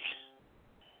Charismatic,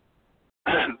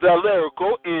 the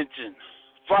lyrical engine,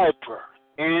 Viper,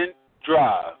 and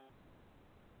Drive.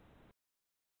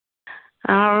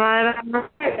 All right.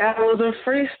 That was a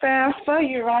freestyle for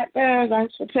you right there.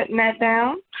 Thanks for putting that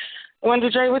down. Wendy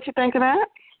J, what you think of that?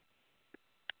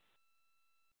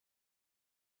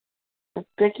 I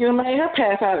think you made her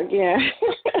pass out again.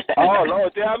 Oh,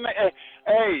 Lord.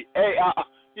 Hey,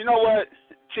 you know what,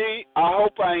 T? I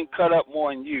hope I ain't cut up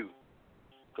more than you,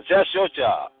 because that's your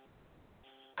job.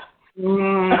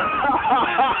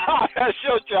 That's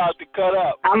your job to cut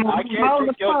up. I can't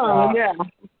take your job.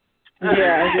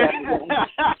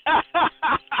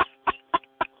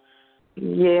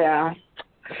 Yeah.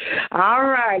 All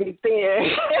righty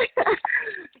then.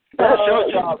 That's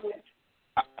your job.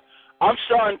 I'm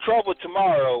starting trouble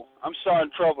tomorrow.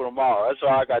 That's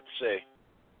all I got to say.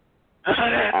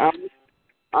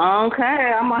 Okay,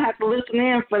 I'm gonna have to listen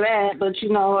in for that. But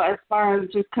as far as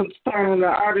just concerning the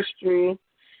artistry,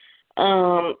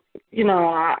 I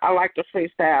like the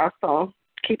freestyle, so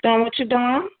keep doing what you're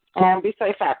doing and be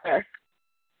safe out there.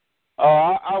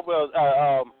 I will.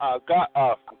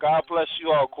 God bless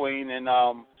you all, Queen, and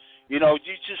you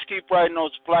just keep writing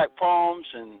those black poems,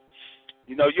 and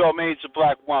you're an amazing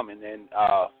black woman, and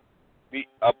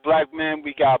black men,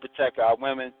 we gotta protect our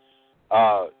women.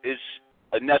 It's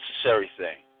a necessary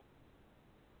thing.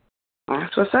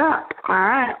 That's what's up. All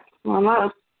right, one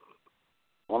love.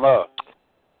 One love.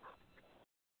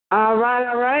 All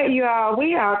right, you all.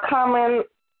 We are coming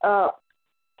up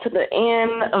to the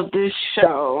end of this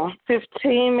show.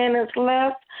 15 minutes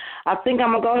left. I think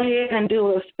I'm going to go ahead and do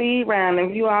a speed round.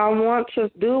 If you all want to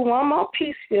do one more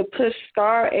piece, you push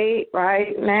 *8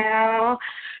 right now.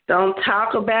 Don't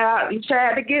talk about you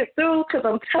tried to get through, because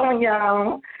I'm telling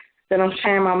y'all that I'm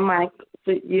sharing my mic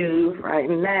with you right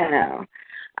now.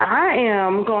 I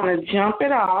am going to jump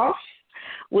it off.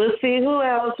 We'll see who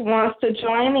else wants to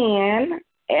join in.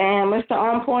 And Mr.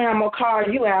 On Point, I'm going to call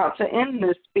you out to end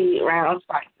this speed round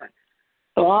cycle.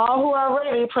 So all who are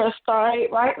ready, press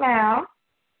 *8 right now.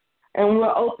 And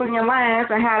we'll open your lines.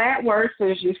 And how that works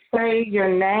is you say your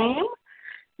name,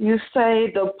 you say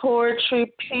the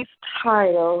poetry piece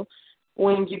title.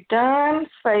 When you're done,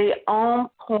 say On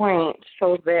Point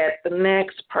so that the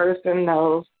next person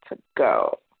knows to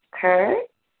go. Okay?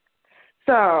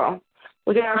 So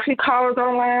we got a few callers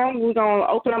online. We're going to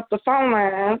open up the phone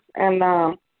lines, and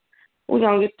we're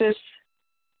going to get this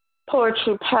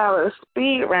Poetry Palace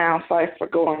speed round cipher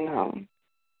going on.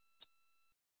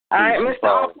 All right, Mr.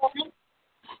 Osborne,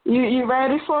 you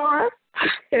ready for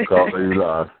it? Call you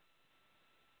live.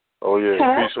 Oh, yeah.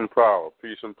 Huh? Peace and power.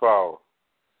 Peace and power.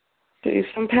 Peace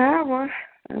and power.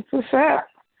 That's what's up.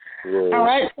 Yeah. All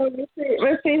right, so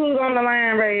let's see who's on the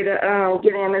line ready to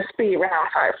get in this speed round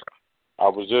cipher. I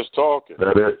was just talking.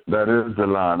 That is the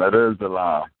line. That is the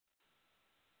line.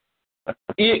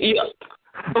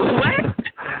 What?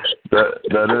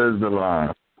 That is the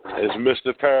line. It's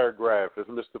Mr. Paragraph. It's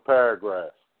Mr.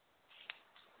 Paragraph.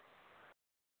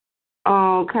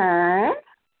 Okay.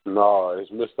 No,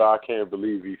 it's Mr. I can't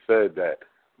believe he said that.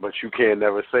 But you can't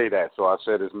never say that, so I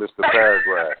said it's Mr.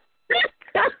 Paragraph.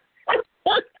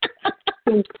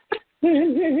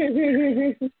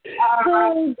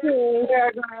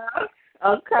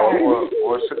 Okay.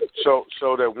 Or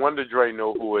so that Wonder Dre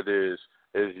know who it is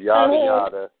yada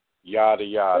yada yada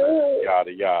yada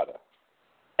yada yada.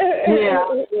 Yeah,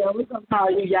 we're gonna call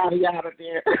you yada yada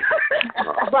there.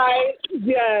 Right?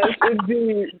 Yes,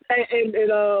 indeed. And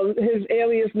his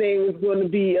alias name is going to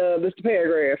be Mr.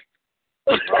 Paragraph.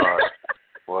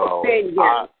 Well,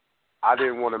 I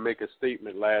didn't want to make a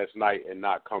statement last night and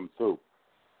not come through.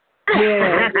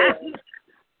 Yeah.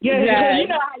 Yeah, you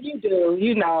know how you do.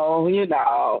 You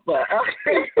know. But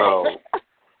so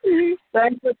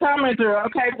thanks for coming through.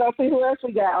 Okay, go see who else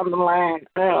we got on the line.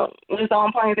 It's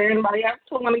on point. Is there anybody else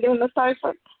who want to get in the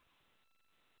cipher?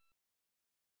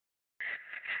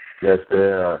 Yes,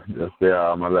 there are.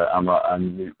 I'm gonna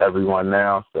unmute everyone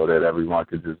now so that everyone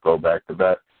can just go back to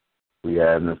back. We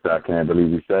have Mr. I can't believe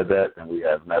he said that, and we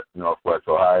have Northwest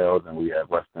Ohio, and we have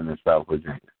Western and South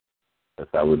Virginia. That's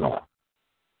how we're going.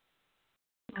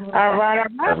 All right.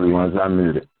 Everyone's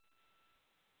unmuted.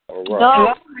 All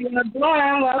right.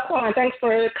 Welcome. Thanks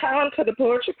for coming to the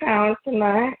Poetry Palace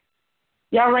tonight.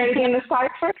 Y'all ready to get in the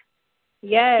cipher?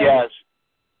 Yes.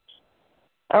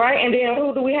 All right, and then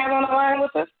who do we have on the line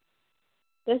with us?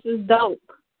 This is Dope.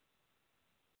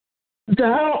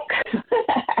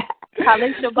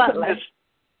 Alicia Butler.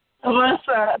 What's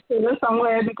up? So I'm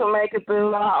glad you can make it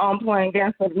through our on point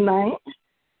guest for tonight.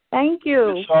 Thank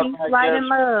you. Peace, light, and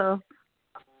love.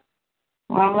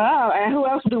 Well, and who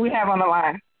else do we have on the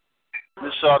line?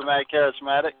 Miss Automatic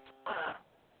Charismatic.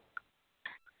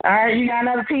 All right, you got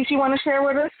another piece you want to share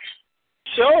with us?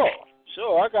 Sure.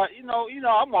 I got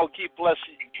I'm gonna keep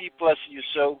blessing you,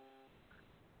 so.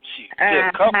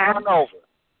 Come on over.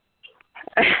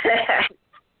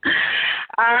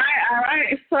 All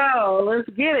right. So let's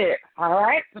get it. All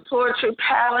right, the Poetry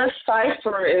Palace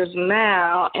cipher is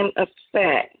now in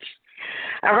effect.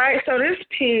 All right, so this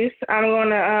piece I'm going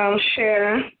to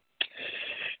share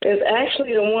is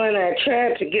actually the one that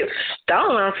tried to get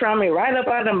stolen from me right up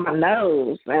out of my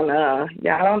nose. And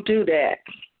y'all don't do that.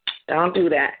 Don't do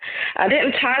that. I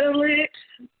didn't title it,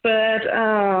 but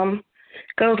it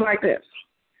goes like this.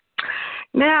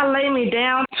 Now lay me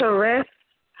down to rest.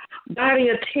 Body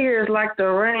of tears like the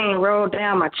rain roll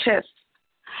down my chest.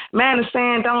 Man is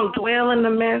saying don't dwell in the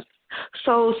mess.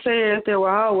 Soul says there will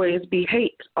always be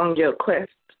hate on your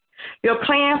quest. Your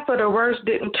plan for the worst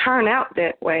didn't turn out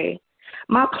that way.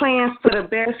 My plan for the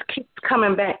best keeps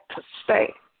coming back to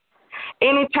stay.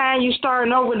 Anytime you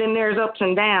starting over, then there's ups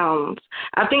and downs.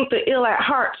 I think the ill at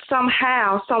heart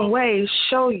somehow, some way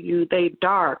show you they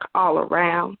dark all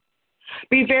around.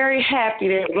 Be very happy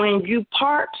that when you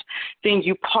part, then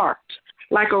you part.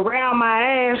 Like around my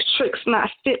ass, tricks not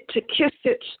fit to kiss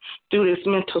it, do this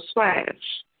mental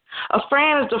splash. A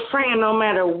friend is a friend no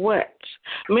matter what.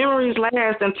 Memories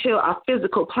last until our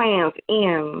physical plans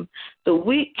end. The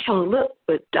weak can look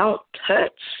but don't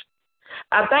touch.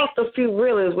 I thank the few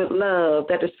realists with love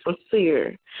that is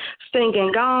sincere.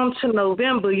 Singing gone to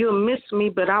November, you'll miss me,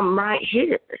 but I'm right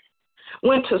here.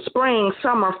 Winter, spring,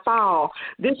 summer, fall.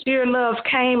 This year love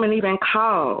came and even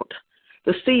called.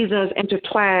 The seasons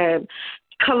intertwined.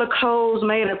 Color codes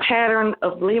made a pattern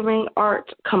of living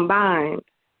art combined.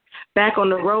 Back on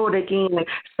the road again,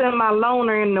 send my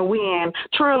loner in the wind,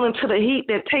 twirling to the heat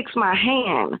that takes my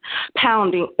hand,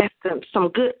 pounding essence, some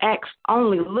good acts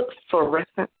only look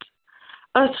fluorescent.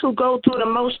 Us who go through the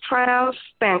most trials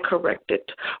stand corrected.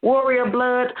 Warrior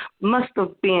blood must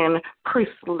have been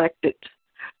pre-selected.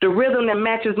 The rhythm that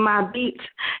matches my beat,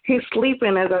 he's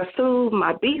sleeping as I soothe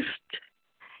my beast.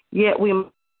 Yet we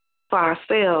for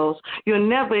ourselves. You'll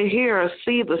never hear or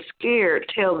see the scared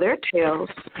tell their tales.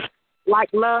 Like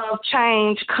love,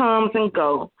 change comes and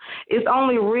goes. It's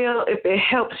only real if it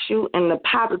helps you and the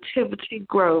positivity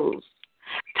grows.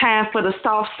 Time for the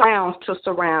soft sounds to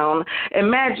surround.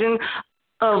 Imagine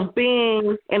of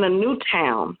being in a new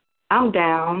town. I'm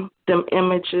down, them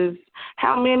images.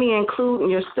 How many, including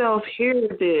yourself, hear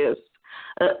this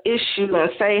issue and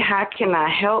say, how can I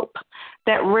help?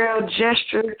 That rare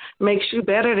gesture makes you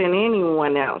better than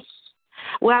anyone else.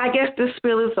 Well, I guess this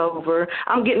spill is over.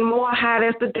 I'm getting more hot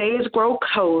as the days grow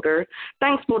colder.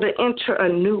 Thankful to enter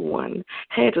a new one.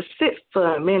 Had to sit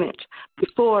for a minute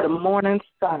before the morning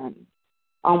sun.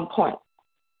 On point.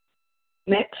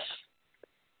 Next.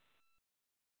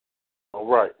 All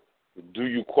right. Do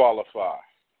you qualify?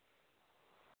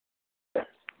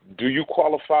 Do you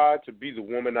qualify to be the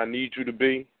woman I need you to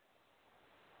be?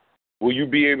 Will you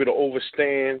be able to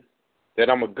understand that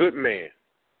I'm a good man?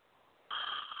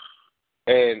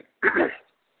 And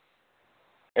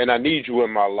I need you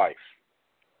in my life.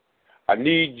 I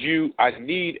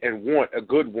need and want a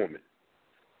good woman.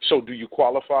 So do you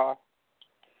qualify?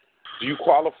 Do you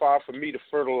qualify for me to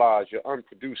fertilize your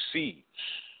unproduced seeds?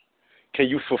 Can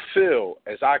you fulfill,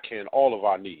 as I can, all of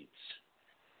our needs?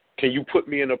 Can you put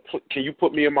me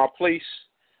in my place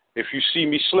if you see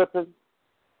me slipping?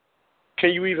 Can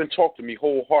you even talk to me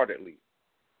wholeheartedly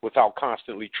without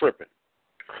constantly tripping?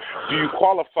 Do you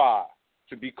qualify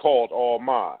to be called all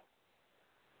mine?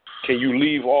 Can you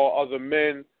leave all other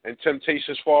men and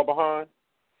temptations far behind?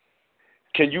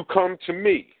 Can you come to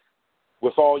me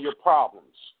with all your problems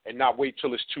and not wait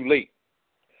till it's too late?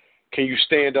 Can you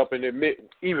stand up and admit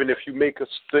even if you make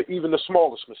even the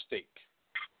smallest mistake?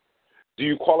 Do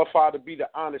you qualify to be the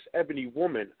honest, ebony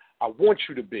woman I want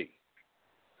you to be?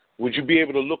 Would you be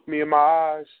able to look me in my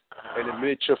eyes and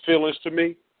admit your feelings to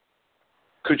me?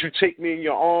 Could you take me in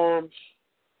your arms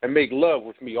and make love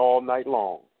with me all night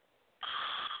long?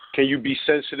 Can you be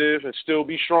sensitive and still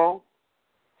be strong?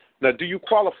 Now, do you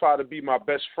qualify to be my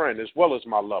best friend as well as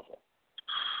my lover?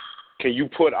 Can you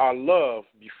put our love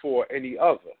before any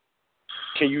other?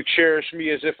 Can you cherish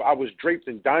me as if I was draped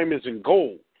in diamonds and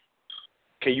gold?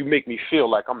 Can you make me feel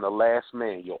like I'm the last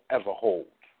man you'll ever hold?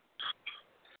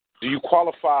 Do you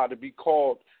qualify to be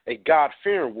called a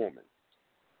God-fearing woman?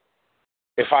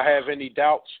 If I have any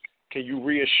doubts, can you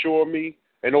reassure me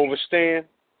and understand?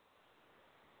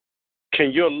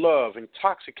 Can your love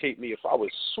intoxicate me if I was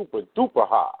super duper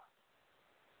high?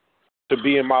 To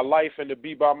be in my life and to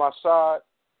be by my side,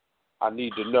 I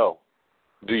need to know,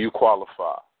 do you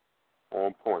qualify?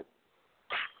 On point.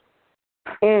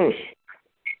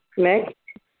 Next.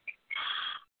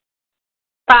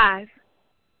 5.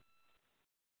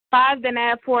 5 then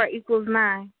add 4 equals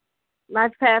 9.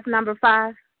 Life path number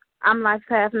 5. I'm life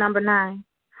path number 9.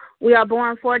 We are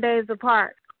born 4 days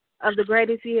apart of the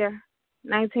greatest year,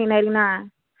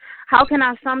 1989. How can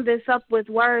I sum this up with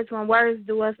words when words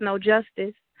do us no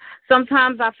justice?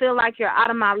 Sometimes I feel like you're out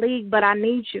of my league, but I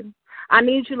need you. I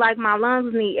need you like my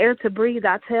lungs need air to breathe,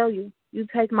 I tell you. You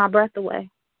take my breath away.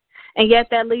 And yet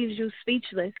that leaves you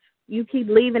speechless. You keep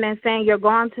leaving and saying you're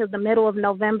gone till the middle of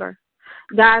November.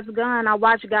 God's gone. I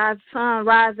watch God's sun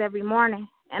rise every morning,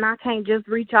 and I can't just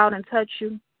reach out and touch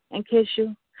you and kiss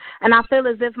you. And I feel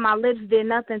as if my lips did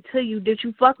nothing to you. Did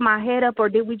you fuck my head up, or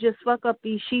did we just fuck up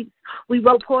these sheets? We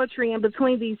wrote poetry in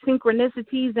between these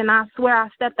synchronicities, and I swear I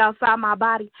stepped outside my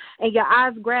body, and your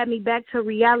eyes grabbed me back to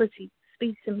reality.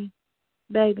 Speak to me,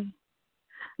 baby,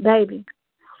 baby.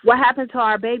 What happened to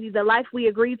our baby, the life we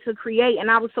agreed to create,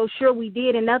 and I was so sure we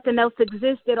did, and nothing else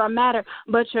existed or mattered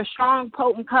but your strong,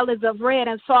 potent colors of red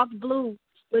and soft blue,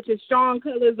 but your strong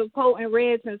colors of potent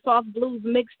reds and soft blues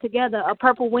mixed together, a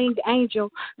purple-winged angel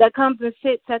that comes and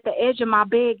sits at the edge of my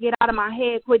bed. Get out of my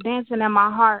head, quit dancing in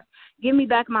my heart. Give me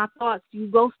back my thoughts. You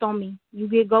ghost on me. You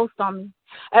get ghost on me.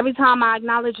 Every time I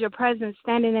acknowledge your presence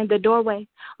standing in the doorway,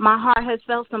 my heart has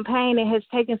felt some pain and has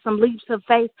taken some leaps of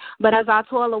faith. But as I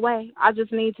toil away, I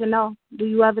just need to know, do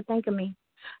you ever think of me?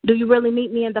 Do you really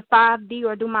meet me in the 5D,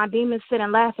 or do my demons sit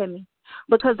and laugh at me?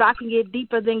 Because I can get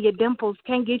deeper than your dimples,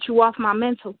 can't get you off my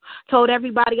mental. Told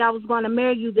everybody I was going to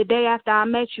marry you the day after I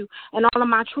met you, and all of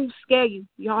my truths scare you.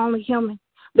 You're only human.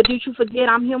 But did you forget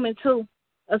I'm human too?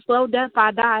 A slow death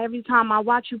I die every time I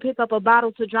watch you pick up a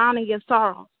bottle to drown in your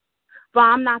sorrows. For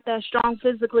I'm not that strong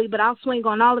physically, but I'll swing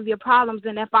on all of your problems,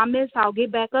 and if I miss, I'll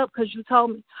get back up because you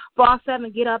told me. Fall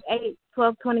 7, get up 8,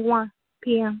 12:21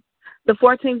 p.m. The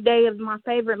 14th day of my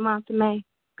favorite month, May,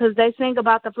 because they sing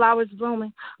about the flowers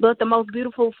blooming, but the most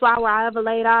beautiful flower I ever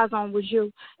laid eyes on was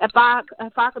you. If I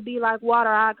could be like water,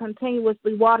 I'd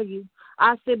continuously water you.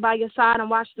 I'd sit by your side and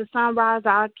watch the sunrise.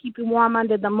 I'd keep you warm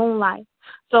under the moonlight.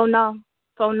 So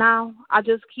now I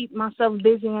just keep myself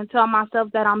busy and tell myself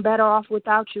that I'm better off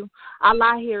without you. I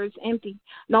lie here, it's empty.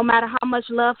 No matter how much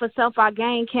love for self I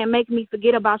gain, can't make me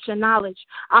forget about your knowledge.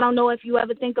 I don't know if you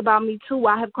ever think about me too.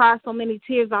 I have cried so many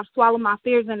tears, I've swallowed my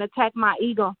fears and attacked my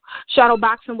ego. Shadow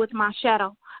boxing with my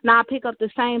shadow. Now I pick up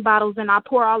the same bottles and I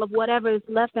pour all of whatever is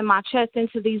left in my chest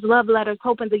into these love letters,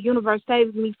 hoping the universe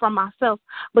saves me from myself.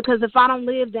 Because if I don't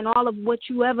live, then all of what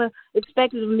you ever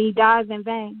expected of me dies in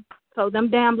vain. So them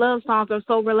damn love songs are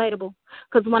so relatable.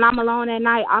 Because when I'm alone at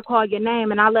night, I call your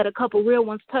name and I let a couple real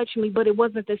ones touch me, but it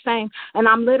wasn't the same. And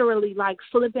I'm literally like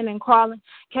slipping and crawling.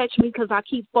 Catch me because I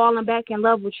keep falling back in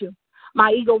love with you.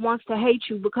 My ego wants to hate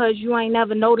you because you ain't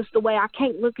never noticed the way I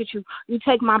can't look at you. You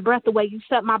take my breath away. You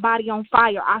set my body on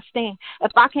fire. I stand.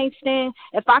 If I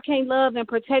can't love and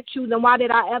protect you, then why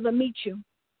did I ever meet you?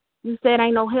 You said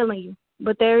ain't no healing you,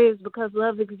 but there is because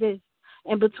love exists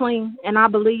in between, and I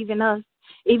believe in us.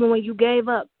 Even when you gave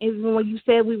up, even when you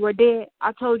said we were dead,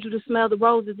 I told you to smell the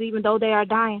roses even though they are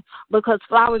dying because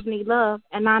flowers need love,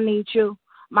 and I need you,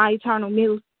 my eternal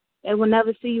muse. They will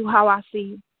never see you how I see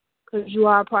you because you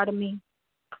are a part of me.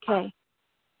 Okay,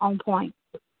 on point.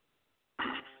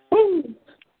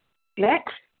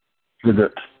 Next. Sugar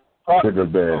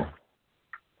bear.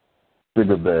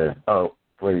 Oh,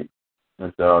 wait.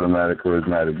 Mr. Automatic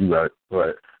Charismatic. You got it. Go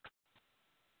ahead.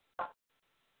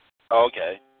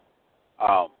 Okay.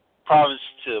 Promise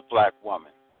to a black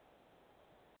woman.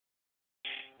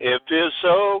 It feels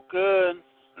so good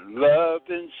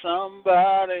loving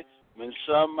somebody when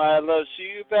somebody loves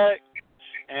you back,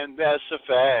 and that's a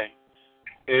fact.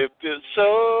 It feels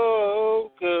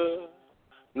so good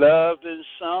loving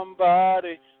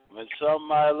somebody when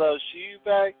somebody loves you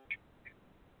back.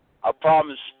 I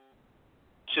promise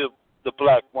to the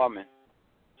black woman.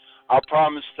 I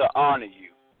promise to honor you.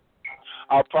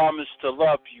 I promise to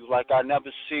love you like I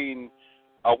never seen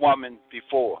a woman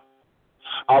before.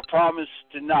 I promise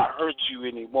to not hurt you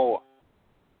anymore.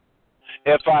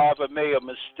 If I ever made a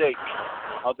mistake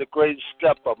on the greatest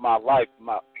step of my life,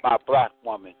 my black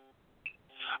woman,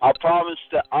 I promise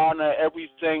to honor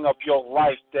everything of your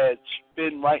life that's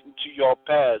been right into your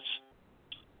past.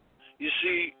 You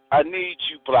see, I need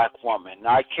you, black woman.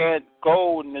 I can't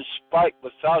go in this fight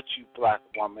without you, black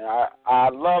woman. I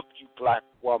love you, black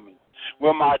woman.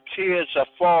 When my tears are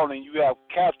falling, you have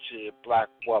captured, black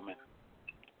woman.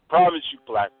 Promise you,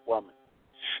 black woman,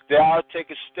 that I'll take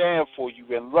a stand for you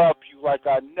and love you like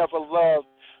I never loved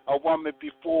a woman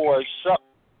before, except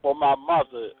for my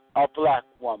mother, a black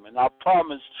woman. I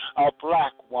promise a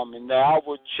black woman that I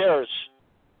will cherish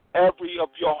every of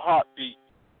your heartbeat,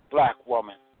 black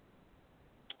woman.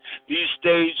 These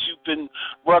days you've been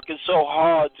working so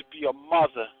hard to be a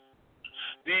mother.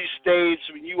 These days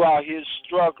when you out here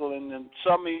struggling and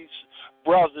some of these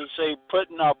brothers say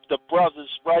putting up the brothers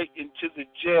right into the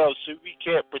jail so we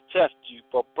can't protect you.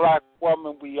 But black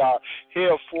woman, we are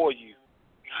here for you.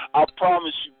 I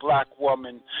promise you, black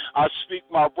woman, I speak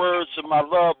my words and my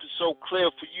love is so clear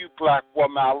for you, black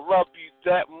woman. I love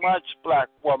you that much, black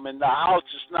woman. The house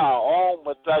is not home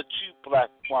without you, black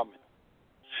woman.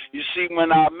 You see,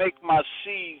 when I make my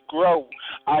seed grow,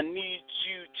 I need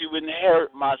you to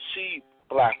inherit my seed,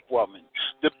 black woman.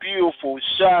 The beautiful,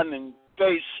 shining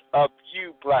face of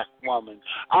you, black woman.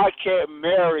 I can't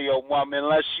marry a woman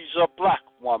unless she's a black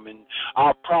woman.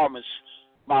 I promise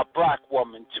my black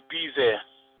woman to be there.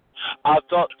 I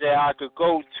thought that I could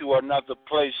go to another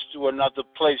place.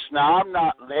 Now, I'm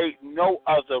not hating no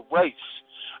other race.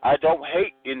 I don't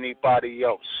hate anybody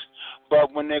else.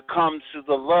 But when it comes to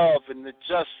the love and the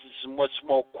justice and what's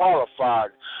more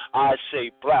qualified, I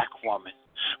say black woman.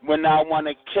 When I want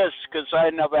to kiss because I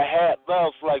never had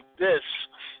love like this,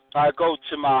 I go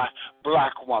to my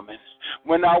black woman.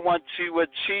 When I want to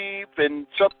achieve and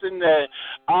something that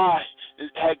I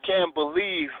can't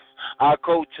believe, I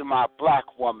go to my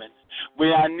black woman.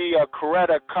 When I need a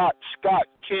Coretta Scott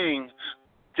King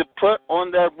to put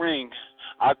on that ring,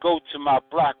 I go to my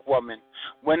black woman.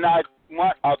 When I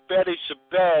want a Betty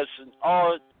Shabazz and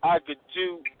all I could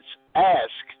do is ask,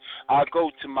 I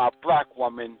go to my black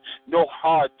woman. No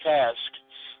hard task.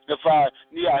 If I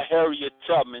need a Harriet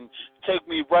Tubman, take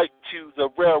me right to the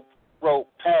railroad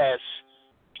pass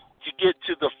to get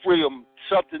to the freedom,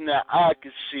 something that I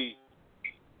can see.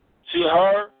 See,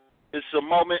 her is a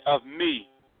moment of me.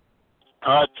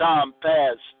 Her time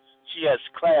passed. She has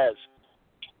class.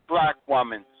 Black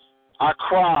woman, I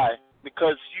cry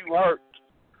because you hurt,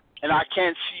 and I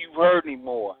can't see you hurt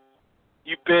anymore.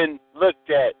 You've been looked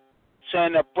at,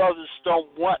 saying that brothers don't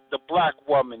want the black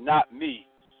woman, not me.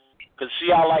 Because,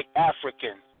 see, I like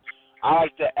African. I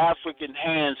like the African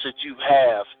hands that you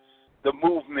have. The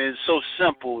movement is so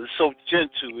simple, it's so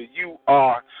gentle. You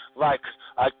are like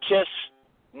a kiss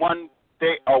one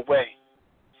day away.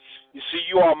 You see,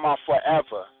 you are my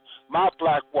forever. My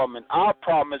black woman, I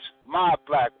promise my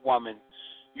black woman,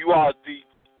 you are the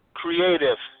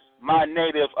creative, my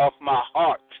native of my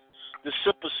heart. The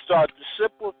superstar, the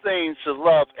simple things to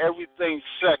love, everything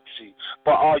sexy,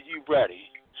 but are you ready?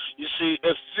 You see,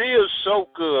 it feels so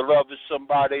good loving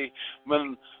somebody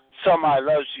when Somebody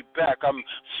loves you back. I'm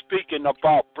speaking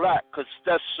about black because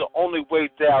that's the only way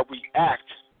that I react.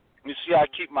 You see, I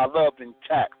keep my love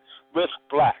intact with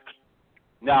black.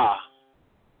 Nah,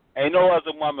 ain't no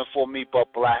other woman for me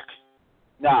but black.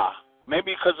 Nah,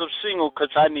 maybe because I'm single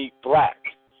because I need black.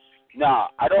 Nah,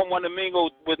 I don't want to mingle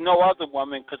with no other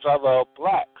woman because I love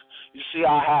black. You see,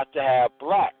 I have to have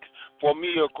black for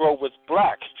me to grow with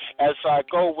black. As I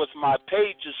go with my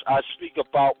pages, I speak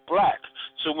about black.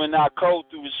 So when I go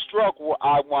through a struggle,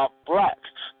 I want black.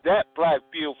 That black,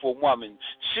 beautiful woman,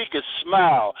 she can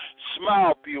smile.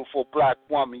 Smile, beautiful black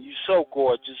woman. You so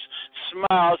gorgeous.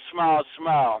 Smile, smile,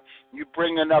 smile. You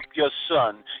bringing up your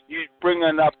son. You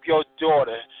bringing up your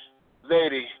daughter.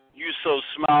 Lady, you so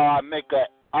smile.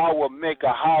 I will make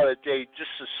a holiday just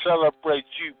to celebrate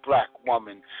you, black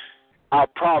woman. I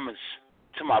promise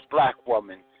to my black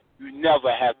woman, you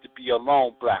never have to be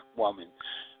alone, black woman.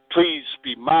 Please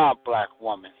be my black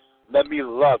woman. Let me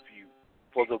love you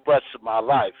for the rest of my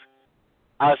life.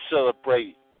 I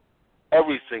celebrate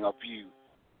everything of you.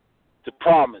 To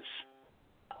promise.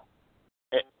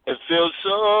 It feels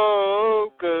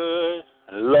so good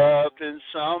loving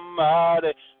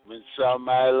somebody when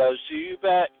somebody loves you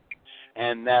back,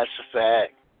 and that's a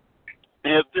fact.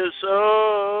 It feels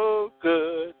so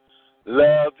good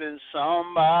loving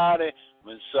somebody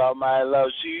when somebody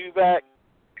loves you back.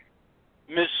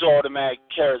 Miss Automatic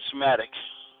Charismatic,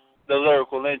 the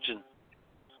lyrical engine,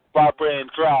 vibrate and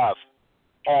drive,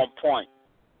 on point.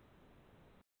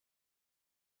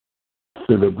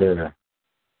 To the bear.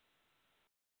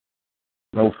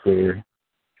 No fear.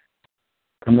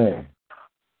 Come here.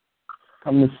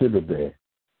 Come to Sugar Bear.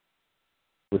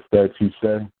 What's that you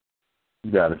say?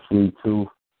 You got a sweet tooth?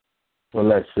 Well,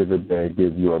 let Sugar Bear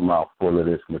give you a mouthful of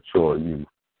this mature youth.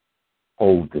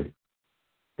 Hold it.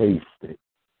 Taste it.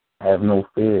 Have no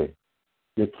fear.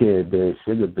 Your Care Bear,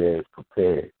 Sugar Bear is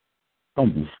prepared.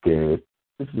 Don't be scared.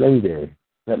 Just lay there.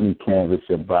 Let me canvas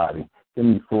your body. Give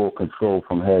me full control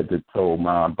from head to toe,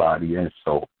 mind, body, and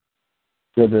soul.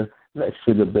 Sugar, let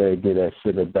Sugar Bear get that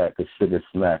sugar back, a sugar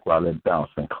smack while it bounce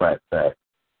and clap back.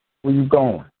 Where you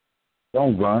going?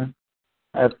 Don't run.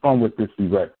 Have fun with this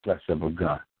erect flesh of a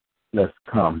gun. Let's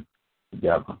come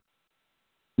together.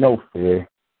 No fear.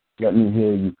 Let me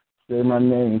hear you. Say my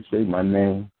name, say my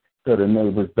name. So the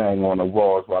neighbors bang on the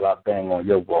walls while I bang on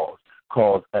your walls.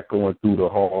 Calls echoing through the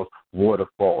halls,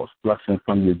 waterfalls, flushing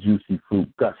from your juicy fruit,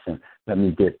 gushing. Let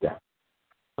me get that.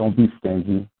 Don't be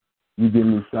stingy. You give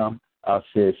me some, I'll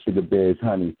share Sugar Bear's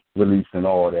honey, releasing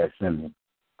all that's in me.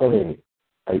 Go ahead.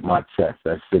 Take my chest.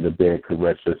 That Sugar Bear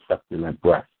caress your succulent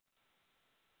breast.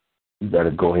 You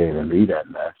better go ahead and leave that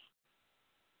mess.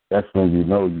 That's when you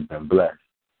know you've been blessed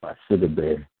by Sugar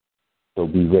Bear. So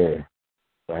beware,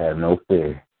 but have no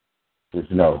fear.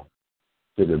 Just know,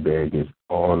 Sugar Bear gets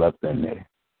all up in there.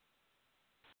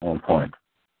 On point.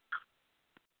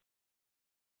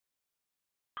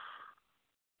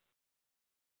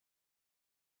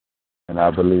 And I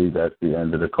believe that's the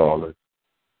end of the callers.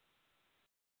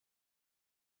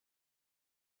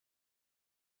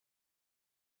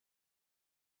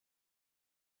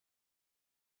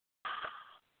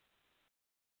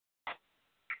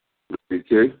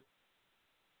 Okay.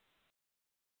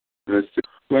 Let's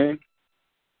explain.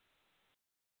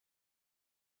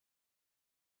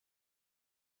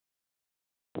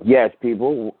 Yes,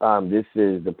 people. This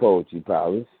is the Poetry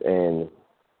Palace, and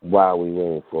while we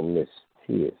waiting for Miss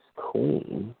T.S.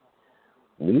 Queen,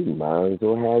 we might as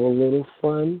well have a little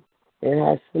fun and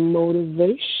have some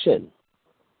motivation.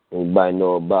 Anybody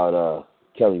know about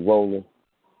Kelly Rowland?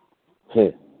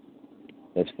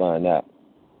 Let's find out.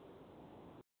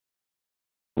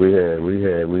 We had.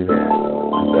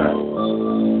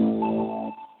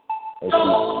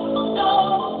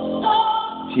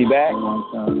 She back?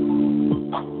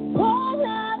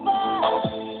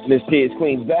 Miss T.S.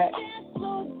 Queen's back?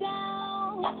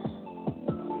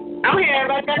 I'm here,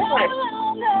 but that's what.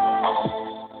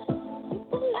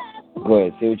 Go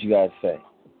ahead, say what you guys say.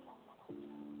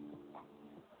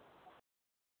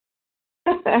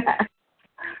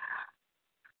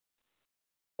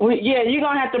 Yeah, you're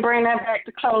going to have to bring that back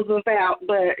to close us out.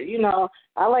 But,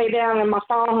 I lay down and my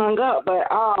phone hung up. But,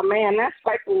 oh, man, that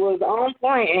cycle was on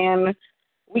point, and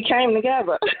we came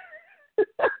together.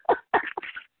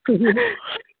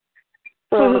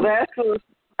 So that's what's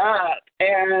up.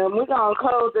 And we're going to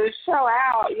close this show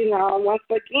out. Once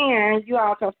again, you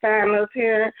all can find us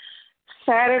here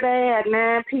Saturday at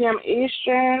 9 p.m.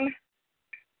 Eastern.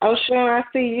 Ocean, I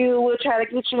see you. We'll try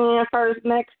to get you in first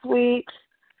next week.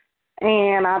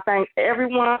 And I thank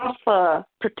everyone for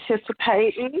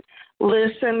participating,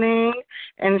 listening,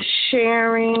 and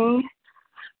sharing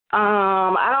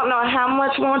I don't know how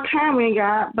much more time we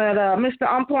got, but Mr.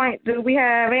 On Point, do we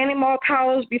have any more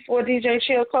callers before DJ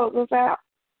Chill closes out?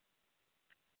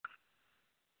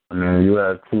 I mean, you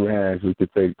have two hands. We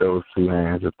could take those two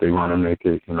hands if they want to make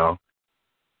it,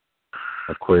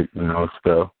 a quick,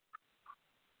 spell.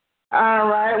 All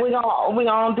right, we're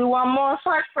gonna do one more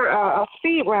first for a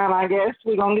speed round, I guess.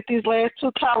 We're gonna get these last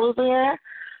two callers in.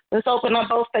 Let's open up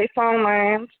both their phone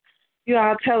lines. You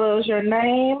all tell us your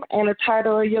name and the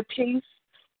title of your piece.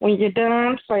 When you're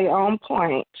done, say On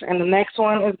Point, and the next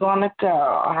one is gonna go.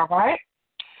 All right.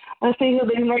 Let's see who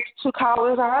these next two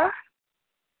callers are.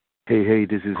 Hey,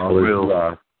 this is For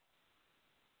Real.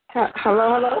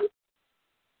 Hello.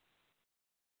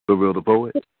 For Real the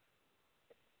Poet.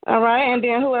 All right, and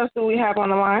then who else do we have on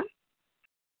the line?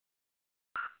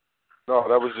 No,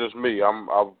 that was just me. I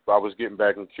was getting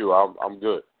back in queue. I'm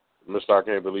good. Mister, I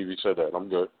can't believe you said that. I'm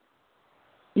good.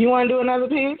 You want to do another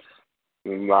piece?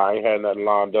 No, I ain't had nothing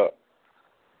lined up.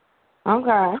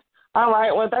 Okay. All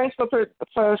right. Well, thanks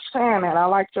for sharing that. I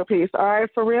liked your piece. All right,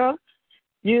 For Real.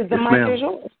 The mic is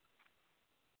yours.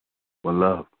 One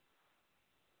love.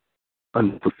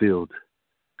 Unfulfilled.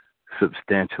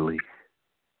 Substantially.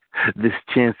 This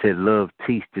chance at love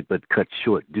tasted but cut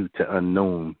short due to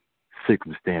unknown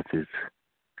circumstances.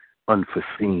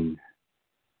 Unforeseen.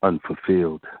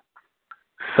 Unfulfilled.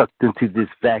 Sucked into this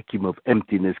vacuum of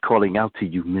emptiness, calling out to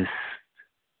you, miss.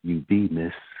 You be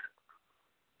miss.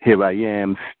 Here I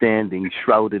am, standing,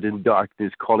 shrouded in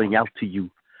darkness, calling out to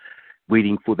you,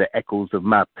 waiting for the echoes of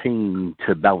my pain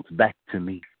to bounce back to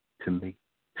me, to me,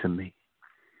 to me.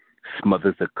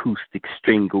 Smothers acoustic,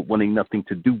 strangled, wanting nothing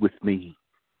to do with me.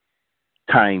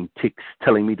 Time ticks,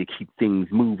 telling me to keep things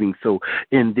moving, so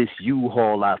in this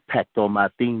U-Haul I've packed all my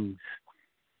things.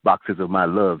 Boxes of my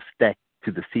love stacked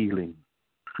to the ceiling.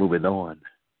 Moving on.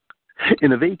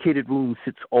 In a vacated room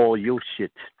sits all your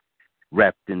shit,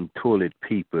 wrapped in toilet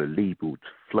paper, labeled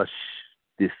flush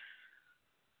this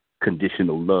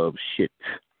conditional love shit.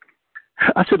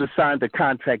 I should have signed a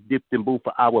contract dipped in both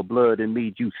of our blood and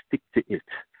made you stick to it.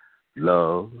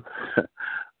 Love,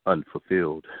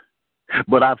 unfulfilled.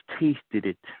 But I've tasted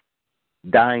it,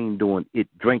 dined on it,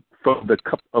 drank from the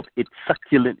cup of it,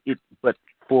 succulent it, but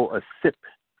for a sip,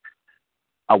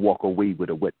 I walk away with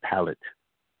a wet palate.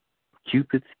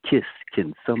 Cupid's kiss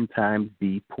can sometimes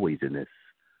be poisonous.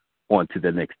 On to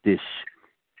the next dish.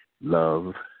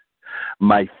 Love,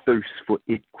 my thirst for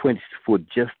it quenched for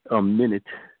just a minute.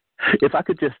 If I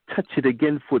could just touch it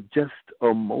again for just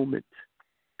a moment,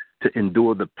 to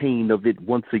endure the pain of it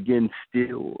once again,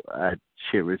 still I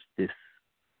cherish this.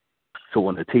 So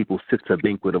on the table sits a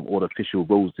banquet of artificial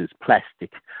roses,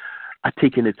 plastic. I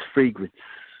take in its fragrance.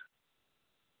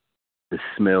 The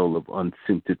smell of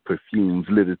unscented perfumes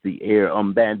litters the air.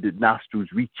 Unbanded nostrils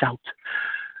reach out,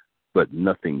 but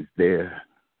nothing's there.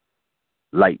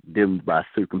 Light dimmed by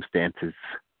circumstances.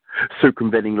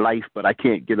 Circumventing life, but I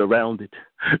can't get around it.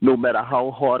 No matter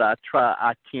how hard I try,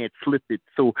 I can't flip it.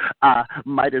 So I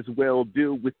might as well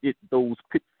deal with it. Those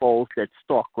pitfalls that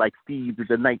stalk like thieves in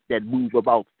the night that move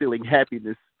about feeling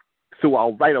happiness. So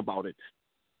I'll write about it.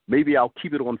 Maybe I'll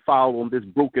keep it on file on this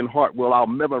broken heart. Well, I'll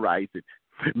memorize it.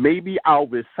 Maybe I'll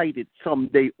recite it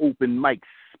someday, open mic,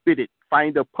 spit it,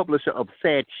 find a publisher of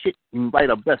sad shit and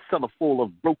write a bestseller full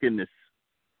of brokenness.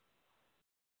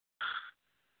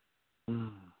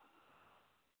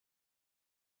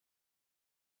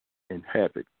 And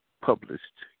have it published,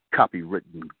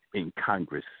 copywritten in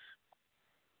Congress.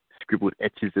 Scribbled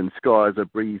etches and scars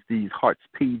abrase these heart's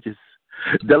pages.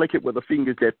 Delicate were the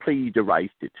fingers that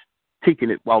plagiarized it.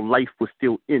 Taking it while life was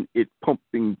still in it,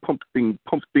 pumping, pumping,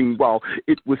 pumping while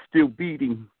it was still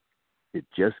beating. It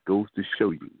just goes to show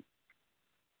you,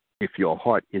 if your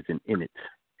heart isn't in it,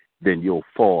 then you'll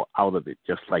fall out of it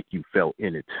just like you fell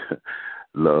in it.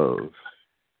 Love,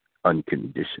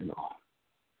 unconditional,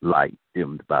 light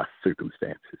dimmed by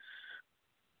circumstances,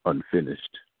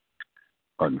 unfinished,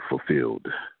 unfulfilled,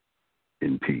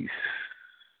 in peace.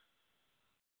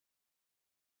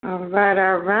 All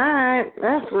right.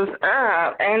 That's what's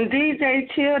up. And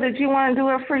DJ Chill, did you want to do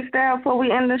a freestyle before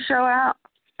we end the show out?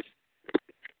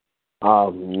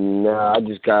 No, I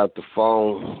just got off the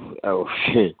phone. Oh,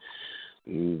 shit.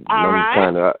 I'm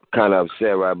kind of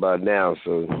upset right about now,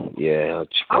 so yeah, I'll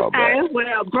just call back. Okay,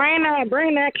 well, bring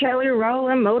that Kelly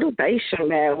Rowland motivation,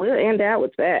 man. We'll end out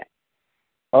with that.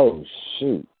 Oh,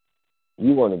 shoot.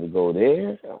 You wanted to go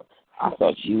there? I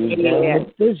thought you was down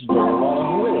with this joint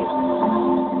right here.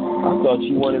 I thought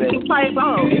you wanted that. You can play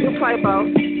both.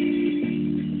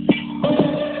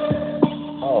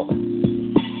 Oh,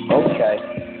 okay.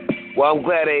 Well, I'm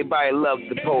glad everybody loved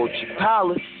the Poetry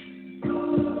Palace.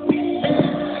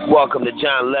 Welcome to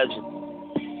John Legend.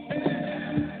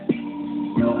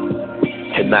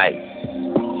 Tonight.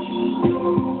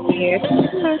 Yes.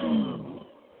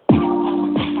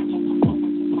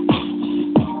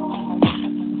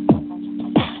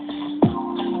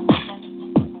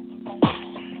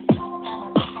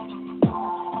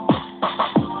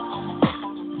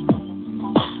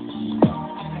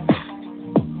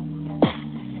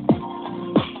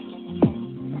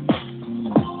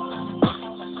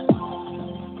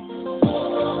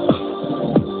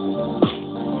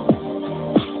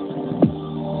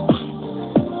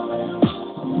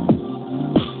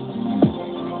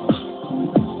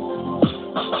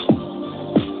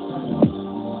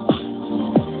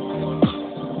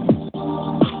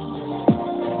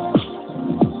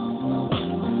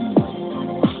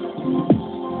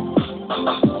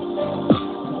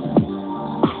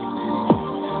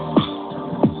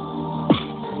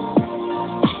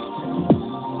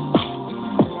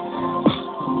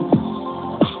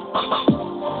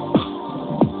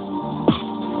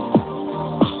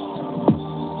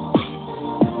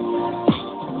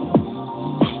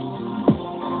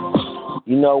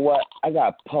 You know what? I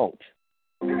got punked.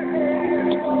 I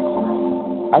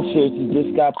seriously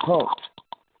just got punked.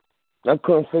 I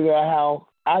couldn't figure out how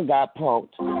I got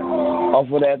punked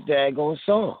off of that daggone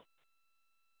song.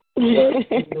 What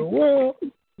in the world?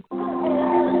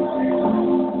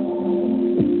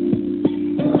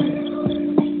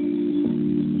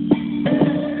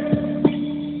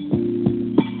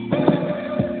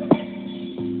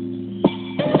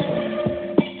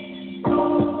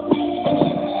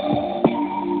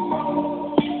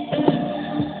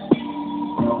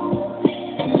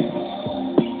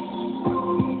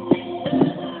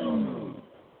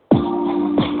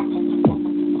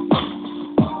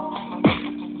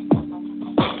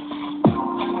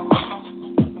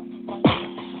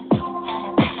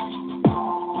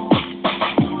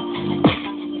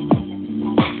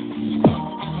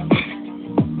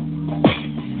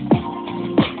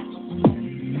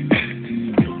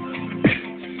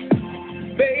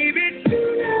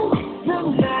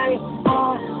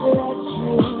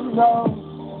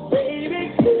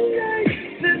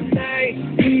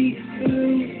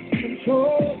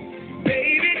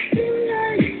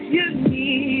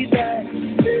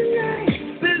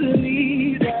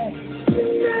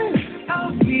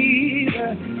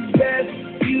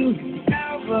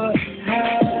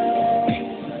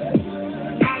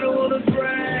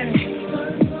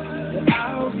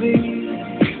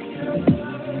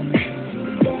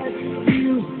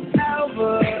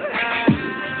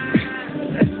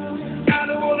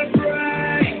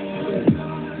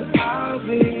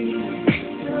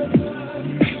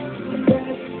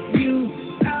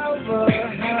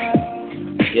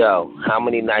 Yo, how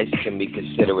many nights can we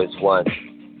consider as one?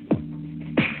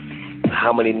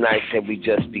 How many nights have we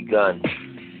just begun?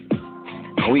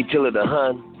 Are we till of the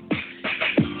hun?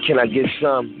 Can I get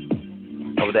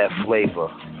some of that flavor?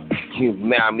 You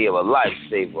marry me of a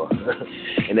lifesaver.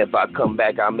 And if I come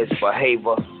back, I misbehave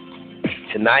her.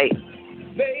 Tonight?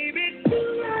 Baby,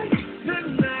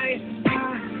 tonight,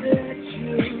 I let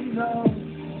you know.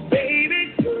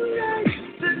 Baby,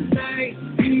 tonight,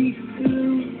 we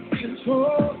lose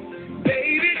control.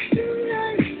 Baby,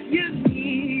 tonight, you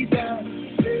need that.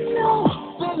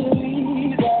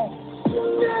 Believe that.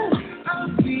 Tonight,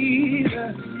 I'll be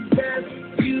the best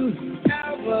you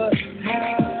ever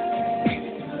had.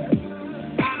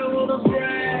 I don't wanna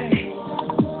brag,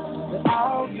 but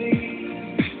I'll be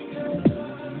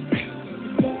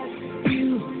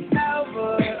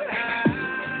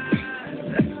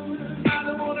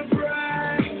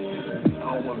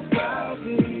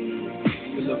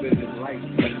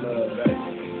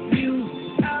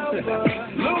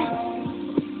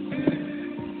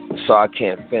so I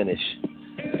can't finish.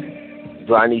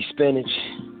 Do I need spinach?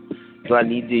 Do I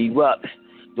need to erupt?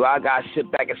 Do I gotta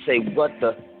sit back and say, what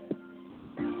the?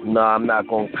 No, I'm not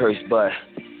gonna curse, but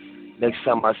next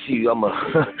time I see you,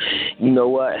 you know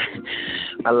what?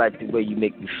 I like the way you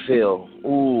make me feel.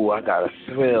 Ooh, I got a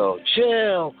thrill.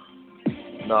 Chill.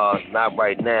 No, not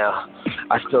right now.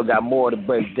 I still got more to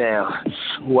break down.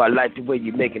 Ooh, I like the way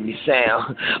you're making me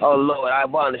sound. Oh, Lord, I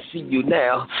want to see you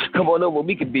now. Come on over,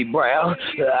 we can be brown.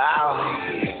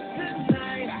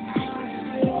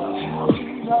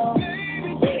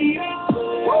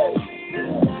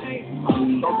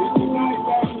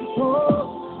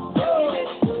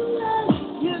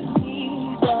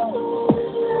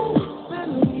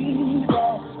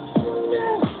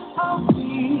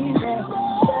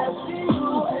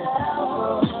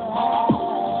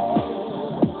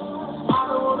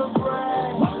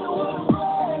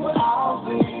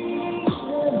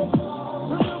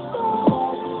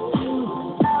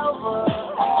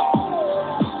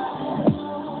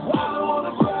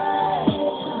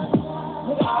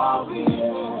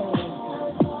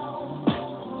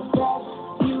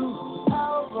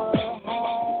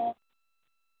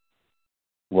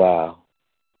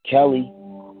 Kelly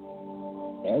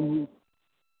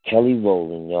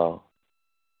Rowland, y'all.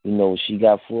 You know what she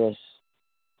got for us?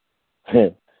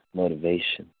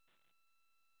 Motivation.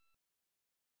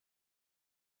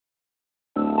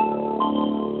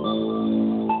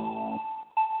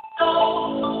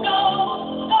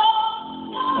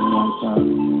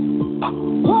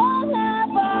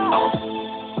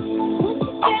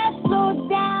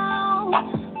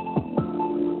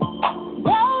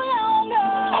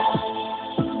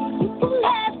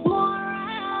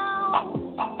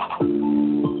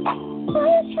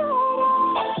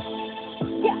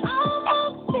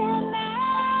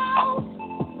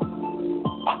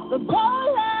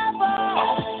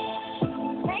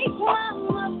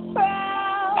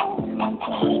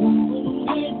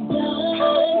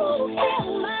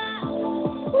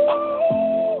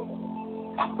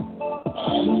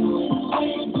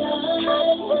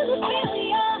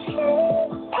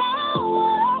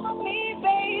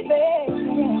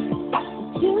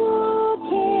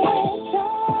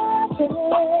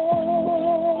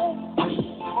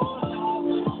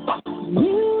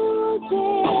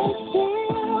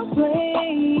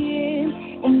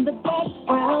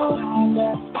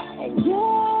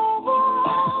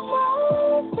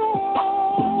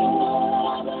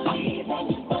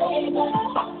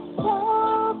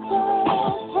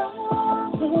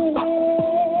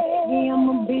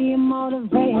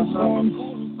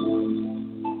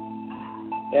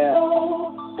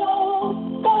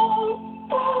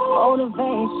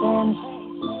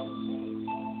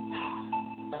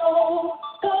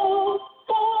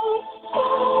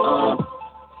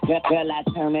 Girl, I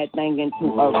turn that thing into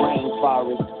a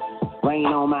rainforest. Rain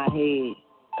on my head,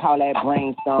 call that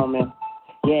brainstorming.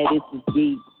 Yeah, this is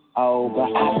deep, oh,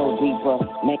 but I go deeper.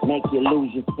 Make you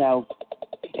lose yourself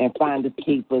and find the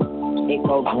keepers. It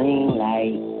go green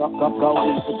like, go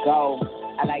eat the gold.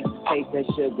 I like to taste that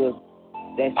sugar,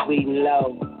 that sweet and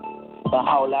low. But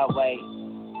hold up, wait,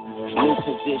 new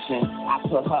position. I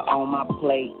put her on my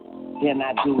plate, then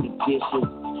I do the dishes.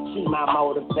 She my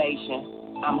motivation.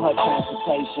 I'm her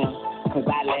transportation, cause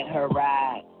I let her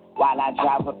ride while I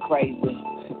drive her crazy.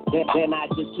 Then I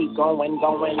just keep going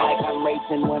like I'm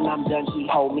racing. When I'm done, she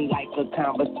hold me like a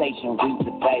conversation. We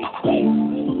debate.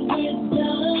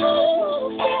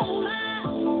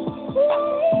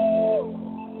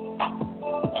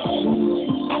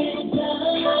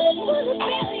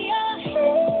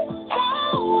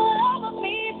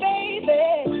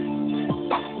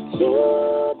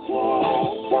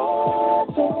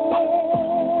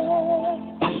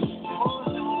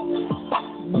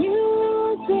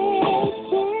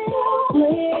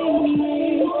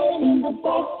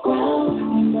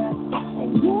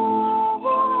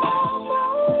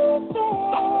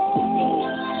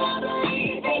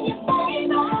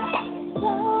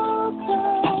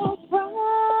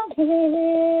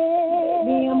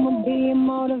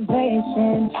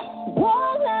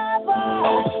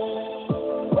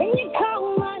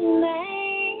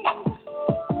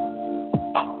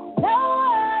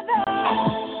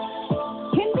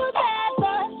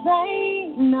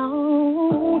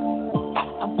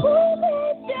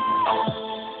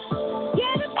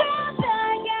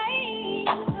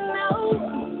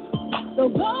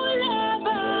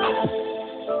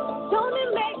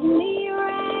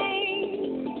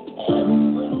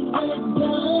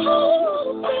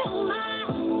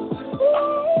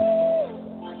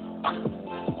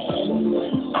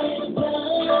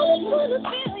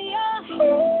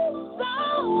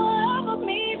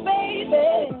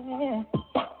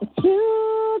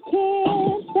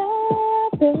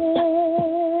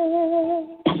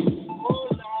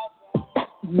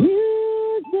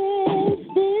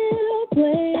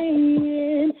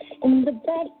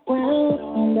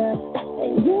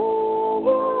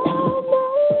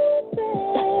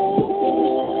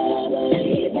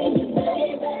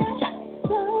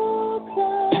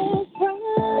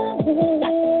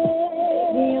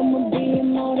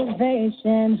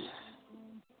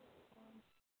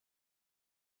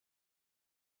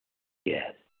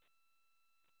 Yes.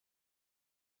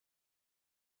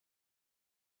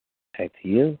 Back to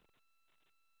you.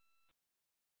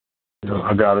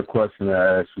 I got a question to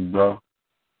ask you, bro.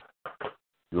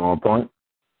 You on point?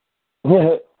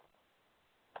 Yeah.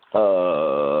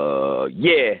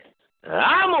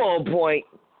 I'm on point.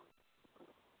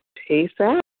 Peace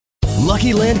out.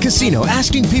 Lucky Land Casino,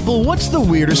 asking people, what's the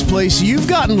weirdest place you've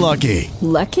gotten lucky?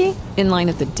 Lucky? In line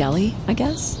at the deli, I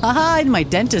guess? Aha, in my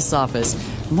dentist's office.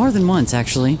 More than once,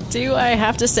 actually. Do I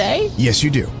have to say? Yes,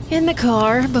 you do. In the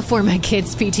car before my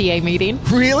kids' PTA meeting.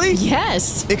 Really?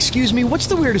 Yes. Excuse me, what's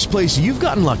the weirdest place you've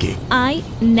gotten lucky? I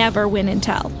never win and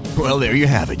tell. Well, there you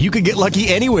have it. You can get lucky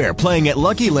anywhere, playing at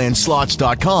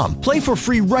LuckyLandSlots.com. Play for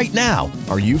free right now.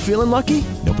 Are you feeling lucky?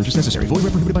 No purchase necessary. Void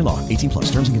where prohibited by law. 18+.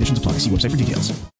 Terms and conditions apply. See website for details.